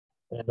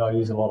 and I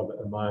use a lot of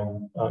it in my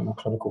own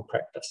clinical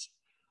practice.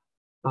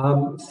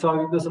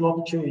 So there's an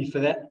opportunity for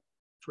that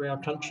for our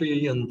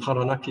country and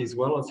Taranaki as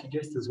well, I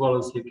suggest, as well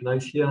as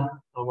echinacea.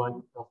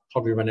 I'll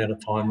probably run out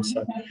of time,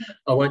 so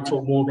I won't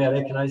talk more about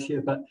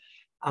echinacea, but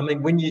I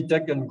mean, when you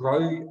dig and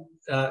grow,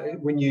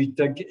 when you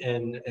dig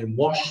and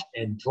wash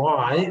and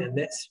dry, and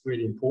that's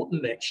really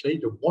important actually,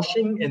 the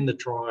washing and the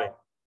drying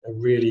are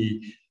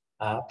really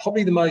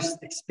probably the most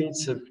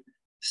expensive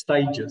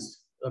stages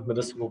of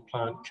medicinal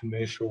plant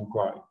commercial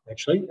growing.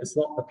 Actually, it's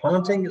not the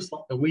planting, it's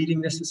not the weeding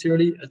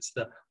necessarily, it's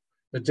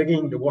the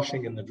digging, the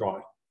washing and the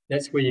drying.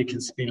 That's where you can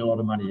spend a lot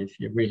of money if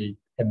you really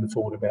haven't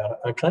thought about it,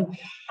 okay?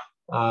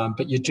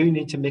 But you do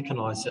need to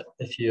mechanise it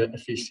if you're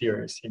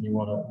serious and you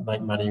want to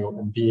make money or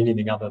be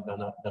anything other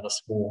than a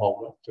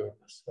smallholder doing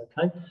this,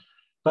 okay?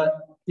 But,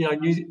 you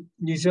know,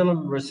 New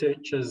Zealand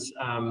researchers,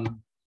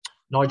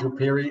 Nigel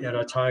Perry at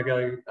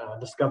Otago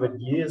discovered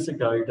years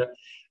ago that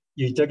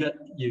you dig it,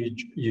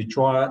 you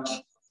dry it,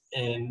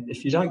 and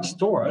if you don't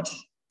store it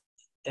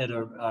at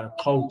a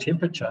cold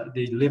temperature,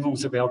 the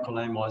levels of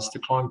alkylamides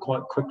decline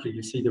quite quickly.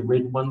 You see the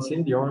red ones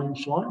there, the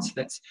orange lines,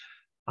 that's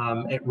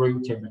at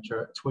room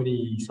temperature at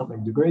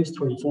 20-something degrees,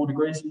 24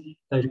 degrees,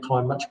 they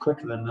decline much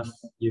quicker than if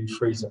you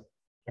freeze it,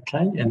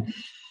 okay?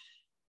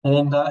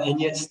 And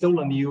yet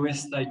still in the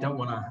US, they don't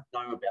want to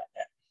know about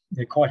that.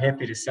 They're quite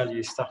happy to sell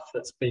you stuff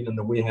that's been in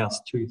the warehouse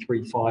 2,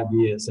 3, 5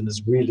 years and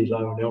is really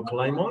low in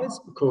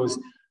alkylamides, because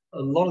a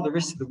lot of the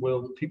rest of the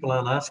world, people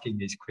aren't asking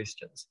these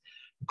questions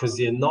because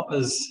they're not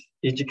as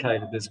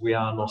educated as we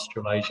are in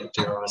Australasia,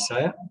 dare I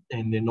say it,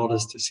 and they're not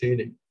as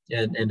discerning.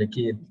 And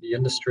again, the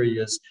industry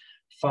is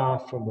far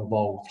from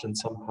evolved in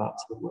some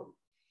parts of the world.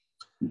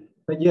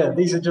 But yeah,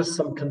 these are just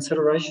some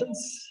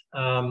considerations.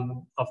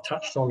 I've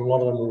touched on a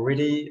lot of them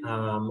already.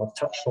 I've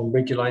touched on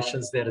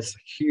regulations. That is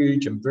a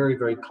huge and very,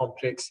 very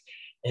complex,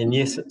 and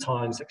yes, at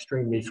times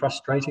extremely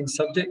frustrating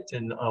subject,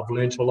 and I've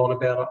learned a lot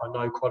about it. I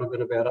know quite a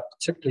bit about it,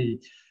 particularly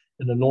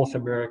in the North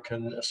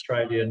American,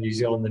 Australia, New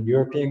Zealand and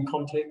European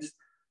context.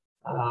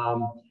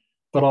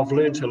 But I've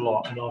learned a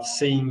lot, and I've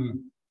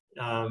seen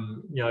a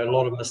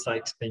lot of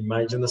mistakes being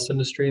made in this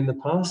industry in the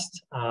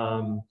past.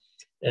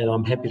 And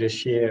I'm happy to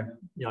share,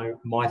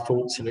 my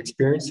thoughts and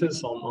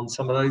experiences on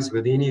some of those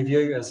with any of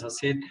you, as I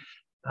said.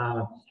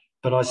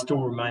 But I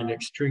still remain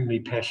extremely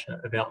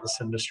passionate about this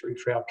industry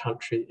for our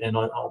country, and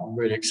I'm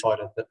really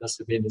excited that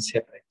this event is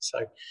happening.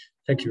 So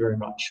thank you very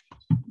much.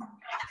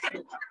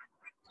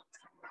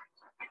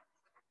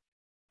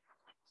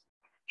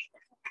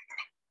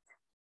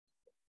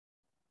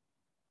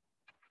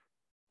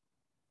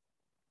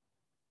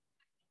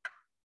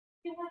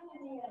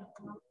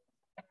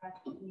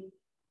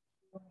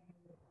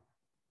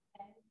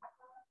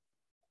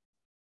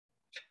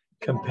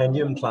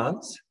 Companion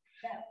plants.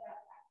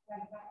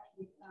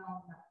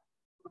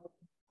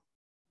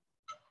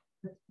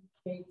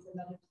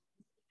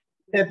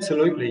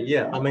 Absolutely,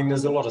 yeah. I mean,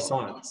 there's a lot of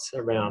science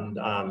around,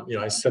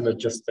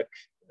 synergistic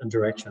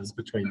interactions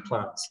between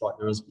plants, like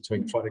there is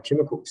between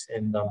phytochemicals,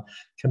 and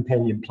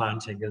companion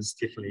planting is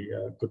definitely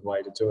a good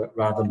way to do it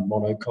rather than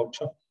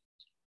monoculture.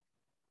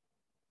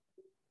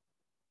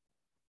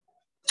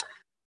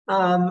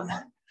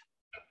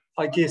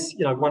 I guess,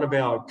 one of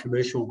our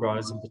commercial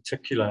growers in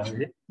particular,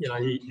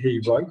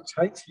 he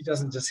rotates. He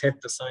doesn't just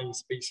have the same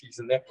species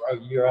in that row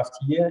year after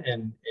year.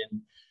 And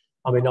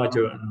I mean, I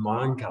do it in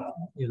my own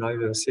garden.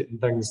 There are certain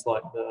things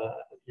like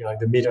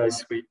the meadow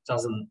sweet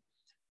doesn't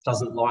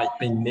like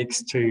being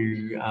next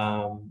to,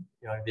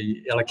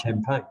 the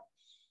elecampane.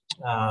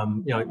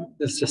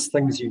 There's just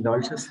things you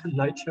notice in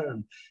nature,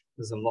 and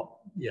there's a lot,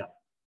 yeah.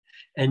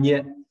 And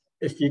yet,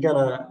 if you're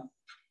going to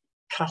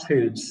cut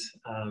herbs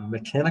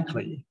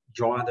mechanically,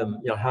 dry them,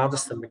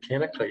 harvest them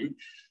mechanically,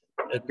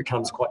 it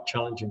becomes quite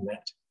challenging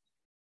that.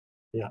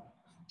 Yeah.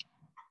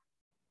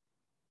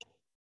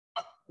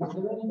 Is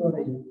there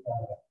anybody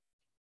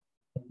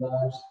at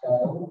large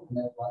scale, and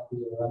that might be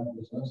your own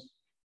business?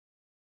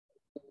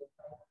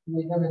 Do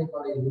we have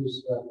anybody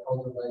who's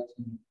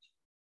cultivating?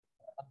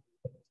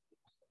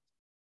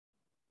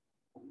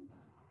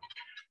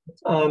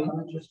 I'm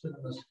interested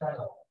in the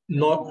scale.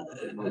 Not,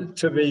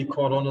 to be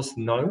quite honest,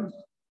 no.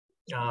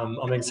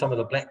 I mean, some of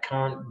the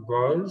blackcurrant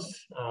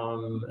growers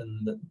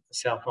in the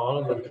South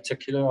Island in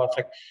particular, I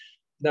think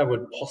they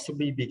would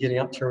possibly be getting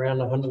up to around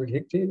 100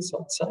 hectares,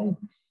 I'd say.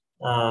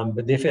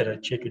 But they've had a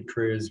checkered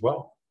career as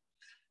well.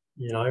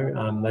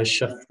 They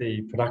shift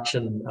the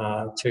production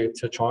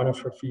to China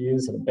for a few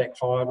years, and it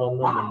backfired on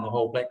them, and the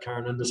whole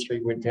blackcurrant industry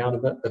went down a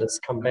bit, but it's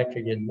come back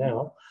again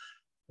now.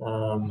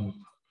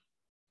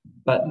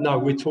 But no,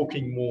 we're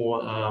talking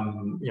more,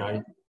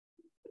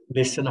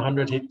 less than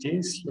 100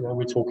 hectares.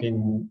 We're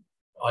talking,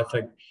 I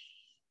think,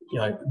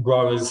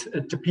 growers,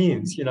 it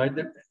depends,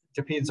 it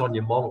depends on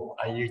your model.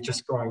 Are you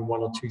just growing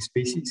 1 or 2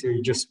 species? Are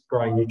you just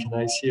growing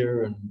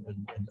echinacea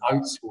and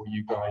oats, or are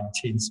you growing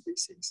 10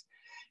 species?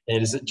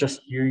 And is it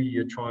just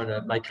you're trying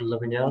to make a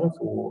living out of,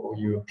 or are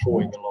you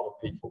employing a lot of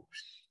people?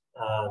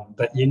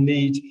 But you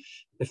need,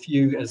 if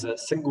you as a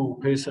single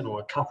person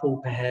or a couple,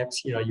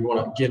 perhaps, you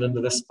want to get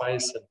into this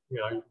space and,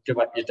 give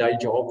up your day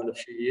job in a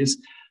few years,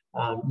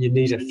 you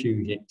need a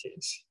few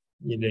hectares.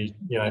 You need,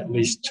 at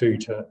least 2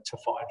 to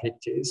 5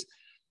 hectares.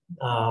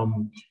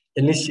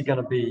 Unless you're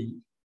going to be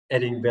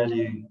adding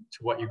value to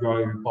what you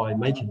grow by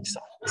making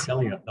stuff and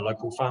selling it at the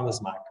local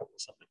farmers market or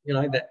something.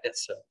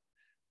 That's a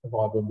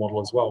viable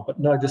model as well. But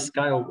no, the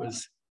scale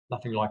is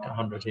nothing like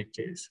 100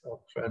 hectares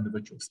for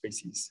individual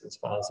species, as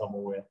far as I'm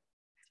aware.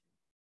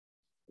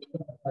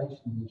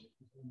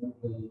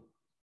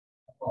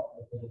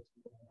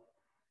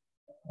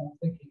 I'm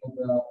thinking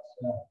about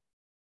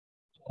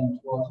James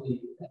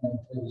Watty and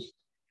his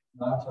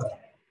Marta,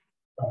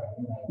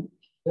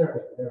 very,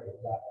 very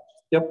large.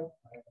 Yep.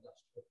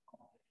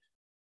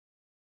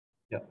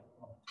 Yep.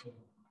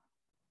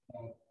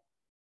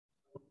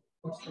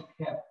 What's the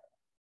cap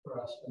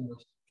for us in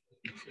this?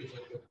 Is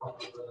it the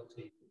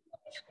possibility?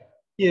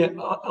 Yeah,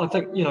 I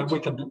think, we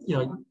can,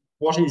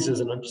 Watties is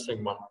an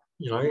interesting one,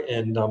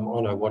 and I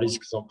know Watties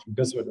because I'm from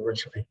Gisborne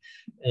originally.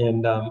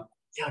 And, but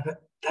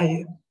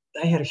they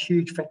had a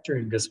huge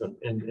factory in Gisborne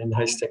and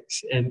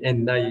Hastings,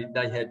 and they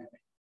had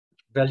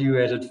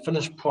value-added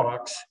finished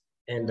products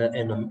and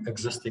an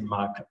existing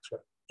market for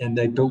it. And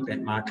they built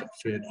that market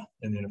further.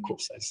 And then, of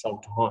course, they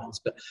sold to Heinz.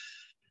 But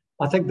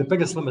I think the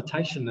biggest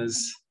limitation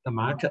is the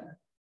market,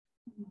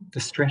 the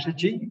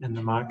strategy in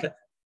the market,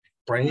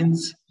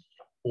 brands,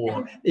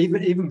 or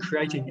even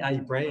creating a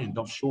brand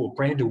offshore.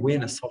 Brand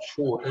awareness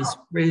offshore is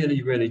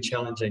really, really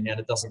challenging, and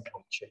it doesn't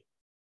come cheap.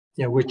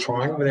 We're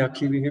trying with our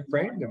Kiwi Hemp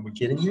brand, and we're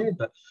getting there,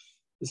 but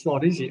it's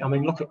not easy. I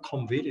mean, look at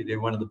Comveti. They're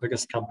one of the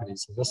biggest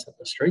companies in this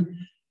industry.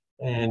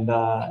 And,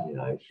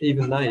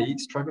 even they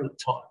struggle at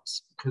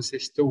times because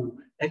they're still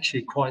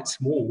actually quite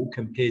small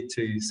compared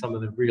to some of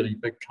the really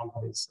big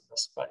companies in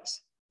this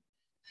space.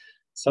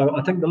 So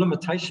I think the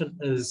limitation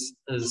is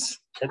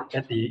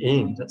at the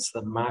end, it's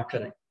the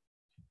marketing.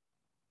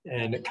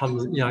 And it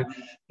comes, you know,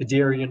 the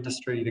dairy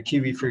industry, the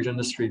kiwi fruit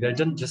industry, they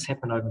didn't just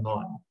happen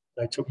overnight.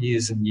 They took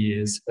years and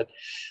years, but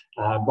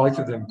both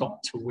of them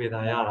got to where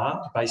they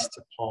are based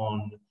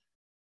upon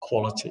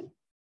quality,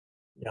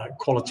 you know,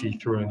 quality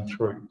through and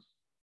through.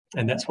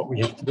 And that's what we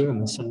have to do in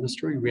this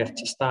industry. We have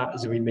to start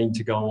as we mean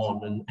to go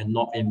on and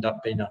not end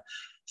up being a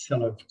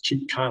seller of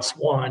cheap cask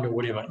wine or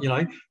whatever. You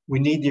know, we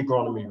need the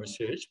agronomy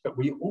research, but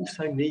we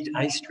also need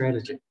a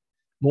strategy.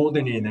 More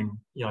than anything,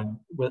 you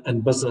know,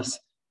 in business,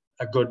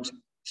 a good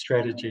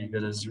strategy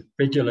that is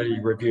regularly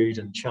reviewed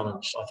and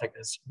challenged, I think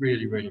is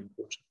really, really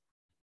important.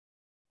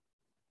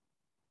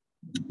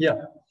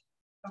 Yeah.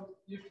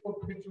 You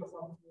put pictures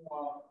of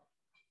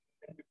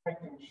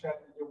manufacturing shed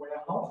in your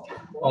warehouse.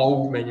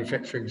 Old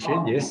manufacturing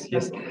shed, yes,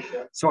 yes.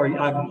 Sorry,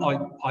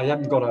 I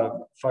haven't got a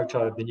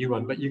photo of the new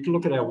one, but you can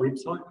look at our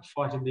website,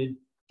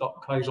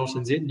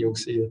 phytomed.co.nz, and you'll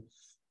see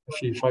a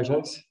few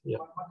photos. Yeah.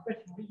 My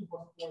question really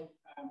was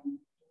how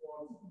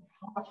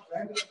much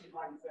land is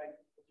behind that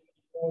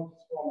all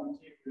these raw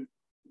materials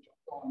which are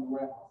stored in the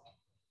warehouse?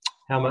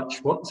 How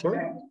much what, sorry?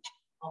 And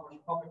how much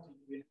property do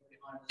we have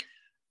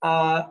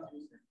behind?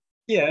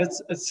 Yeah,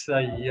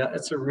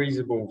 it's a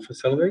reasonable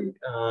facility.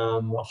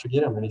 I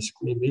forget how many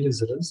square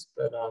meters it is,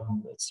 but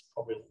it's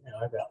probably, you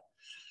know, about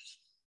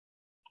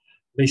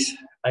at least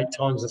 8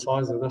 times the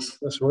size of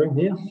this room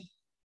here.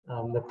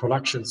 The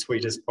production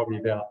suite is probably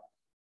about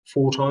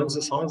 4 times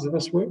the size of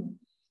this room.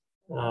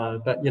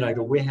 But you know,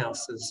 the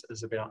warehouse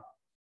is about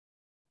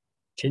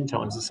 10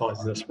 times the size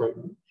of this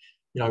room.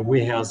 You know,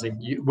 warehousing,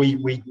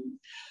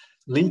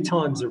 lead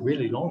times are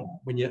really long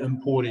when you're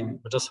importing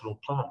medicinal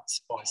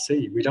plants by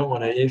sea. We don't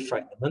want to air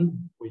freight them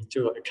in. We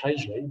do it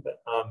occasionally,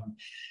 but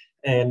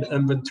and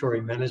inventory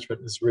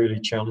management is really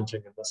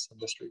challenging in this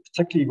industry,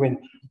 particularly when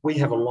we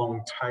have a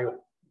long tail.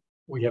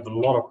 We have a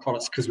lot of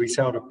products because we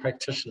sell to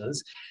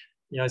practitioners.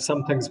 You know,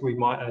 some things we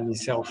might only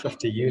sell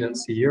 50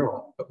 units a year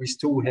of, but we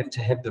still have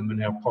to have them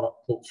in our product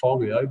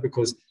portfolio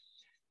because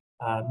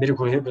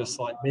medical herbalists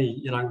like me,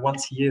 you know,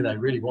 once a year they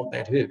really want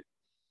that herb,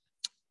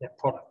 that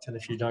product, and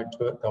if you don't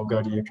do it, they'll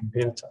go to your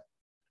competitor.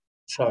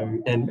 So,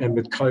 and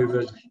with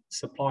COVID,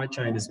 supply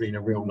chain has been a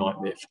real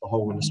nightmare for the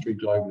whole industry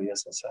globally,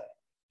 as I say.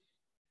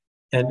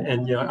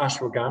 And you know,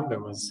 ashwagandha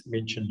was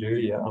mentioned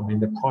earlier. I mean,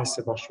 the price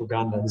of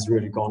ashwagandha has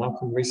really gone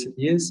up in recent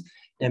years,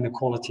 and the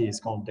quality has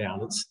gone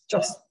down. It's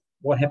just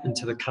what happened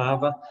to the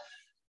kava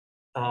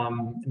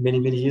many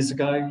years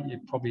ago.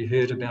 You've probably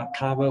heard about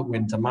kava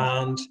when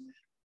demand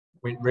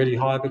went really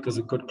high because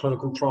of good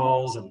clinical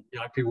trials, and you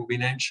know, people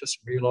being anxious,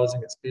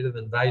 realizing it's better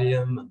than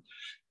Valium, and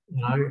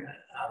you know,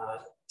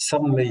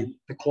 suddenly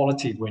the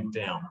quality went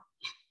down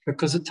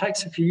because it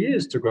takes a few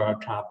years to grow a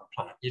kava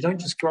plant. You don't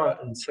just grow it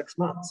in 6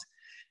 months.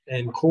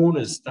 And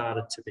corners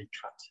started to be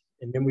cut,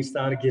 and then we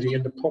started getting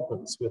into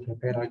problems with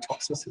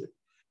hepatotoxicity.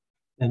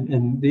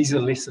 And these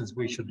are lessons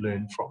we should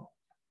learn from.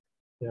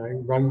 You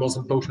know, Rome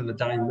wasn't built in a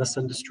day, and this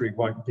industry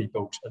won't be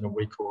built in a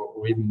week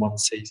or even 1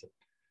 season.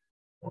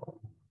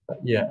 But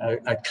yeah,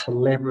 a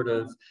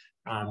collaborative,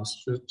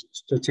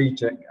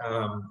 strategic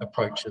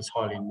approach is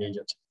highly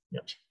needed.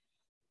 Yep.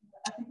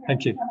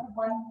 Thank you.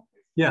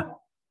 Yeah.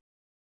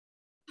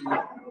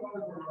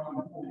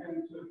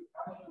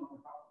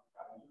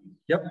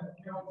 Yep.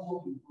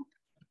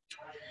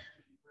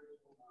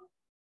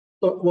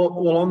 Look,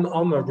 well,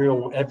 I'm a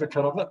real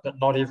advocate of it, but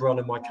not everyone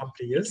in my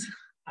company is.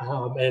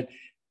 And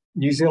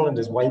New Zealand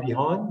is way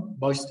behind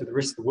most of the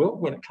rest of the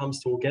world when it comes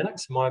to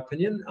organics, in my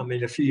opinion. I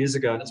mean, a few years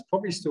ago, and it's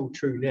probably still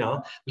true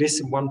now, less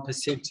than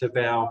 1% of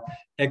our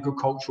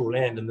agricultural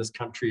land in this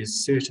country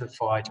is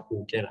certified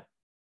organic.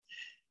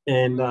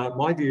 And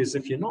my view is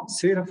if you're not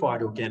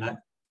certified organic,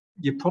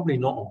 you're probably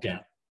not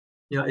organic.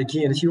 You know,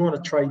 again, if you want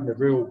to trade in the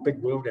real big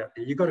world out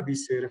there, you've got to be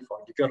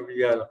certified. You've got to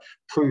be able to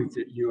prove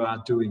that you are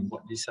doing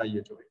what you say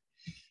you're doing.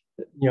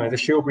 You know, the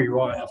Shelby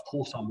right, of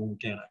course I'm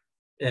organic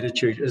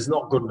attitude is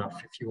not good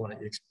enough if you want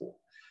to export.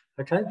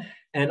 Okay,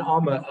 and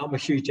I'm a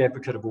huge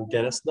advocate of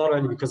organics, not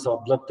only because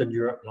I've lived in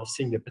Europe and I've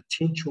seen the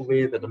potential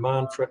there, the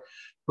demand for it,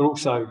 but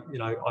also, you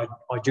know,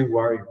 I do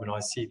worry when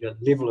I see the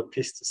level of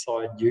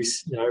pesticide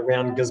use, you know,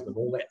 around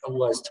Gisborne, all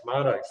those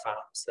tomato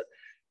farms that,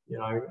 you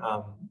know,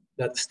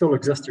 that still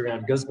exist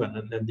around Gisborne,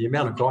 and the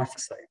amount of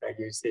glyphosate they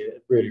use there,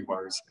 it really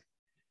worries me.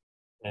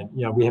 And,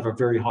 you know, we have a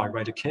very high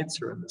rate of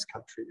cancer in this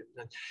country.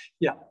 And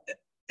yeah,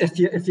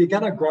 if you're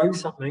going to grow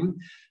something,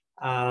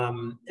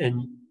 and,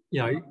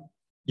 you know,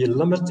 you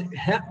limit,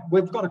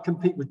 we've got to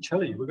compete with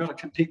Chile, we've got to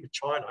compete with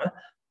China.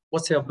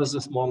 What's our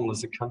business model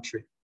as a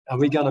country? Are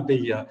we going to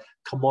be a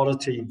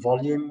commodity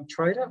volume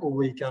trader, or are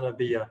we going to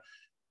be a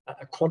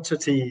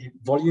quantity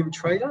volume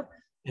trader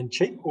and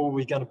cheap, or are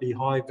we going to be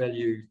high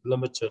value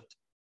limited?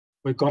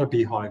 We've got to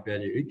be high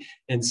value.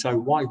 And so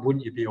why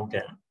wouldn't you be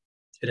organic?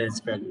 It adds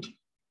value.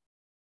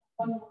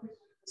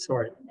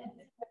 Sorry.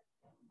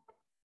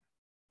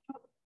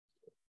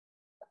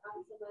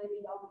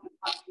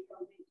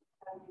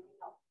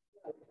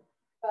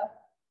 But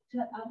to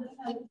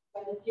understand the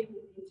strategy,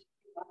 we need to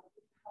try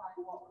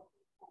what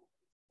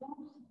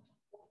organic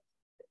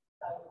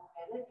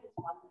is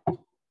one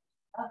thing.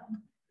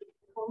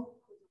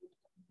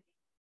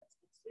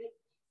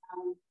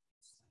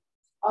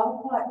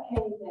 I'm quite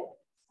keen that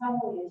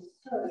somewhere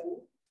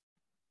soon,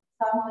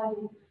 some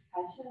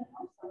identification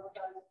of some of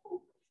those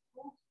core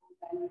principles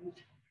will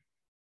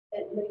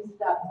at least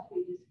start to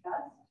be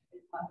discussed.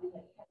 It might be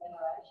that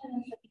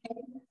collaboration is a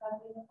key that's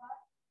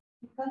identified.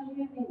 Because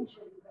you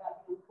mentioned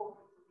about the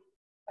importance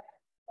of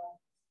the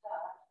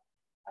start,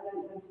 I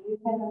don't know if you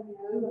have a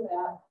view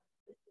about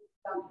this is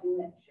something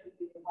that should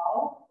be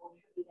evolved or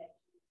should it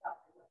actually be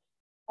something that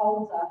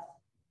holds us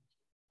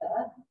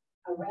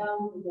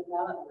around the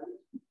development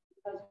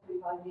because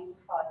we've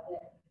identified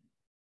that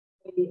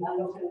we are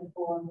looking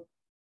for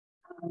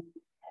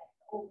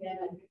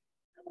organic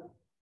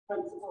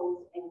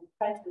principles and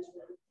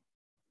practices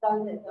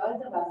so that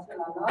those of us who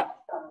are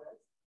lifestyles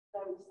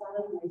don't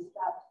suddenly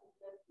start to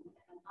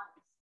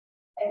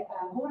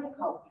enhance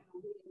horticulture.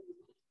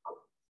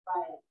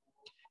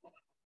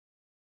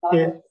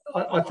 Yeah,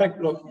 I think,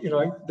 look, you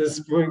know,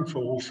 there's room for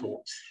all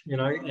sorts, you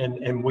know,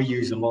 and we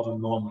use a lot of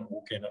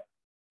non-organic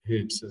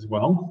herbs as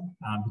well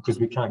because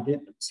we can't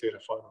get them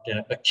certified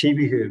organic. But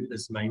kiwi herb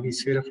is mainly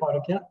certified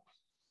organic.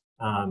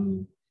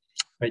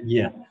 But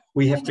yeah,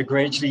 we have to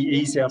gradually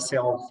ease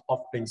ourselves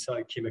off being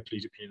so chemically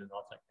dependent,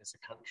 I think, as a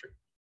country.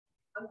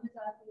 I'm just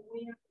asking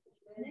where the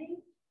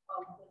journey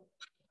of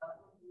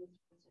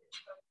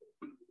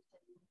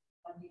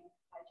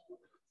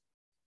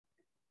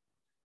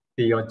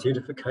the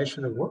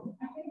identification of what?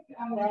 I think that's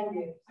a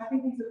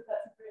very good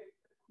question.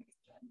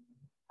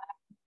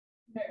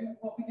 You know,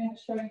 what we're going to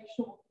show you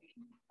shortly,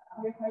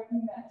 we're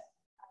hoping that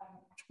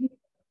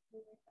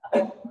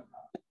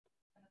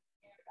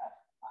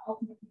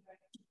ultimately going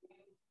to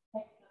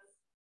take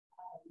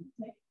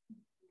this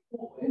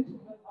forward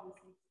with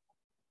policies.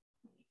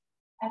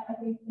 And I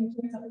think in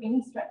terms of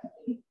any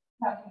strategy,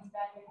 having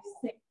values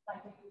set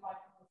identified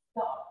from the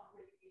start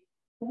would really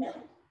be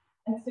important.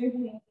 And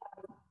certainly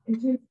in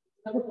terms of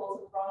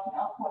deliverables of branching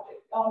out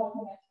project, we are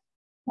looking at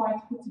trying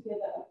to put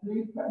together a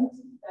blueprint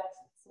that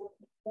sort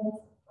of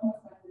informs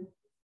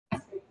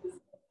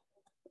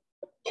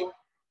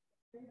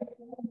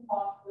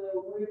part of the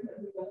work that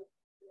we're going to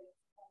do.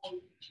 I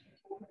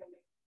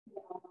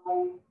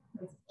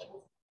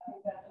think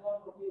that a lot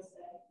of what you're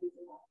saying is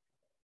a lot.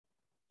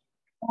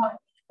 Right.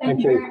 Thank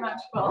you very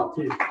much, Will.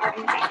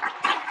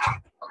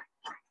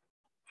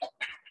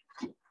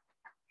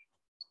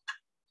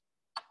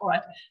 All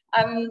right.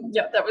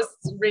 Yeah, that was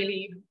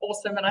really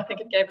awesome, and I think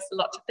it gave us a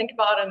lot to think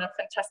about and a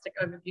fantastic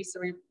overview. So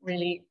we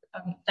really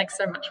thanks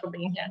so much for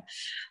being here.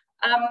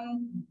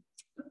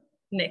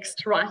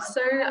 Next, right.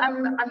 So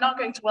I'm now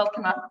going to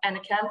welcome up Anna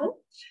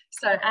Campbell.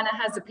 So Anna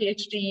has a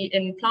PhD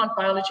in plant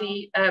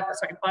biology,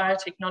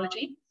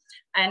 biotechnology,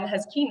 and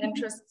has keen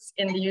interests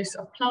in the use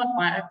of plant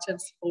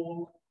bioactives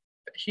for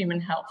human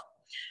health.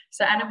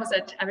 So Anna was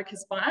at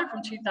Abacus Bio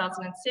from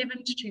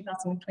 2007 to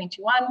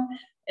 2021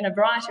 in a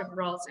variety of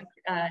roles,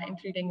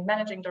 including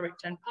managing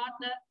director and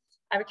partner.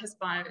 Abacus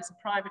Bio is a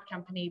private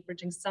company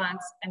bridging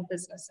science and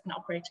business and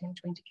operating in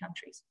 20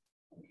 countries.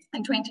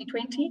 In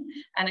 2020,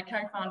 Anna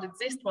co-founded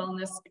Zest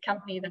Wellness, a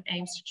company that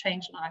aims to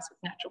change lives with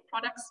natural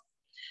products.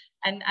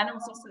 And Anna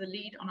was also the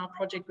lead on our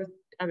project with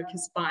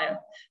Abacus Bio.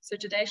 So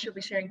today she'll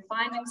be sharing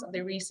findings of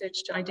their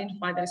research to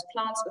identify those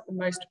plants with the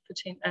most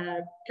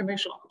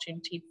commercial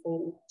opportunity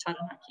for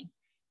Taranaki.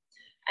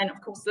 And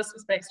of course, this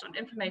was based on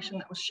information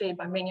that was shared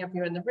by many of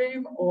you in the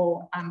room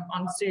or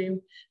on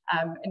Zoom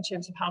in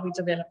terms of how we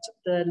developed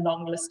the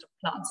long list of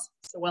plants.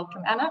 So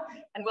welcome, Anna.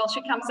 And while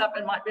she comes up,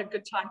 it might be a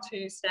good time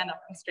to stand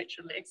up and stretch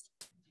your legs.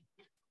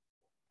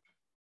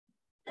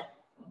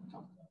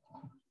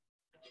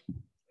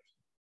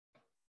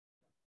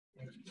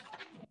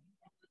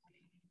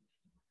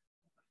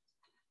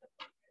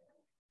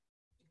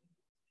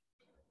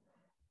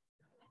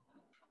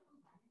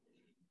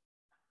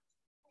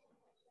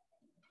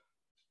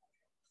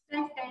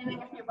 Thanks, Danny.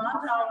 If you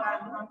want,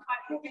 I'm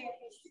quite happy if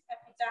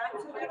you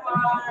dance a bit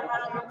while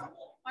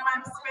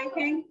I'm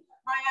speaking.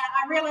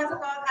 I realise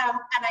I've got an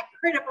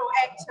incredible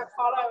act to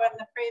follow in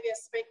the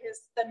previous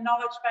speakers. The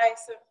knowledge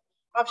base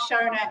of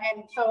Shona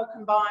and Phil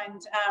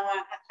combined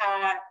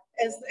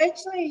is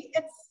actually,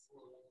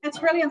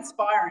 it's really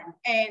inspiring.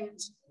 And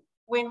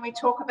when we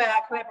talk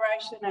about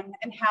collaboration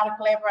and how to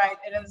collaborate,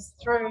 it is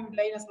through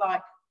leaders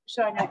like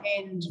Shona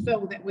and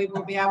Phil that we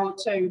will be able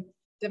to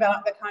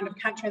develop the kind of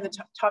country and the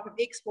type of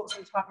exports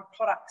and type of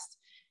products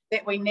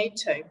that we need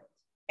to.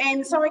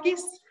 And so I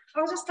guess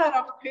I'll just start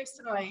off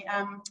personally.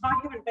 I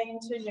haven't been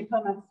to New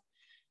Plymouth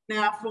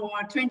now for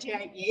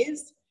 28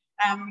 years.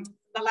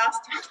 The last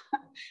time,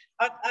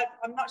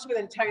 I'm not sure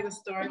whether to tell you the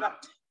story,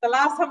 but the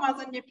last time I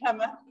was in New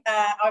Plymouth,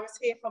 I was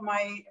here for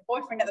my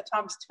boyfriend at the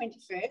time, was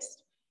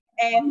 21st,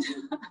 and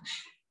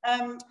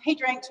he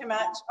drank too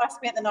much. I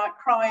spent the night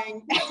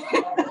crying.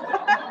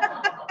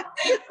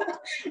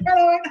 And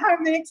I went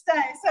home the next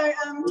day. So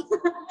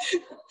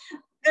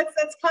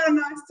it's kind of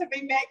nice to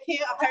be back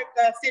here. I hope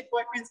the said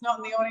boyfriend's not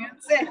in the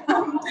audience.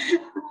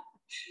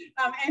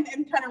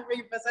 And kind of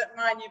revisit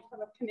my New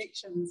Plymouth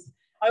connections.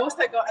 I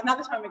also got,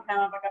 another time we came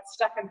up, I got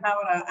stuck in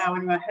Hawara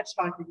when we were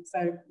hitchhiking.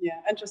 So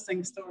yeah,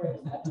 interesting story.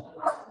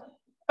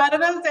 But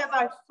it is, as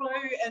I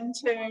flew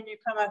into New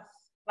Plymouth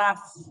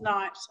last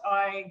night,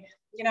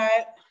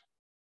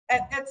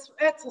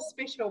 it's a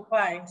special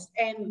place.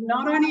 And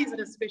not only is it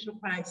a special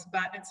place,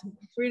 but it's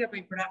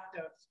incredibly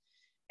productive.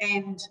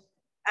 And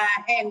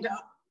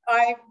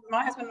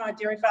my husband and I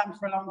dairy farmed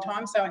for a long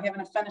time, so I have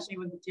an affinity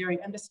with the dairy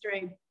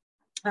industry.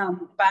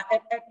 But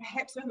it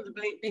perhaps isn't the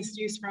best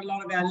use for a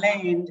lot of our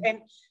land.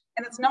 And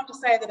it's not to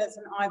say that it's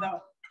an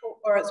either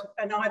or it's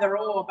an either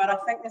or, but I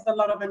think there's a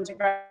lot of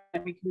integration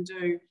that we can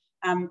do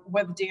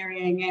with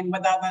dairying and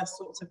with other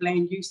sorts of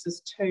land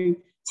uses to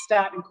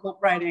start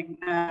incorporating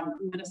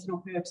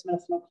medicinal herbs,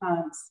 medicinal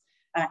plants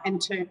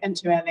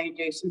into our land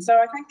use. And so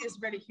I think there's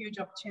really huge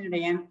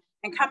opportunity.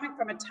 And coming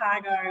from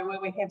Otago,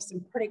 where we have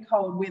some pretty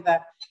cold weather,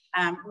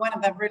 one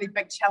of the really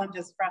big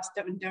challenges for us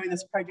in doing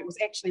this project was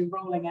actually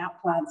ruling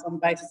out plants on the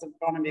basis of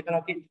agronomy, but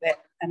I'll get to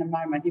that in a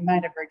moment. You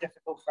made it very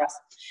difficult for us.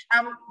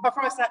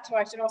 Before I start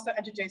I should also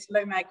introduce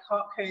Lou May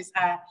Cock, who's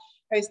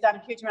done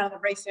a huge amount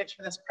of research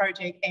for this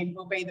project and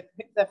will be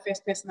the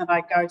first person that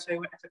I go to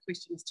if a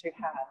question is too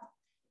hard.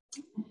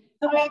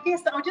 So I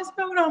guess I'll just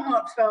build on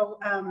what Phil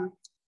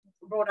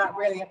brought up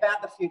really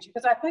about the future,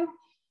 because I think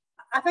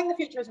the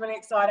future is really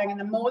exciting, and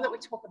the more that we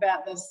talk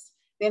about this,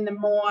 then the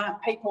more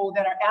people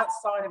that are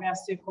outside of our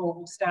circle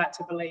will start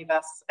to believe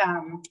us.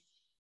 The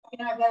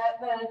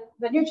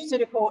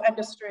nutraceutical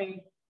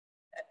industry,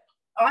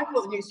 I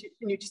call it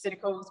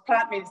nutraceuticals,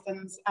 plant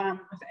medicines.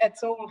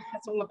 It's all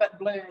a bit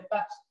blurred,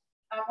 but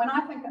when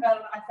I think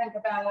about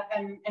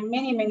it in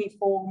many, many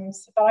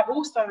forms, but I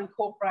also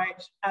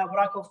incorporate what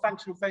I call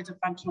functional foods and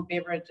functional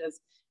beverages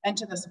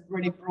into this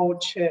really broad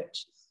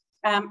church.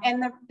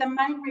 And the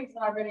main reason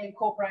I really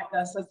incorporate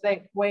this is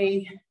that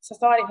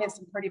society has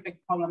some pretty big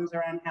problems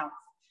around health.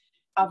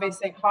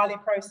 Obviously, highly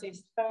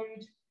processed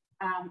food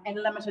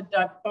and limited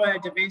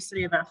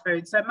biodiversity of our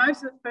food. So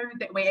most of the food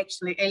that we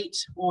actually eat,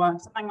 or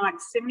something like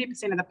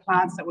 70% of the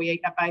plants that we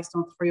eat, are based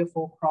on 3 or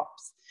 4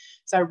 crops.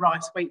 So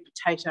rice, wheat,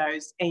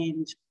 potatoes,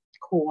 and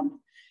corn.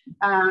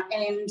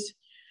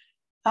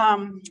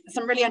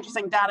 Some really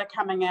interesting data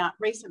coming out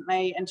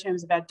recently in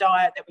terms of our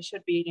diet, that we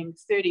should be eating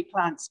 30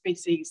 plant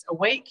species a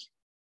week,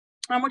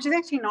 which is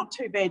actually not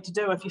too bad to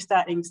do if you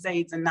start eating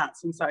seeds and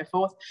nuts and so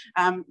forth.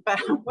 But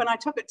when I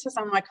took it to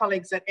some of my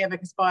colleagues at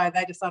Advocacy Bio,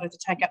 they decided to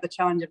take up the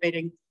challenge of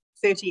eating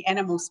 30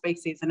 animal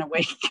species in a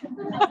week.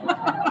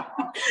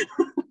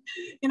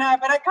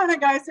 But it kind of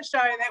goes to show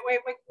that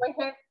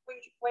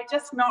we're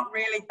just not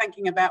really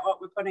thinking about what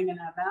we're putting in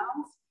our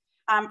mouths.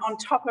 On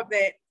top of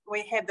that,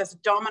 we have this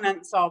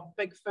dominance of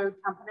big food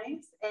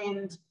companies,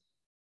 and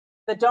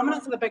the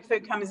dominance of the big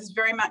food companies is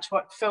very much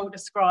what Phil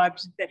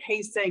described that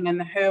he's seeing in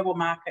the herbal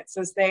markets,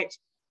 is that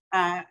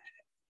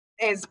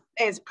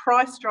as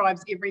price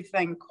drives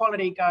everything,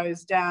 quality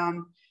goes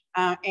down.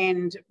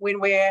 And when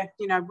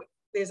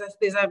there's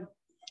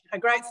a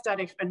great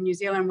study in New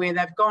Zealand where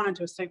they've gone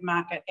into a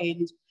supermarket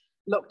and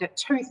looked at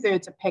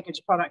 2/3 of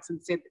packaged products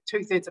and said that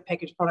 2/3 of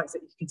packaged products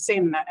that you can see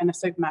in a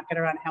supermarket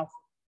are unhealthy.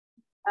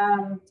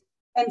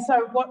 And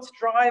so what's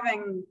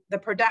driving the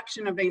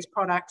production of these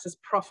products is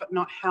profit,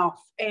 not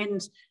health. And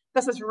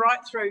this is right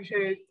through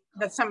to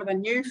some of the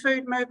new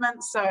food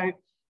movements. So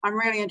I'm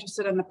really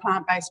interested in the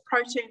plant-based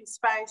protein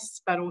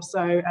space, but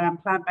also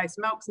plant-based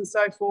milks and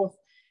so forth.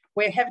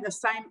 We're having the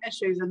same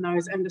issues in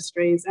those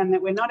industries, and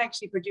that we're not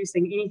actually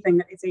producing anything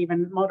that is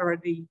even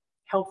moderately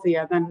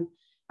healthier than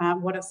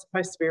what it's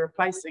supposed to be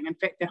replacing. In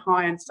fact, they're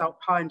high in salt,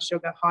 high in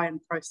sugar, high in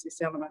processed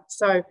elements.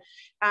 So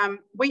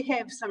we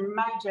have some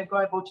major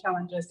global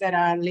challenges that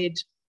are led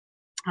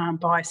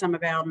by some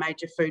of our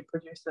major food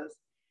producers.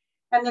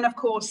 And then, of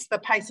course, the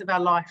pace of our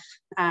life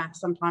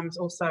sometimes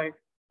also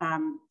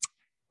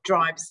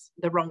drives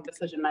the wrong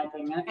decision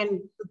making.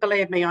 And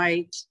believe me, I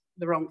eat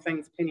the wrong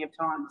things plenty of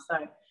times,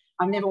 so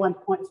I'm never one to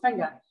point the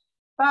finger.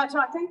 But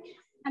I think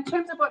in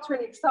terms of what's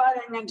really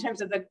exciting in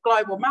terms of the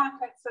global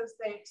markets is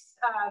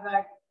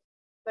that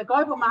the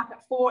global market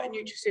for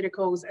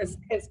nutraceuticals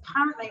is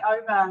currently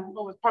over,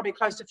 or probably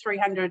close to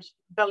 300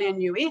 billion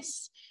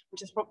US,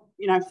 which is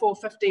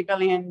 450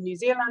 billion New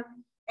Zealand,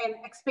 and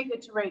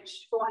expected to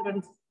reach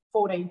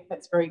 440,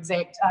 that's very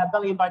exact,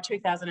 billion by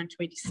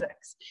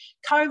 2026.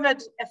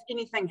 COVID, if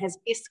anything, has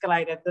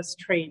escalated this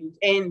trend,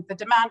 and the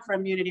demand for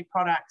immunity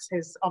products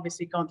has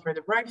obviously gone through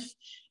the roof,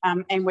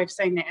 and we've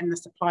seen that in the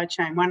supply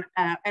chain.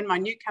 In my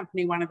new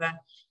company, one of the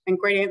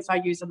ingredients I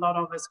use a lot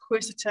of is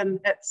quercetin.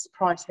 Its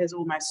price has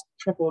almost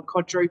tripled,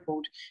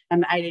 quadrupled in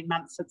the 18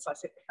 months since I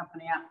set the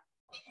company up.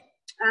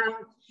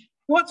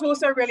 What's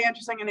also really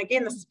interesting, and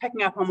again, this is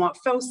picking up on what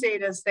Phil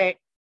said, is that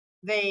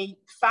the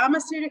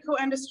pharmaceutical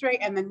industry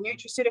and the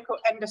nutraceutical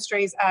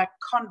industries are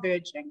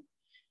converging.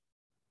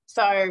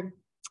 So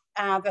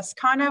this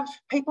kind of,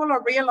 people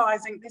are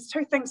realizing there's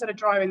 2 things that are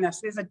driving this.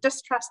 There's a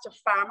distrust of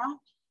pharma,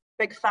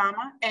 big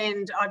pharma,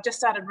 and I've just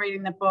started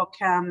reading the book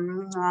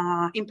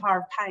Empire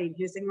of Pain.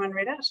 Has anyone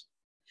read it?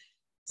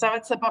 So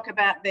it's a book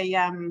about the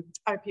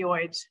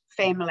opioid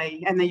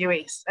family in the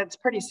US. It's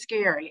pretty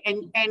scary.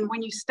 And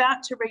when you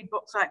start to read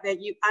books like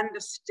that, you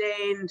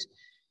understand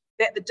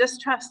that the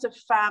distrust of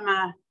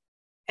pharma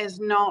is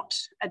not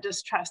a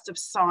distrust of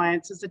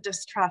science, it's a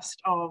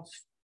distrust of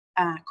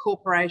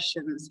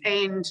corporations.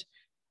 And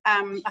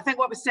I think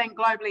what we're seeing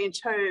globally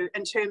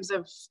in terms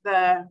of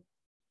the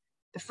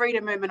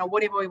freedom movement, or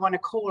whatever we want to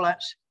call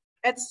it,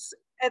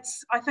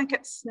 I think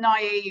it's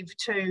naive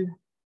to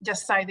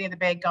just say they're the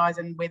bad guys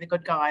and we're the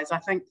good guys. I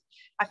think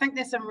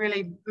there's some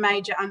really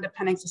major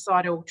underpinning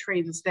societal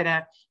trends that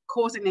are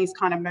causing these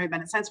kind of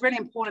movements. And it's really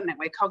important that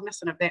we're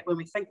cognizant of that when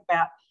we think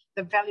about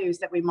the values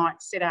that we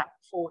might set up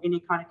for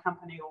any kind of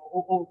company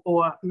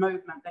or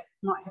movement that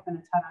might happen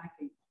in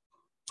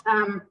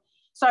Taranaki.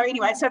 So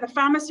anyway, so the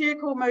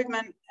pharmaceutical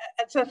movement,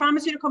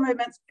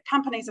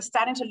 companies are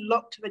starting to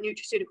look to the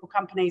nutraceutical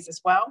companies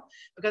as well,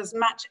 because it's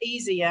much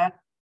easier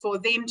for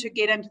them to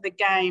get into the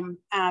game.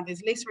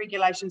 There's less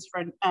regulations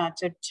for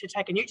to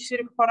take a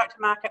nutraceutical product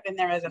to market than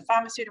there is a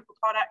pharmaceutical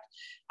product.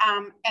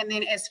 And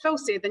then, as Phil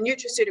said, the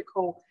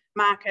nutraceutical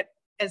market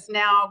is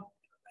now,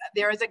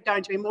 there is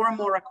going to be more and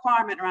more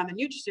requirement around the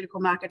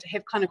nutraceutical market to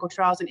have clinical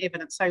trials and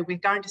evidence. So we're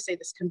going to see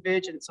this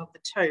convergence of the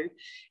two,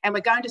 and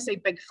we're going to see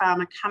big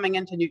pharma coming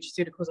into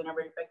nutraceuticals in a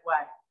really big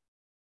way.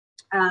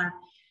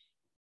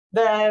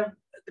 The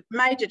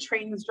major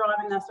trends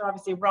driving this are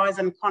obviously rise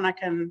in chronic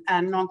and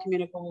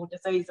non-communicable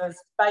diseases,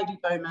 baby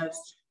boomers,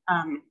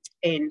 and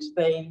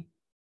the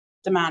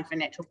demand for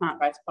natural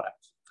plant-based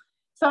products.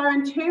 So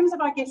in terms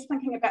of, I guess,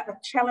 thinking about the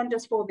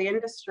challenges for the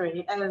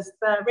industry is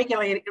the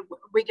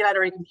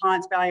regulatory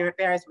compliance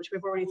barriers, which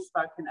we've already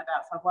spoken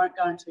about, so I won't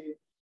go into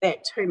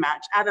that too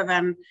much, other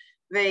than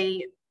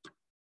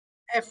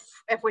if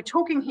we're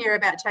talking here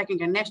about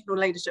taking a national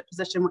leadership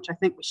position, which I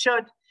think we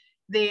should,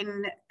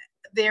 then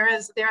there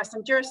are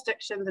some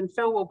jurisdictions, and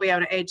Phil will be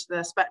able to add to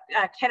this, but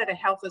Canada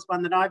Health is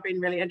one that I've been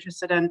really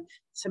interested in,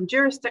 some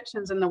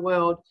jurisdictions in the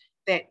world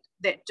that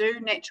do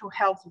natural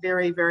health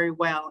very, very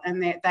well,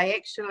 and that they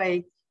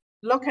actually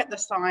look at the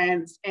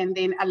science and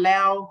then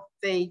allow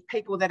the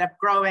people that are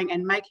growing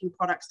and making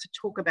products to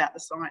talk about the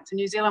science. In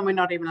New Zealand, we're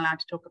not even allowed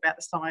to talk about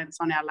the science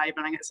on our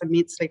labelling. It's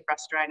immensely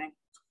frustrating.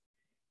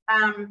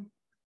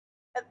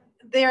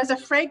 There is a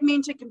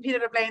fragmented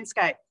competitive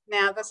landscape.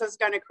 Now, this is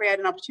going to create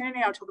an opportunity.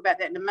 I'll talk about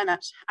that in a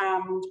minute.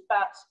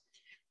 But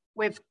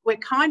we're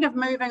kind of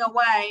moving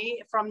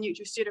away from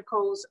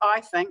nutraceuticals,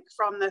 I think,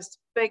 from this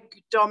big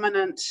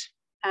dominant,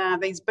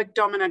 these big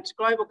dominant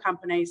global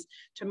companies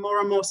to more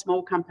and more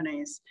small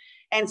companies.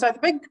 And so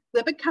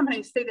the big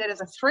companies see that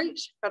as a threat,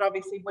 but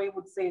obviously we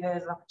would see that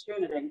as an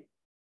opportunity.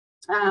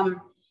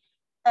 And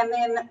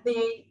then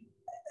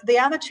the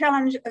other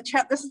challenge,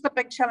 this is the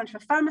big challenge for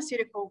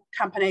pharmaceutical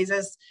companies,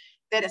 is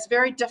that it's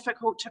very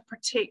difficult to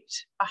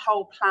protect a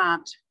whole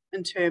plant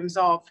in terms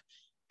of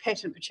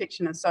patent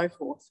protection and so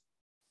forth.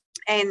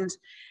 And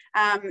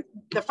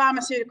the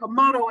pharmaceutical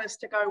model is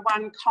to go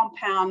one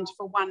compound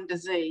for one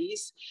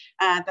disease.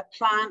 The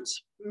plant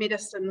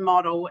medicine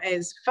model,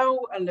 as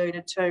Phil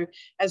alluded to,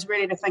 is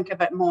really to think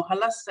of it more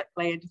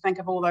holistically and to think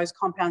of all those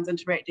compounds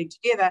interacting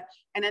together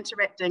and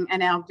interacting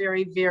in our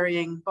very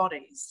varying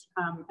bodies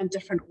in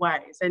different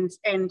ways.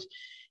 And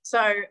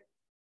so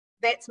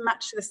that's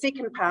the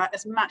second part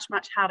is much,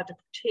 much harder to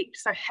protect.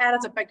 So how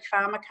does a big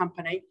pharma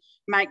company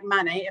make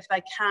money if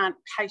they can't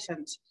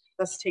patent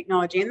this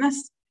technology? And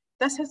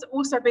this has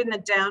also been the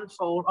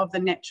downfall of the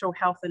natural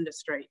health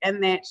industry,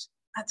 and that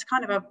it's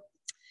kind of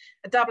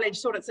a double-edged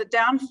sword. It's a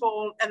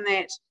downfall in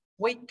that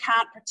we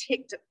can't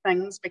protect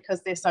things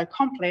because they're so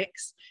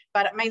complex,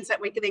 but it means that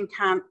we then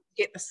can't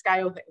get the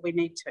scale that we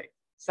need to.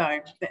 So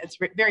it's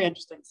very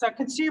interesting. So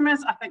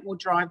consumers, I think, will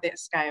drive that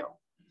scale.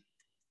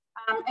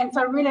 And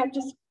so really,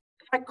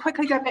 I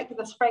quickly go back to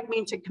this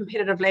fragmented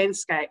competitive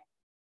landscape.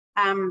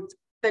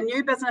 The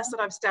new business that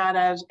I've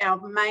started, our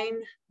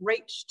main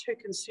reach to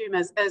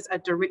consumers is a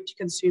direct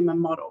consumer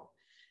model.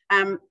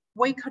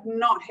 We could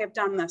not have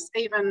done this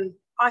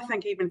I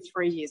think even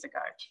 3 years ago.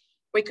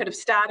 We could have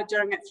started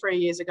doing it 3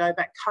 years ago,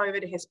 but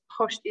COVID has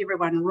pushed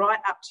everyone right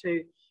up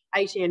to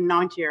 80 and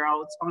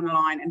 90-year-olds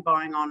online and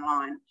buying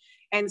online.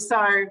 And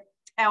so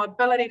our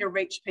ability to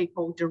reach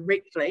people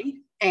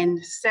directly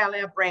and sell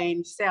our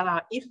brand, sell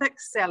our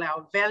ethics, sell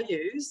our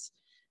values,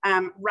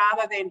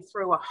 rather than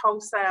through a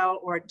wholesale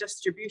or a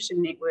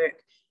distribution network,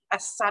 are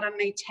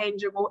suddenly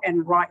tangible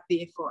and right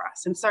there for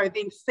us. And so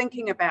then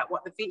thinking about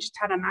what the Venture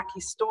Taranaki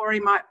story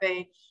might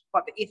be,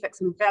 what the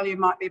ethics and value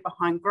might be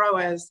behind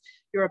growers,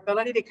 your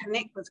ability to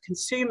connect with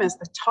consumers,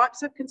 the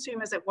types of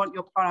consumers that want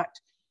your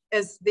product,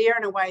 is there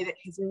in a way that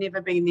has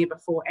never been there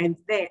before. And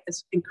that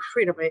is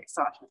incredibly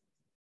exciting.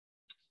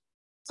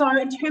 So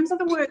in terms of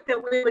the work that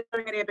we were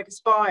doing at Our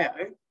Biggest Bio,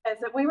 is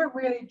that we were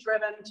really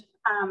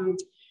driven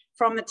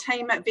from the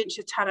team at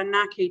Venture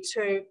Taranaki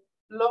to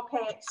look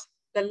at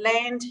the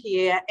land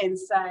here and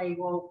say,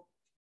 well,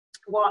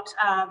 what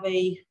are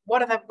the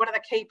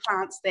key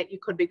plants that you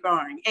could be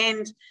growing?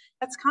 And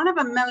it's kind of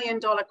 $1 million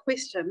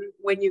question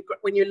when you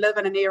live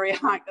in an area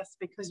like this,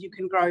 because you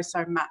can grow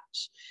so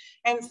much.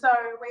 And so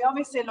we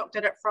obviously looked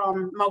at it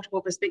from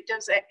multiple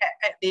perspectives. At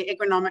the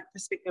agronomic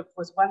perspective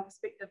was one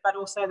perspective, but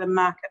also the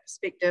market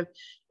perspective,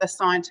 the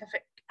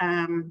scientific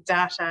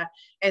data,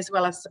 as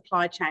well as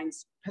supply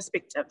chains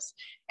perspectives.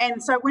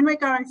 And so when we're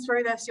going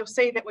through this, you'll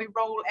see that we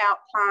roll out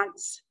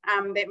plants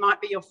that might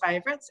be your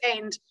favourites,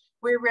 and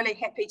we're really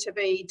happy to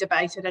be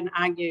debated and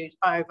argued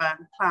over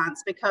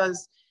plants,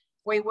 because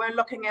we were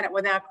looking at it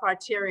with our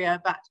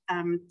criteria, but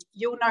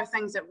you'll know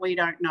things that we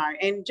don't know.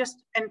 And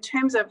just in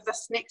terms of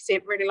this next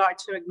step, really like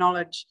to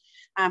acknowledge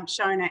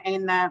Shona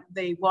and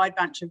the wide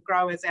bunch of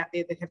growers out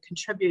there that have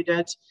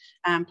contributed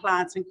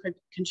plants and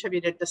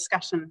contributed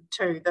discussion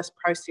to this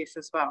process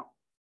as well.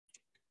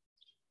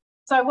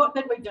 So what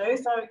did we do?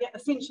 So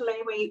essentially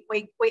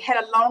we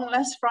had a long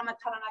list from the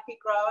Taranaki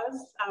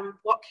growers.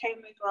 What can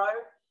we grow?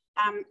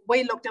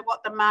 We looked at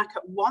what the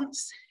market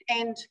wants,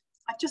 and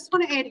I just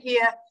want to add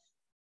here,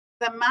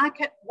 the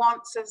market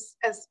wants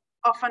is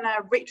often a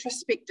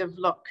retrospective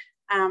look.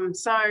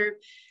 So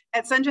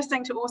it's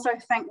interesting to also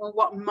think, well,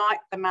 what might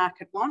the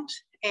market want?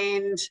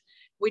 And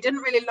we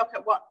didn't really look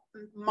at what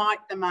might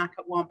the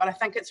market want, but I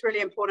think it's really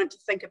important to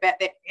think about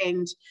that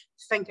and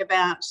think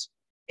about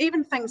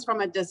even things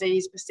from a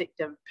disease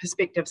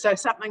perspective. So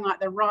something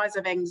like the rise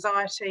of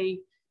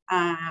anxiety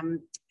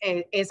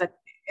as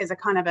a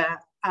kind of a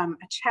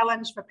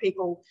challenge for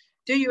people.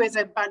 Do you, as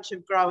a bunch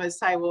of growers,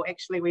 say, well,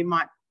 actually we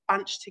might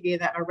bunch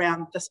together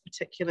around this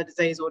particular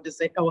disease or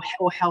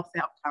health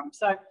outcome?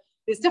 So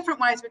there's different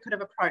ways we could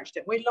have approached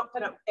it. We looked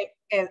at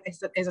it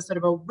as a sort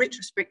of a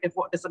retrospective,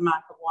 what does the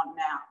market want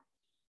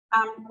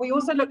now? We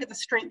also looked at the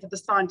strength of the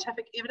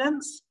scientific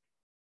evidence,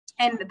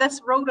 and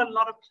this ruled a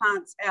lot of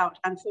plants out,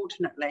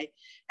 unfortunately.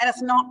 And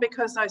it's not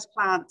because those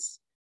plants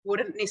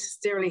wouldn't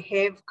necessarily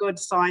have good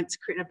science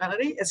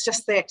credibility. It's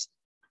just that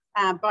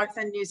both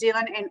in New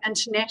Zealand and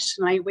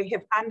internationally, we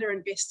have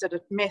underinvested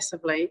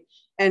massively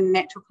in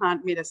natural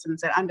plant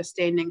medicines and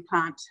understanding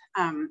plant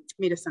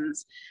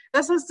medicines.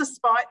 This is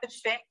despite the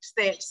fact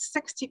that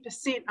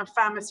 60% of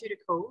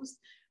pharmaceuticals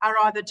are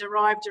either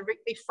derived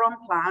directly from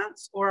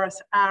plants or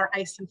are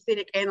a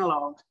synthetic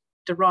analogue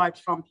derived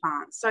from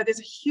plants. So there's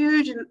a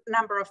huge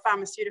number of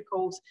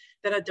pharmaceuticals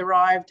that are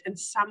derived in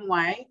some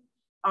way,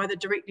 either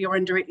directly or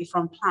indirectly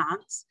from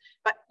plants,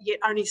 but yet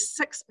only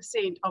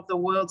 6% of the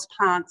world's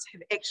plants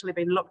have actually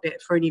been looked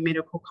at for any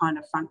medical kind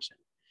of function.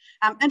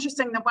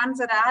 Interesting, the ones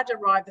that are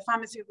derived, the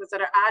pharmaceuticals that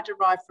are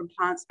derived from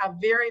plants are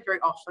very, very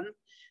often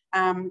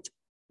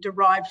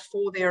derived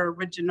for their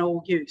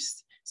original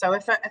use. So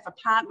if a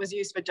plant was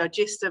used for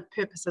digestive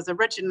purposes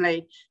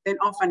originally, then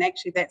often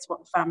actually that's what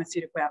the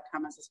pharmaceutical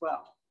outcome is as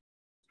well.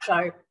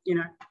 So, you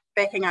know,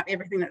 backing up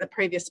everything that the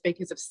previous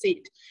speakers have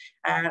said,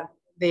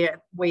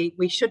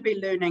 we should be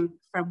learning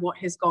from what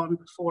has gone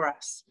before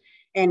us.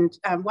 And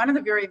one of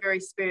the very,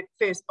 very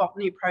first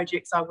botany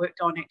projects I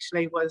worked on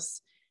actually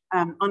was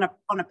on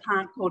a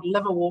plant called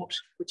liverwort,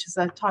 which is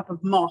a type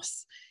of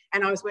moss.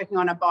 And I was working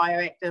on a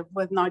bioactive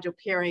with Nigel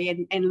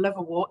Perry and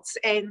liverworts.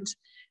 And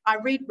I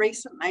read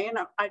recently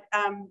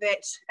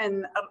that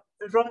in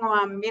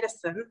Rongoa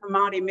medicine,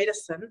 Māori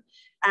medicine,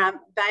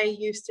 they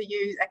used to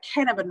use a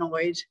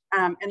cannabinoid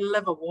in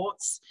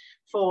liverworts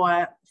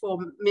for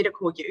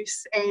medical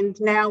use, and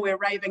now we're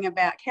raving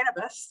about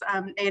cannabis.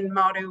 And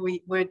Māori,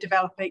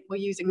 we're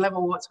using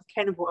liverworts with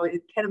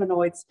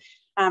cannabinoids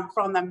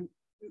from them,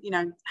 you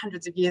know,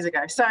 hundreds of years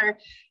ago. So,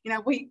 you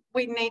know, we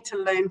need to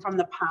learn from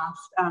the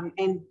past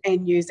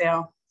and use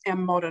our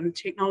modern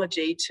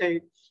technology to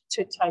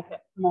take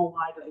it more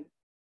widely.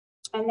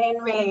 And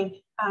then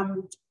really,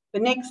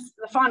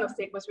 the final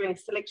step was really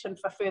selection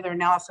for further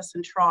analysis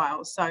and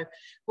trials. So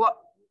what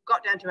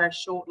got down to our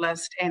short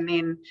list, and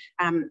then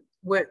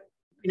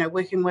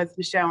working with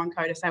Michelle and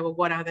Co to say, well,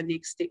 what are the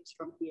next steps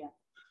from here?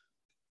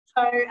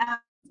 So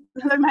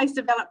Lume's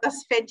developed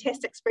this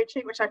fantastic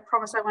spreadsheet, which I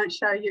promise I won't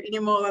show you any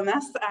more than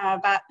this,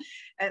 but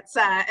it's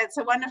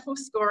a wonderful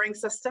scoring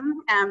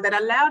system that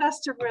allowed us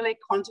to really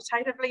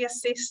quantitatively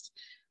assess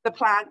the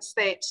plants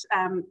that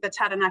the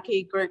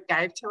Taranaki group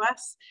gave to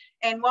us.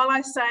 And while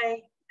I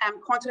say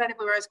quantitative,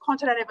 we were as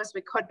quantitative as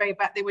we could be,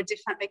 but there were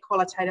definitely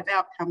qualitative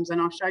outcomes,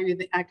 and I'll show you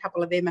a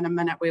couple of them in a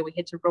minute where we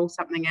had to rule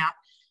something out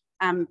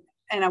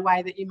in a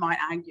way that you might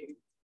argue.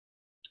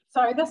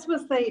 So this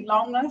was the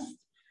long list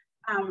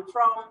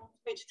from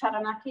Venture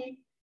Taranaki,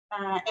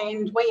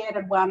 and we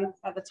added one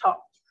at the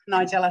top,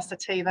 Nigella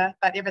sativa,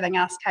 but everything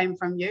else came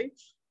from you.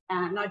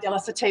 Nigella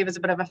sativa is a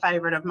bit of a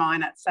favourite of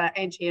mine. It's an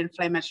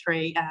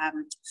anti-inflammatory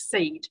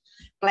seed,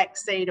 black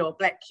seed or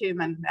black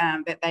cumin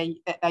that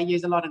they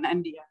use a lot in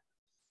India.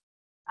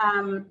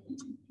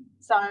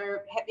 So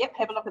yep,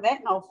 have a look at that,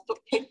 and I'll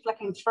keep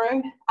flicking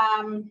through.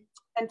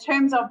 In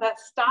terms of the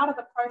start of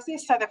the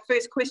process, so the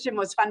first question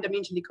was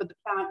fundamentally, could the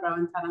plant grow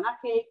in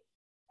Taranaki?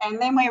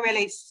 And then we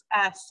really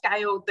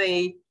scaled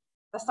the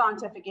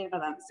scientific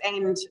evidence.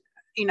 And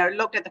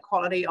looked at the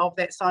quality of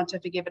that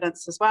scientific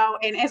evidence as well.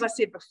 And as I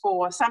said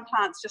before, some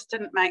plants just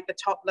didn't make the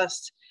top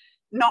list,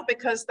 not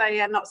because they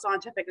are not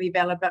scientifically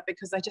valid, but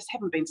because they just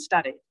haven't been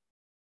studied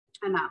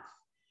enough.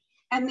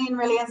 And then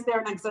really, is there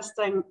an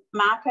existing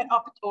market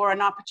or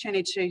an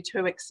opportunity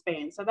to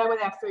expand? So they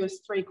were our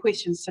first 3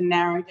 questions to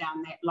narrow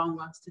down that long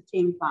list to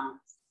 10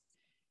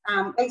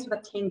 plants. These were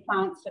the 10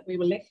 plants that we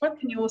were left with.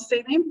 Can you all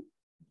see them?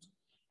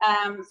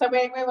 So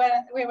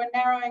we were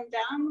narrowing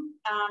down,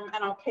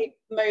 and I'll keep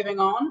moving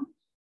on.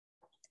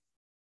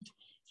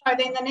 So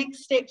then the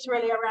next steps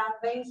really around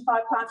these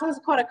 5 plants. It was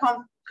quite a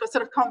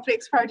sort of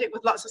complex project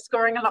with lots of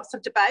scoring and lots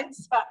of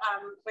debates, but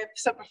we've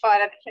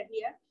simplified it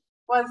here.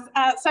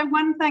 So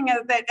one thing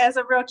is that as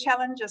a real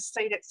challenge is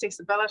seed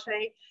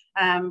accessibility.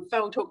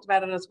 Phil talked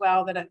about it as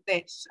well, that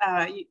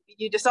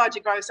you decide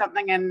to grow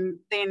something, and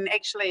then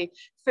actually,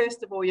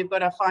 first of all, you've got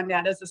to find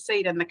out, is the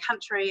seed in the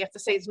country? If the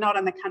seed's not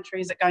in the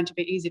country, is it going to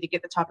be easy to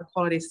get the type of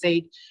quality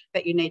seed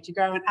that you need to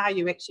grow? And are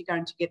you actually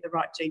going to get the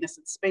right genus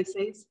and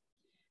species?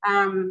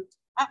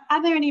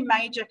 Are there any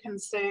major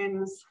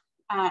concerns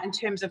in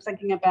terms of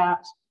thinking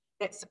about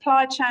that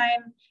supply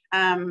chain,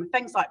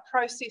 things like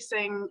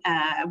processing?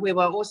 We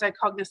were also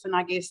cognizant,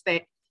 I guess,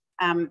 that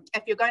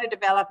if you're going to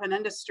develop an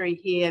industry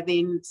here,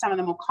 then some of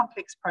the more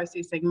complex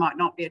processing might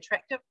not be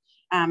attractive.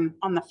 On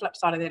the flip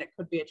side of that, it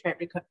could be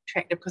attractive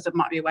because it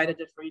might be a way to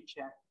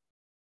differentiate.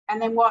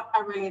 And then what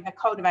are really the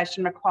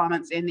cultivation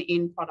requirements and the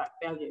end product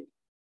value?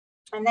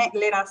 And that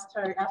led us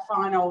to our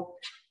final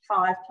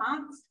 5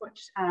 plants,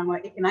 which were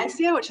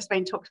Echinacea, which has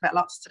been talked about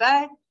lots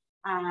today,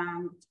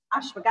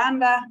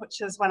 ashwagandha,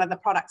 which is one of the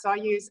products I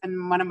use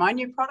in one of my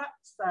new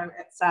products. So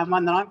it's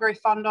one that I'm very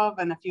fond of,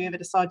 and if you ever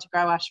decide to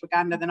grow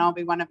ashwagandha, then I'll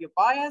be one of your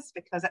buyers,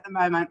 because at the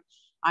moment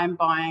I'm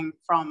buying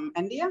from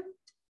India.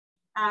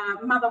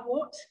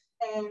 Motherwort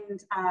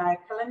and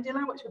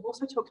calendula, which we've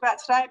also talked about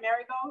today,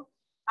 marigold,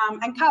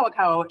 and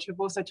kawakawa, which we've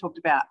also talked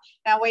about.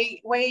 Now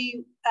we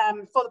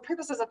for the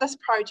purposes of this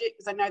project,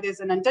 because I know there's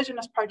an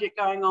Indigenous project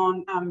going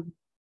on,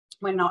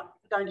 we're not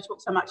going to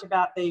talk so much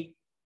about the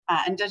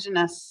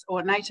Indigenous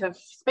or native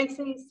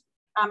species.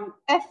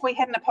 If we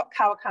hadn't put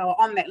kawakawa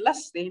on that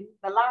list, then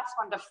the last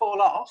one to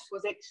fall off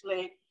was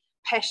actually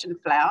passion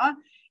flower.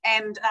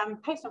 And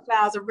passion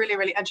flower is a really,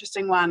 really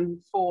interesting one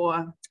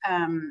for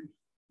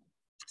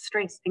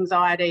stress,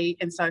 anxiety,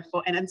 and so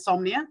forth, and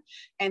insomnia.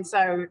 And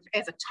so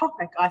as a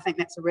topic, I think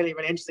that's a really,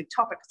 really interesting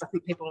topic, because I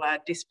think people are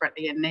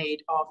desperately in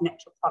need of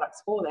natural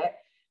products for that.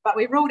 But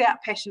we ruled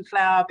out passion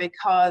flower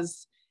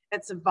because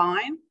it's a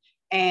vine,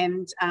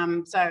 and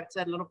so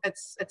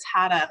it's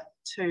harder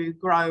to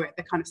grow at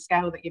the kind of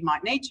scale that you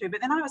might need to. But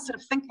then I was sort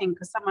of thinking,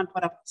 because someone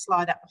put up a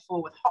slide up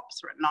before with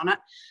hops written on it,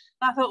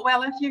 and I thought,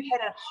 well, if you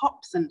had a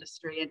hops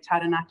industry in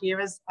Taranaki,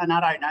 and I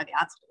don't know the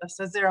answer to this,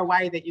 is there a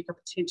way that you could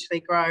potentially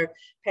grow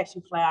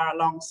passion flower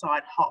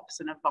alongside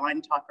hops in a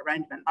vine type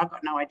arrangement? I've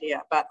got no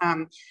idea, but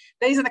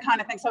these are the kind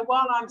of things. So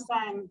while I'm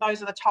saying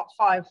those are the top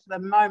 5 for the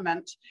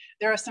moment,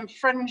 there are some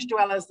fringe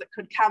dwellers that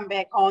could come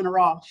back on or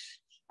off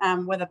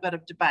with a bit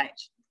of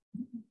debate.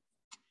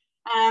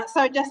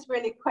 So just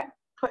really quick,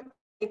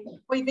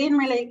 we then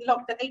really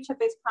looked at each of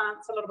these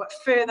plants a little bit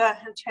further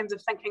in terms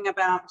of thinking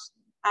about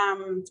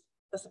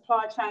the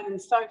supply chain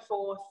and so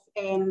forth.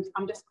 And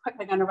I'm just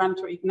quickly going to run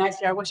through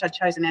Echinacea. I wish I'd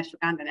chosen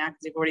ashwagandha now,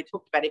 because we've already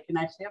talked about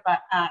Echinacea, but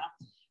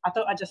I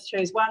thought I'd just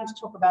choose one to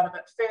talk about a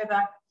bit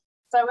further.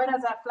 So it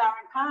is a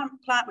flowering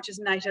plant which is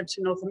native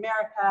to North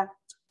America.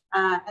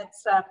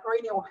 It's a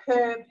perennial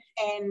herb,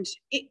 and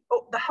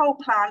the whole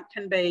plant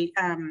can be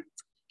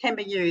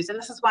used. And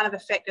this is one of the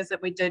factors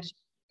that we did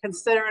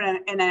consider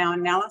in our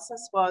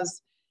analysis,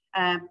 was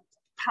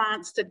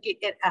plants did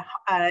get a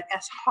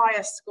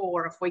higher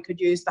score if we could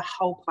use the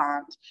whole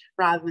plant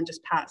rather than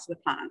just parts of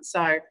the plant.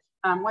 So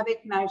with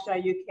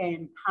Echinacea, you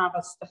can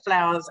harvest the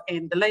flowers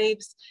and the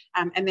leaves,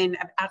 and then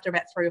after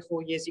about 3 or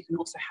 4 years, you can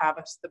also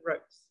harvest the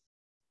roots.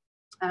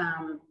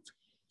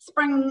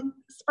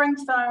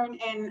 Springstone,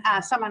 and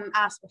someone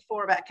asked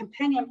before about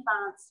companion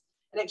plants.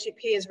 It actually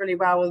pairs really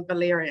well with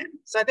valerian.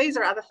 So these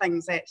are other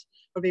things that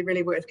would be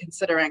really worth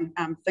considering,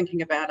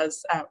 thinking about,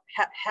 as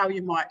how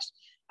you might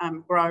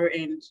grow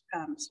and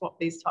swap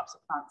these types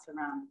of plants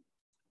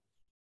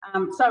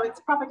around. So it's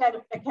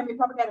propagated, it can be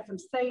propagated from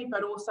seed,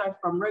 but also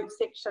from root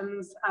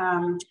sections.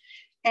 And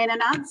an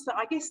answer,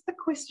 I guess the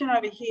question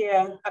over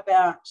here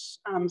about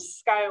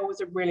scale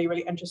was a really,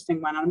 really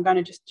interesting one. I'm going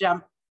to just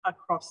jump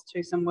across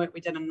to some work we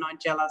did in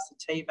Nigella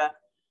sativa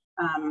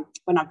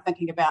when I'm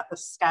thinking about the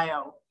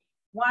scale.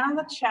 One of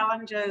the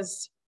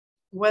challenges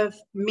with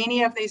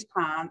many of these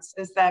plants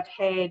is they've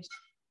had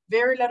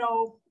very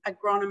little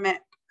agronomic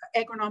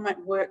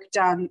work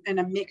done in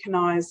a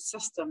mechanised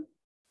system.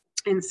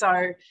 And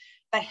so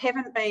they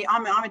haven't been,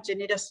 I'm a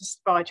geneticist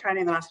by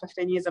training. The last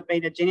 15 years I've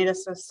been a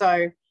geneticist.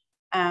 So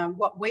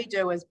what we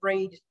do is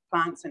breed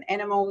plants and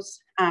animals,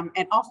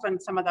 and often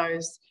some of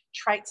those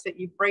traits that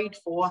you breed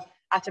for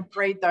are to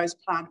breed those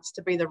plants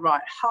to be the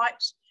right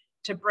height,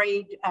 to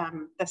breed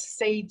the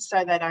seeds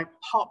so they don't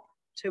pop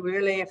too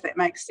early, if that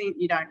makes sense.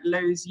 You don't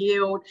lose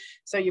yield.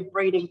 So you're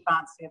breeding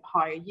plants to have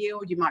higher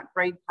yield. You might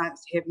breed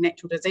plants to have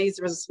natural disease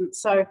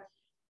resistance. So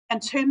in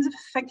terms of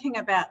thinking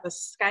about the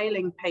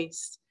scaling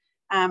piece,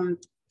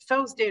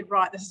 Phil's dead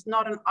right. This is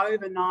not an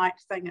overnight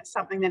thing. It's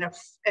something that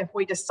if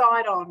we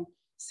decide on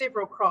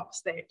several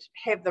crops that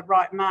have the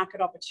right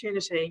market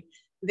opportunity,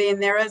 then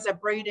there is a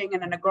breeding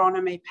and an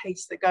agronomy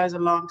piece that goes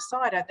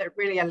alongside it that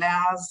really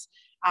allows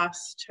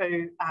us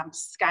to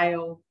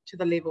scale to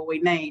the level we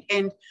need.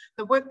 And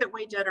the work that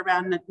we did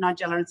around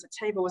Nigella and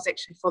sativa was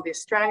actually for the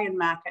Australian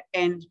market,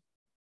 and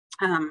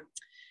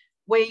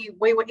we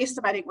were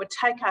estimating it would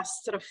take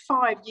us sort of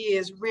 5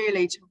 years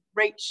really to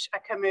reach a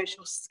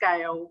commercial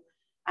scale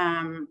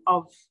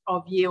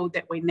of yield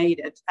that we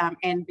needed,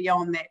 and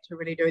beyond that to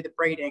really do the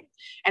breeding.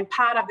 And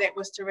part of that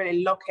was to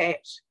really look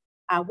at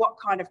what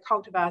kind of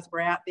cultivars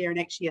were out there and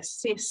actually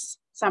assess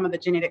some of the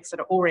genetics that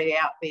are already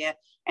out there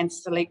and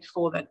select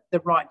for the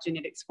right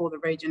genetics for the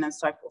region and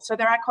so forth. So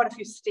there are quite a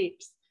few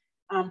steps,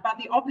 but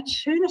the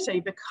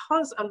opportunity,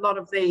 because a lot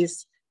of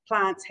these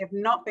plants have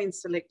not been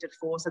selected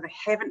for, so they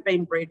haven't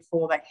been bred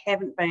for, they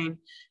haven't been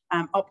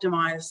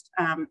optimised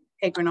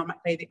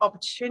agronomically, the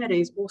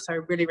opportunity is also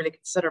really, really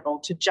considerable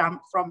to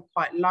jump from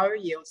quite low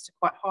yields to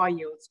quite high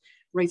yields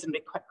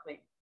reasonably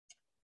quickly.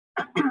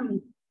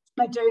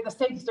 The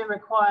seeds do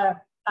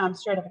require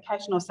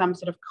stratification or some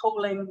sort of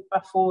cooling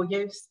before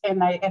use,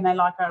 and they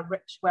like a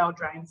rich,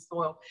 well-drained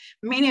soil.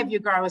 Many of you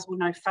growers will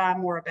know far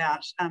more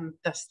about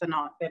this than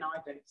I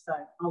do, so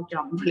I'll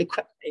jump really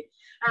quickly.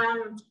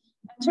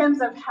 In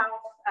terms of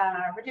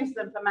health, reduces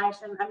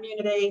inflammation,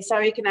 immunity, so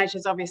echinacea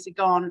has obviously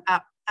gone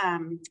up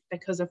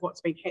because of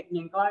what's been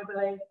happening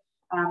globally,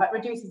 but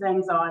reduces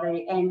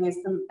anxiety, and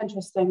there's some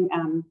interesting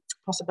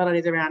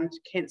possibilities around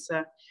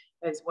cancer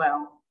as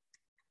well.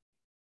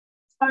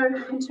 So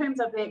in terms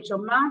of the actual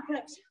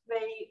market,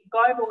 the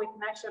global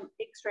echinacea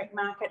extract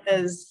market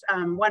is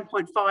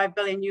 1.5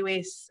 billion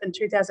US in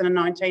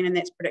 2019, and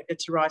that's predicted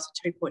to rise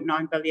to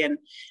 2.9 billion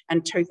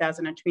in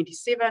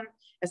 2027.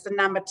 It's the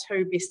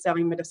 #2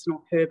 best-selling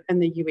medicinal herb in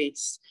the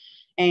US.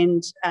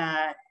 And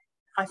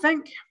I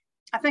think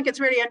it's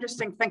really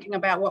interesting thinking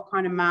about what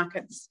kind of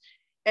markets,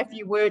 if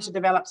you were to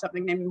develop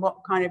something, then what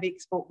kind of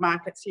export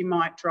markets you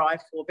might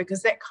drive for,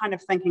 because that kind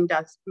of thinking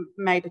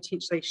may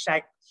potentially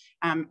shape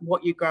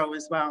what you grow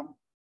as well.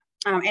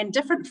 And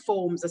different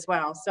forms as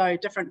well. So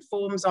different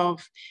forms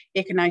of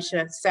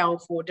echinacea sell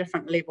for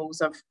different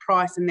levels of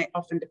price, and that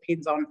often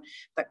depends on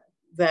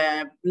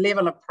the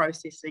level of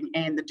processing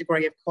and the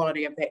degree of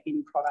quality of that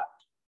end product.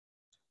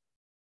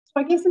 So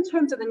I guess in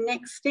terms of the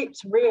next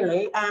steps,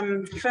 really,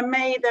 for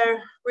me, the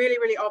really,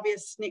 really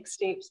obvious next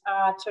steps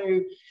are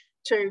to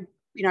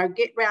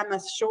get around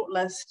this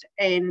shortlist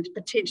and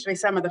potentially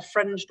some of the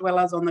fringe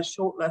dwellers on the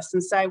shortlist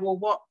and say, well,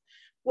 what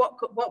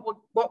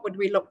would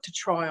we look to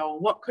trial?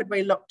 What could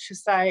we look to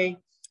say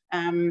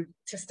to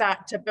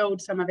start to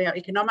build some of our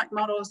economic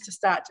models, to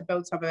start to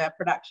build some of our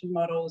production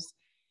models?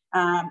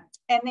 And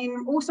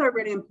then also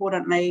really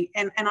importantly,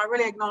 and I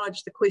really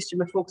acknowledged the question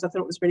before because I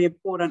thought it was really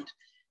important,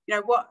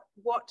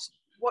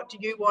 what do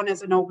you want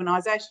as an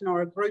organisation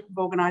or a group of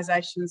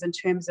organisations in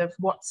terms of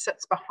what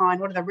sits behind,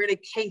 what are the really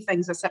key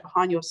things that sit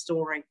behind your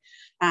story?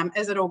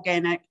 Is it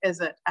organic? Is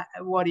it,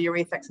 what are your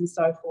ethics and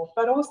so forth?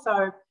 But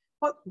also,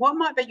 what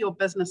might be your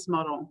business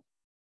model?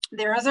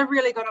 There is a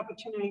really good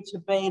opportunity to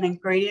be an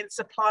ingredient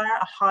supplier,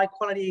 a high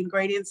quality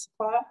ingredient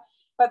supplier,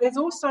 but there's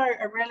also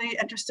a really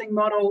interesting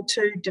model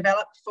to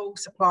develop full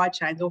supply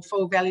chains or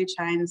full value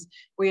chains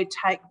where you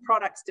take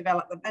products,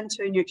 develop them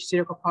into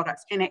nutraceutical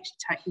products and actually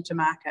take them to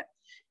market.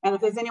 And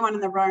if there's anyone in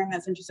the room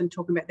that's interested in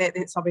talking about that,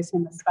 that's obviously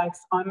in the space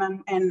I'm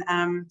in.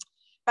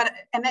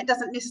 And that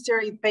doesn't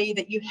necessarily be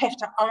that you have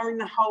to own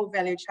the whole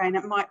value chain.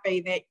 It might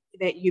be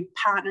that you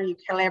partner, you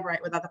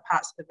collaborate with other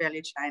parts of the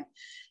value chain.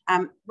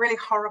 Really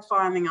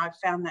horrifyingly, I've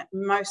found that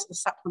most of the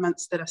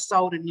supplements that are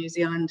sold in New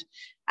Zealand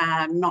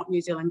are not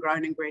New Zealand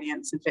grown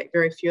ingredients. In fact,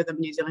 very few of them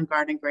New Zealand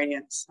grown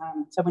ingredients.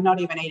 So we're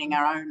not even eating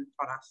our own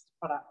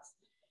products.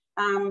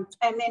 And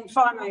then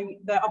finally,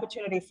 the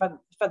opportunity for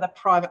the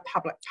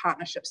private-public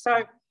partnership.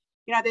 So,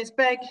 there's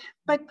big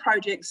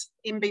projects,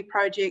 MB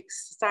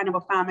projects,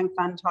 Sustainable Farming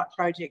Fund type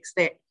projects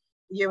that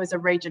you as a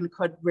region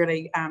could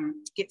really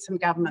get some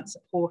government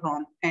support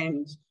on,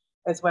 and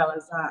as well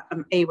as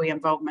iwi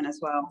involvement as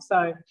well.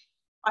 So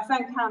I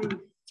think,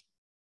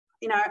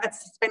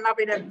 it's been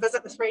lovely to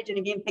visit this region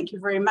again. Thank you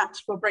very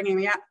much for bringing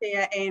me up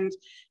there, and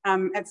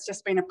it's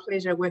just been a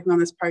pleasure working on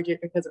this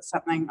project because it's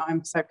something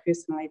I'm so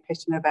personally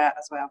passionate about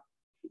as well.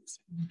 Thanks.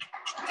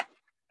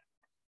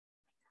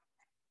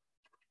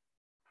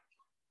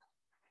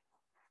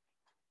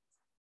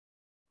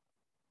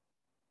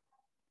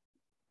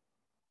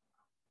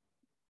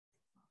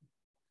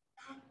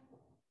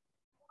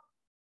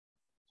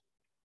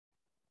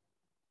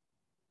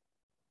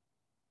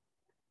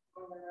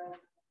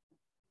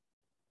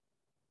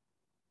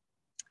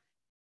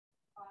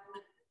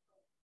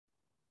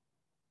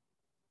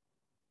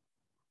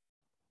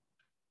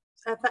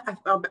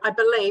 I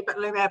believe, but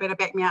Lou better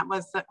back me up,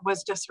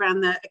 was just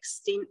around the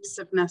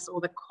extensiveness or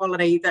the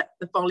quality, that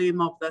the volume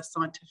of the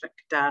scientific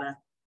data.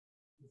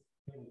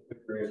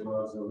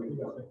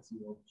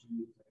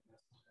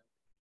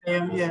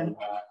 Yeah.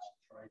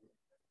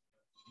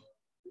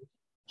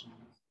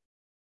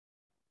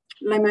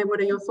 Leme, what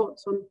are your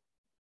thoughts on?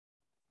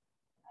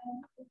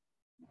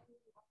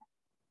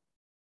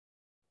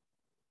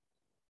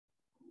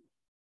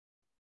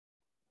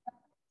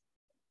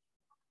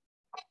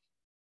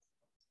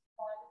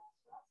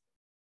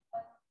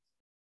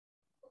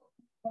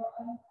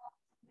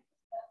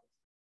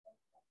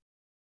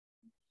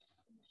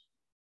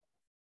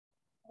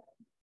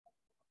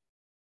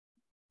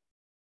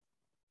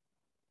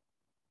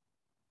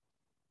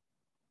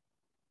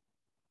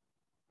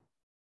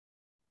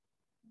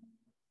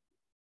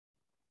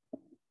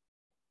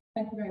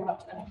 Thank you very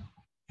much, Anna.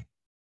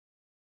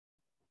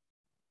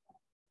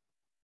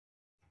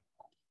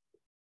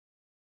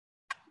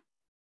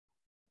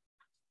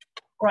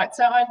 Right,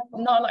 so I'd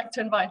now like to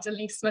invite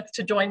Elise Smith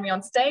to join me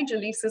on stage.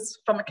 Elise is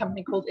from a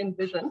company called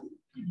Envision.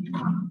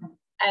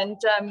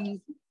 And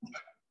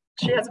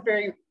she has a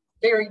very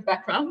varied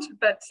background,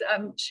 but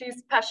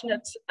she's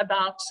passionate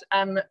about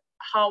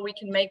how we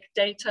can make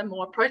data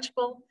more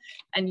approachable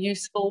and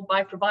useful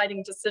by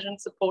providing decision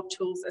support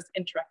tools as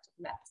interactive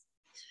maps.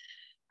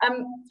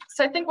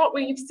 So I think what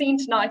we've seen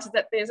tonight is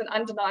that there's an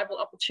undeniable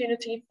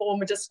opportunity for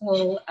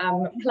medicinal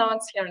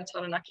plants here in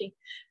Taranaki.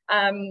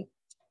 And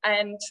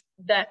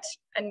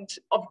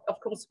of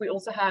course, we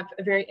also have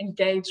a very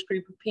engaged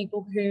group of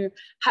people who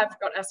have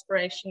got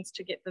aspirations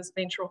to get this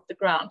venture off the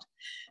ground.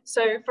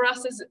 So for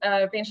us as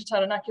Venture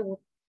Taranaki,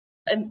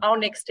 and our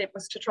next step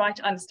was to try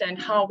to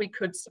understand how we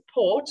could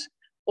support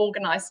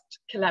organized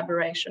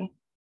collaboration.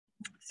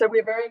 So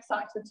we're very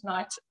excited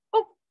tonight.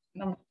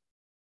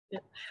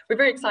 We're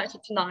very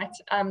excited tonight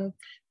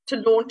to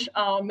launch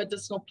our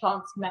medicinal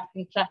plants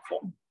mapping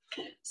platform.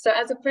 So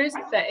as a first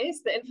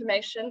phase, the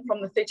information from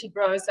the 30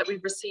 growers that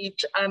we've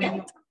received,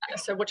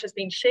 so which has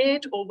been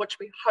shared or which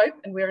we hope,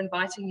 and we're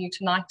inviting you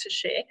tonight to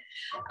share,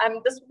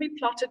 this will be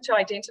plotted to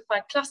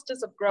identify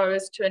clusters of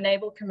growers to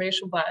enable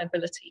commercial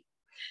viability.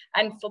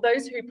 And for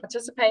those who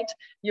participate,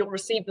 you'll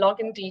receive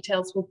login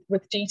details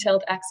with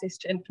detailed access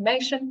to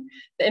information.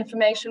 The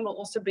information will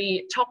also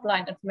be, top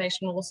line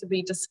information will also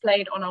be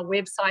displayed on our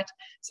website.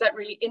 So that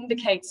really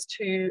indicates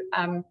to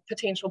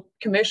potential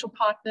commercial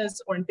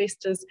partners or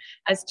investors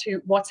as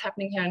to what's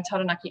happening here in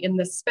Taranaki in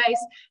this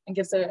space, and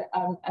gives an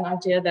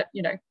idea that,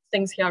 you know,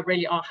 things here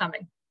really are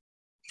humming.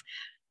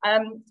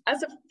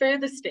 As a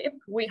further step,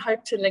 we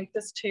hope to link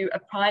this to a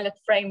pilot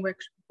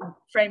framework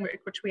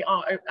which we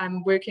are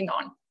working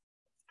on.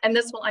 And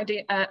this will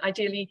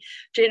ideally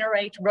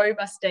generate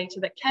robust data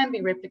that can be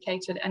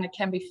replicated and it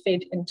can be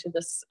fed into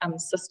this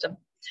system.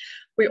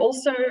 We're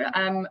also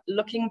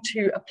looking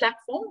to a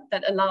platform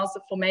that allows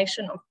the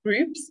formation of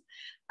groups.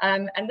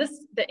 And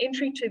the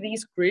entry to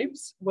these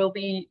groups will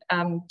be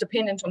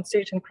dependent on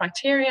certain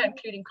criteria,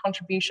 including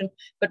contribution,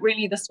 but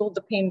really this will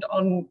depend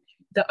on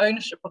the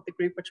ownership of the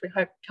group, which we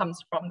hope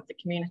comes from the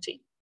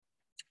community.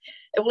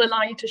 It will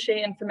allow you to share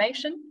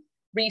information,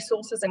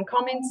 resources and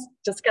comments,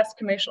 discuss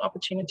commercial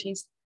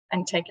opportunities,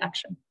 and take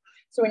action.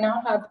 So we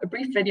now have a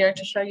brief video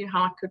to show you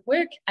how it could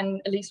work,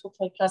 and Elise will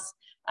take us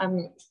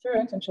through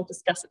it and she'll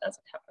discuss it as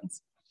it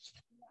happens.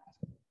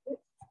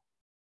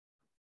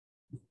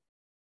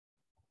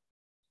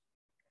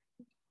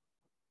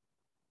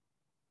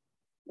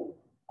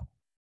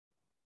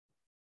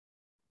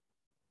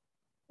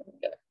 There we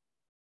go.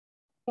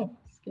 Oh,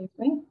 excuse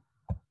me.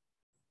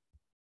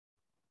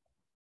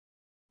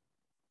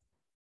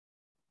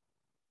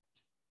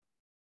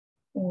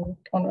 Oh,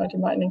 Conrad, you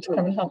might need to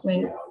come and help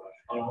me.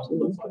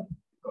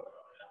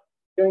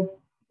 Okay.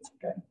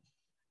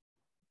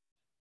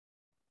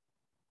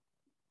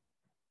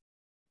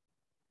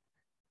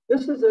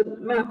 This is a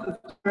map of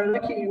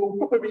Taranaki. You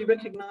will probably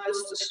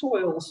recognize the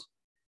soils.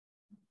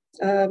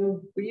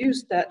 We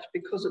use that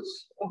because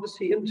it's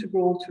obviously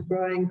integral to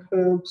growing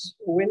herbs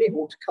or any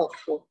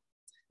horticultural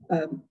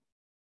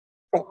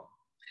crop.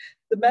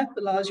 The map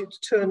allows you to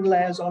turn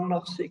layers on and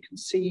off so you can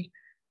see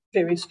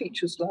various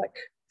features like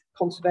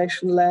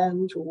conservation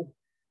land or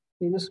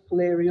municipal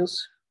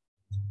areas.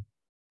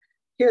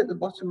 Here at the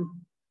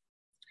bottom,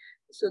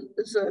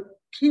 there's a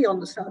key on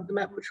the side of the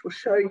map which will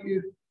show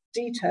you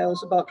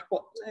details about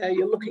what area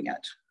you're looking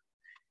at.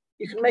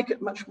 You can make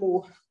it much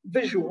more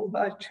visual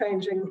by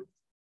changing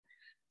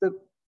the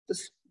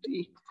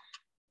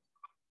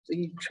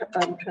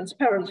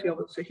transparency of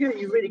it. So here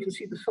you really can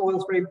see the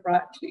soils very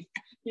brightly.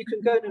 You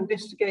can go and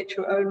investigate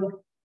your own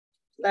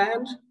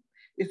land.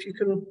 If you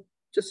can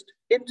just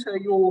enter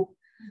your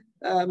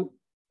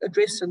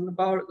address in the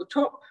bar at the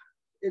top,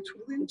 it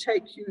will then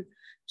take you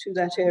to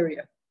that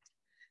area.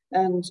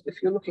 And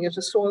if you're looking at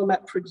a soil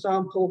map, for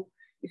example,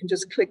 you can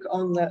just click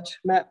on that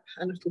map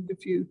and it'll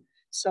give you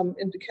some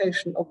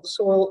indication of the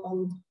soil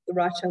on the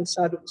right-hand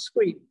side of the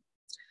screen.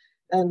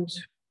 And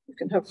you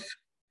can have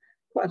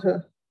quite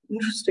an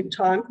interesting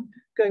time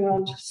going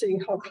around seeing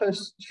how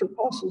close different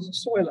parcels of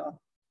soil are.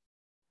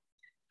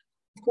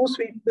 Of course,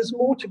 there's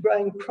more to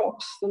growing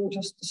crops than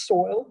just the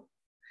soil.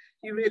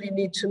 You really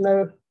need to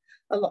know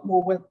a lot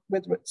more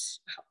whether it's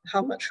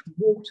how much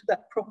water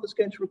that crop is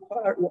going to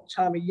require at what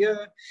time of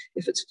year,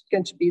 if it's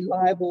going to be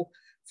liable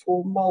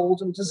for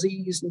mold and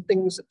disease and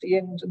things at the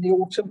end of the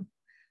autumn.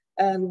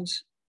 And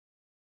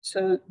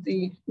so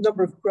the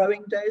number of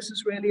growing days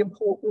is really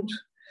important.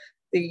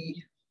 The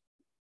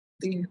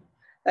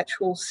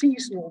actual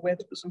seasonal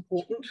weather is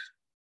important,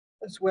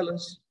 as well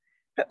as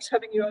perhaps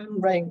having your own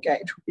rain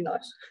gauge would be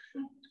nice.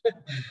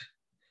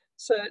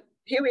 So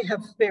here we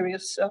have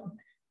various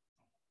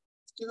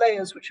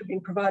layers which have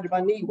been provided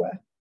by NIWA.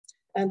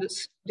 And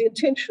the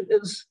intention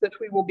is that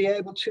we will be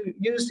able to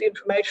use the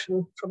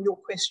information from your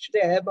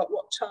questionnaire about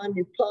what time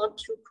you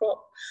plant your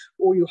crop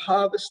or you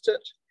harvest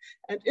it,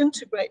 and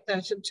integrate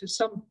that into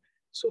some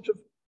sort of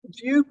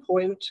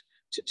viewpoint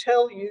to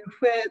tell you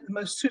where the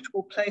most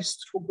suitable place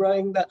for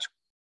growing that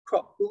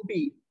crop will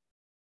be.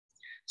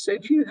 So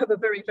if you have a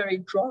very, very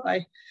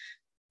dry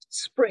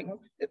spring,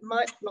 it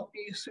might not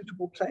be a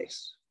suitable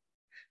place.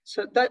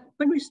 So that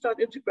when we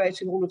start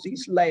integrating all of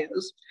these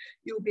layers,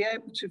 you'll be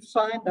able to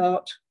find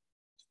out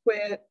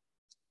where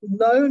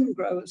known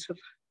growers have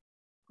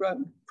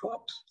grown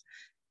crops,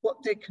 what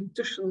their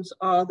conditions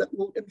are that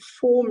will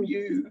inform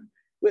you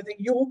whether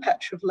your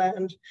patch of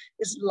land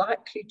is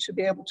likely to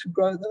be able to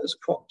grow those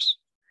crops.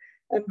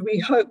 And we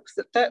hope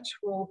that that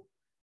will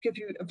give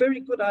you a very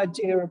good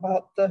idea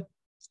about the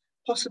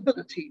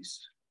possibilities.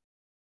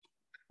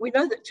 We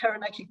know that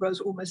Taranaki grows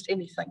almost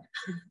anything,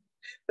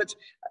 but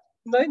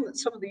knowing that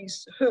some of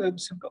these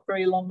herbs have got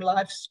very long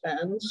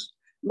lifespans,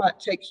 might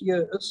take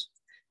years,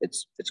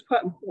 it's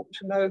quite important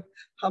to know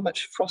how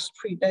much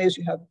frost-free days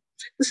you have.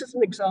 This is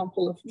an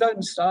example of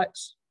known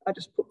sites. I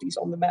just put these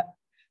on the map.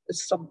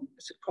 It's a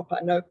crop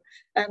I know.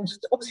 And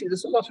obviously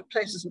there's a lot of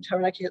places in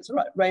Taranaki it's the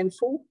right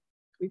rainfall.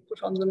 We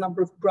put on the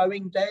number of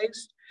growing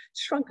days.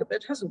 It's shrunk a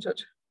bit, hasn't it?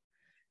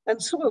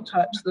 And soil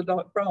types, the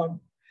dark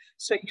brown.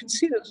 So you can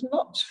see that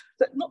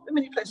not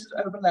many places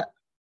overlap.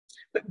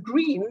 But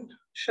green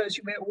shows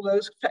you where all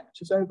those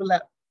factors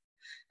overlap.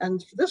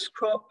 And for this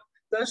crop,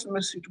 those are the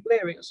most suitable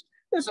areas.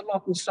 There's a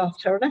lot in South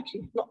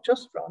Taranaki, not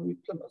just around New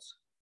Plymouth.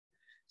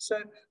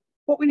 So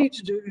what we need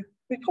to do,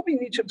 we probably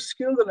need to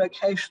obscure the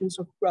locations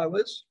of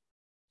growers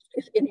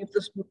if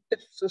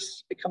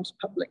this becomes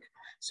public.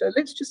 So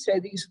let's just say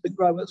these are the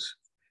growers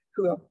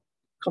who are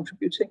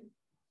contributing.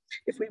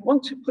 If we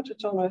want to put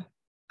it on a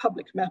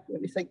public map or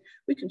anything,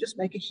 we can just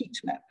make a heat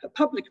map. A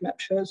public map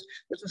shows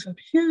that there's a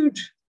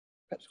huge,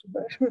 there's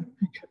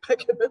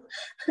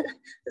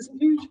a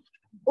huge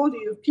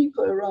body of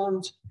people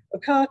around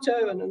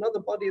Okato and another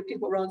body of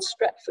people around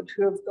Stratford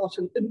who have got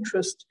an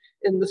interest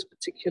in this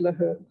particular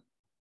herb.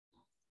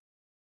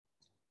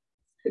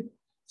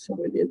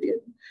 Somewhere near the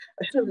end.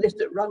 I should have let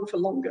it run for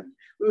longer.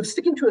 We were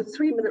sticking to a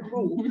 3-minute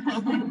rule.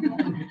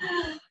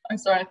 I'm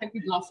sorry, I think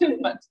we've lost it,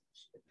 but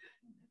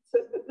so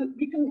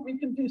we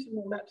can do some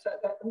more maps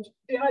like that. And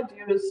the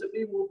idea is that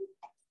we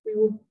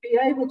will be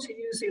able to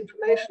use the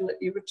information that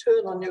you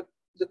return on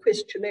the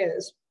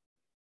questionnaires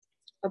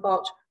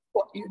about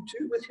what you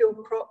do with your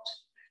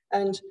crops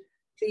and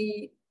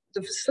the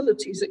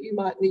facilities that you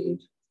might need,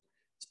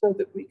 so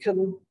that we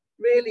can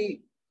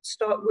really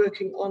start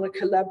working on a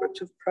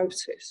collaborative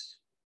process.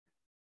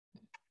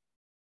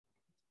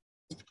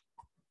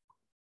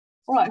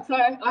 All right, so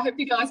I hope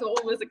you guys are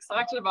all as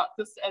excited about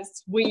this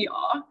as we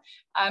are.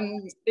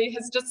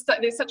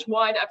 There's such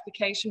wide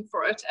application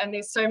for it, and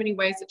there's so many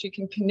ways that you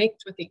can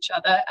connect with each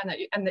other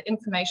and the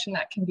information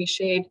that can be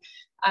shared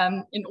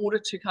in order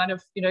to kind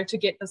of, to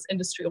get this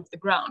industry off the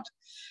ground.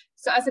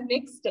 So as a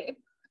next step,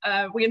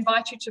 we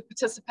invite you to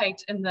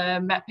participate in the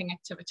mapping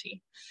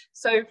activity.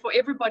 So for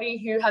everybody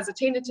who has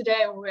attended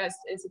today or who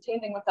is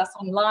attending with us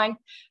online,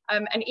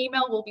 an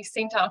email will be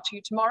sent out to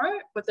you tomorrow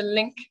with a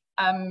link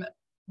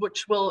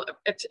which will,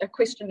 a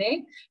questionnaire.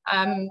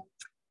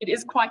 It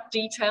is quite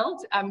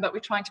detailed, but we're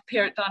trying to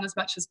pare it down as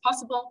much as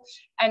possible.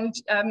 And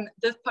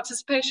the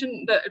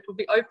participation, it will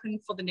be open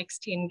for the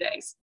next 10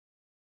 days.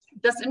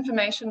 This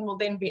information will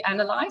then be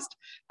analysed,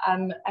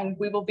 and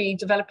we will be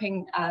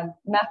developing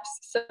maps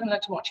similar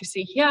to what you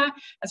see here,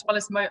 as well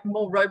as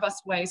more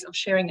robust ways of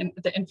sharing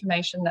the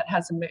information that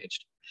has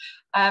emerged.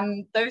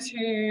 Those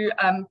who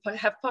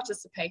have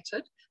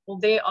participated will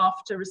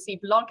thereafter receive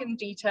login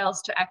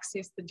details to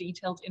access the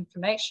detailed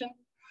information.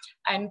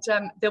 And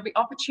there'll be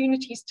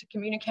opportunities to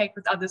communicate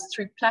with others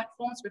through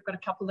platforms. We've got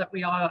a couple that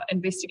we are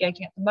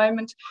investigating at the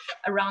moment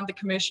around the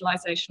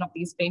commercialization of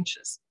these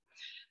ventures.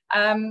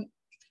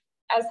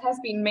 As has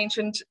been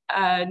mentioned,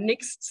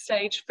 next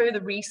stage, further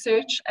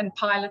research and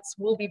pilots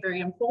will be very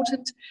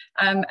important,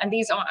 and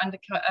these are under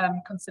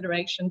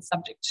consideration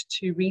subject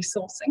to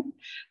resourcing.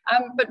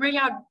 But really,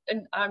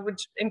 I would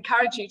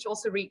encourage you to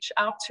also reach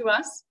out to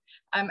us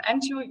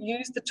and to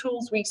use the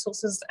tools,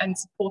 resources and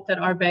support that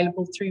are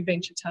available through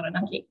Venture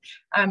Taranaki.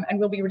 And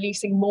we'll be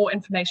releasing more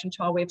information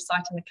to our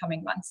website in the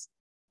coming months.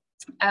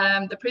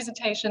 The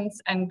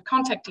presentations and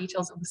contact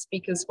details of the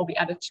speakers will be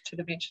added to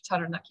the Venture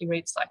Taranaki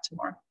website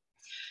tomorrow.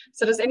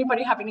 So does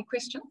anybody have any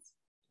questions?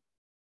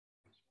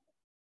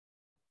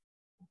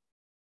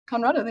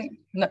 Conrad, I think,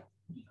 no,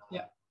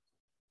 yeah.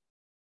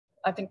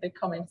 I think they're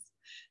comments.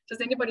 Does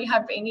anybody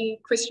have any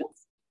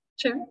questions?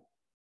 Chair?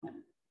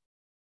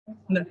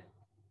 No.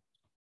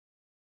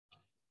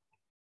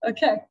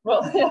 Okay,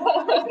 well,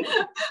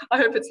 I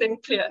hope it's been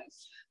clear.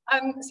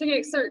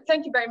 So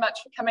thank you very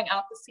much for coming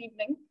out this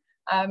evening.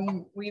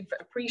 We've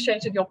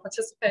appreciated your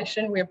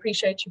participation. We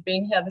appreciate you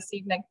being here this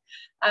evening.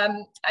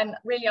 And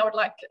really, I would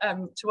like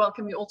to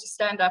welcome you all to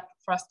stand up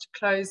for us to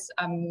close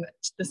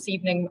this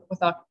evening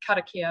with our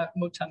karakia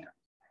mutanga.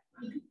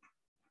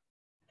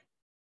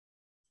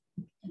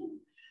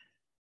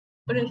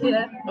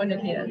 Onuhia,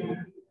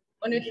 onuhia,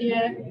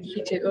 onuhia,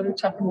 ki te uru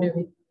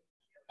tapanui.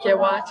 Kia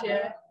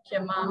wātea, kia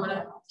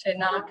mama, te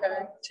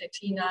nākau, te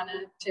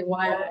tinana, te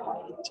waia,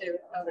 te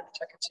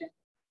auratakatu.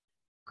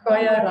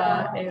 Koia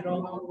rā e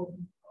rongo,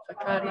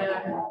 whakaria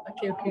a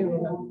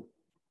kiukiunga.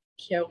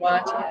 Kia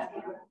wātea,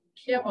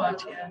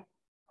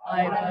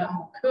 aira,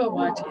 kua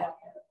wātea,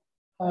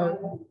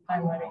 hau,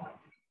 paimari.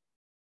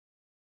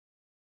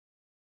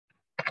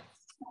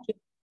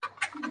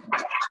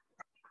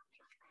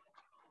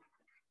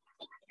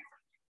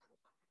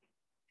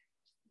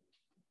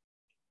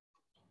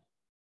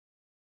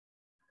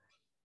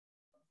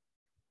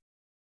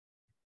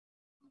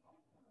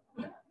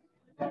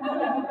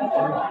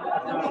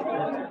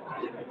 Thank you.